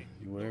help, man.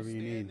 Whatever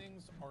you need.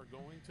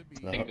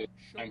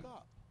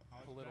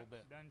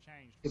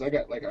 Because I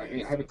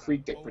have a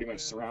creek that pretty much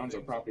surrounds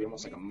our property,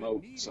 almost like a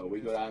moat. So we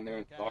go down there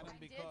and walk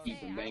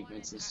deep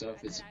embankments and stuff.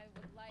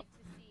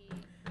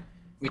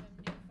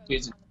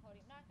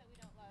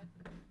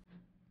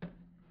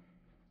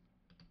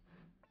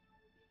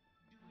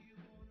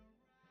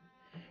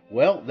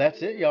 Well,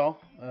 that's it, y'all.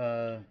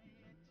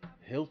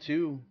 Hill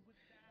 2.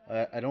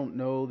 I don't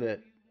know that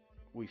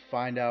we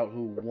find out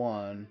who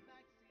won.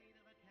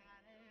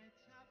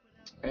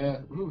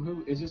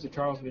 Who is this a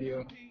Charles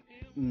video?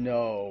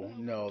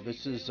 No.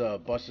 This is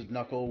Busted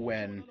Knuckle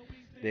when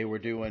they were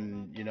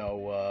doing,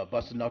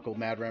 Busted Knuckle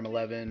Mad Ram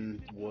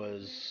 11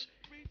 was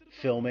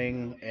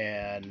filming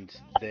and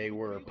they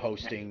were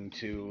posting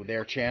to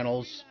their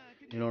channels.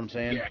 You know what I'm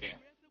saying? Yeah.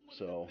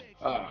 So.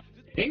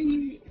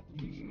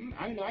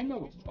 I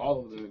know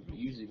all of them have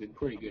usually been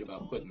pretty good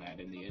about putting that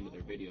in the end of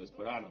their videos,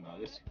 but I don't know.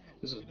 This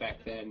was back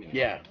then.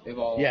 Yeah. They've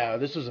all. Yeah,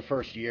 this was the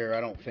first year.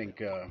 I don't think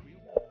they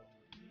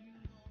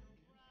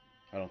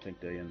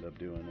ended up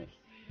doing it.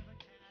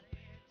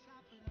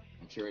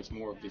 I'm sure it's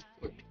more of just a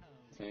quick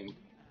thing.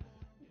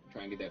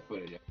 Try and get that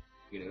footage,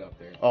 get it up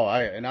there. Oh,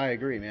 I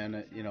agree,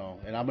 man.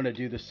 And I'm gonna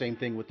do the same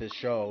thing with this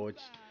show.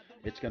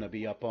 It's gonna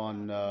be up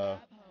on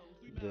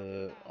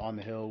the On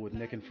the Hill with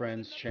Nick and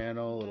Friends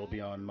channel. It'll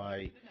be on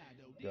my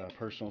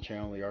personal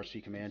channel, the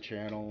RC Command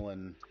channel,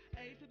 and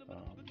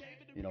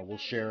we'll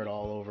share it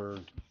all over.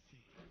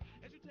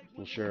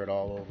 We'll share it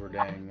all over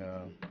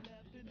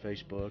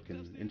Facebook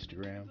and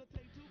Instagram.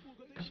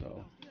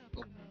 So.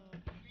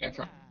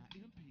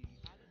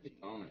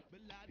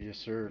 Yes,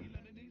 sir.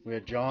 We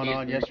had John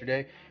on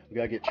yesterday. We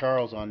gotta get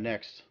Charles on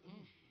next.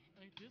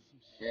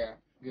 Yeah.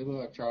 Good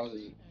luck, Charles.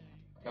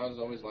 Charles is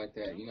always like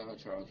that. You know how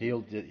Charles.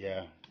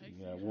 Yeah.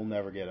 We'll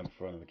never get him in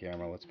front of the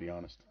camera. Let's be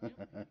honest.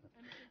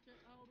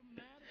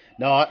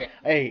 No,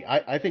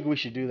 I think we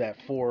should do that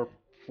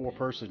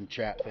four-person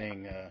chat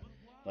thing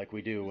like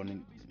we do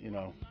when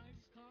I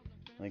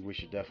think we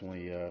should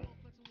definitely.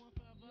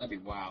 That'd be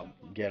wild.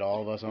 Get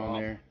all of us on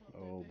there.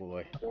 Oh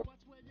boy.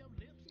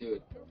 Do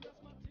it.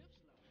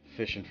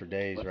 Fishing for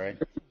days, right?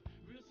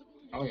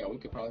 Oh yeah, we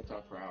could probably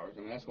talk for hours.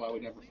 I mean, that's why we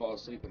never fall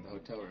asleep in the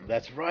hotel room.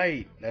 That's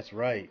right.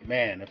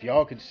 Man, if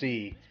y'all could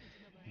be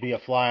a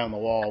fly on the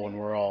wall when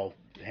we're all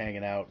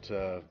hanging out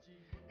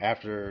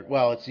after,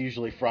 well, it's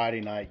usually Friday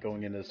night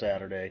going into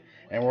Saturday,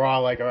 and we're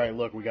all like, all right,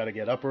 look, we got to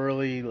get up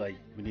early, like,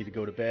 we need to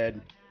go to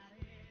bed.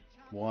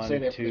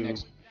 1, 2,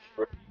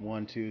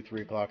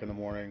 3 o'clock in the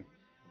morning.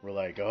 We're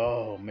like,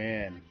 oh,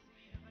 man,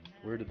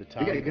 where did the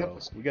time go?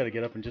 We got to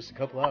get up in just a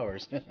couple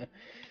hours. And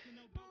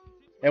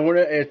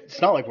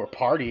it's not like we're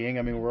partying.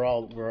 I mean,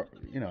 we're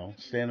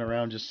standing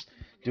around just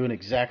doing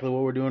exactly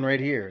what we're doing right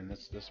here, and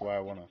that's why I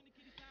want to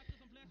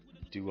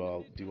do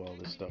all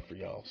this stuff for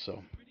y'all.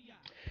 So,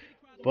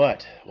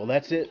 but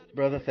that's it,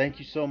 brother. Thank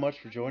you so much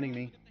for joining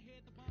me,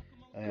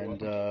 and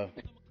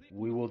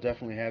we will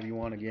definitely have you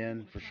on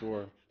again for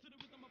sure.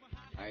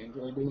 I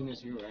enjoy doing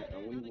this. You're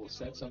right. We will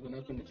set something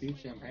up in the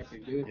future. I'm happy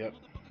to do it. Yep.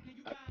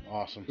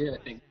 Awesome. Yeah,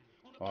 I think.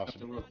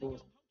 Awesome. Real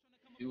cool.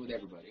 Do with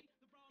everybody.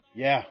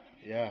 Yeah.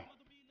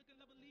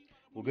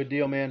 Well, good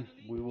deal, man.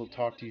 We will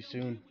talk to you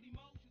soon.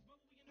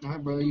 All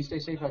right, brother. You stay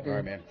safe out there. All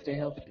right, man. Stay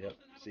healthy. Yep.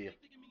 See ya.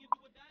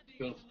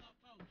 Cool.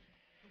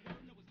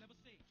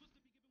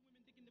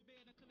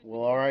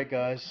 Well, all right,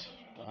 guys.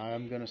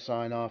 I'm going to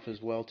sign off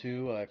as well,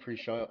 too. I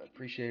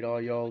appreciate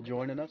all y'all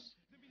joining us.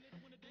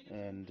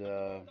 And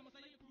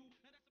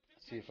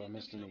see if I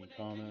missed any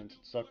comments.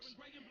 It sucks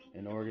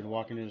in Oregon.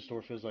 Walking into the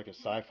store feels like a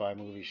sci-fi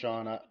movie.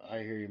 Sean, I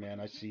hear you, man.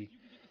 I see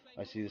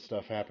this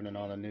stuff happening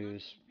on the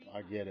news.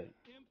 I get it.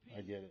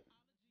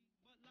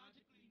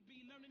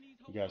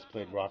 You guys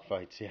played rock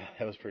fights. Yeah,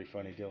 that was pretty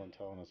funny. Dylan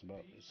telling us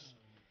about his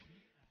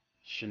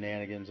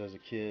shenanigans as a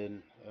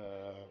kid.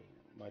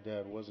 My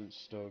dad wasn't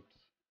stoked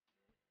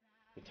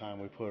the time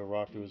we put a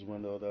rock through his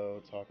window,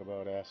 though. Talk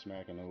about ass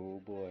smacking.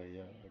 Oh boy,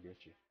 yeah, I get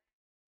you.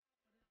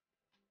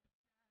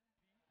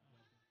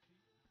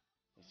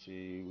 Let's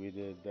see, we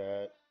did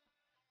that.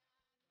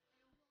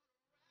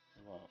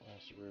 Well,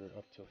 last we were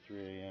up till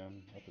 3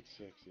 a.m. Up at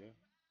 6. Yeah,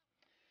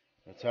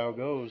 that's how it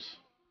goes.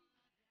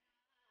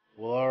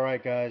 Well, all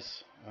right,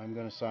 guys. I'm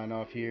going to sign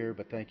off here,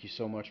 but thank you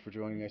so much for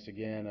joining us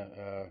again.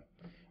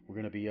 We're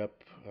going to be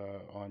up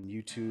on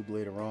YouTube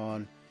later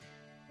on,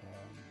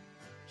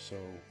 so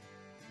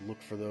look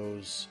for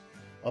those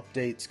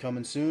updates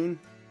coming soon.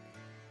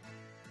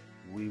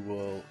 We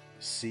will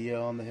see you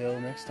on the hill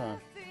next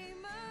time.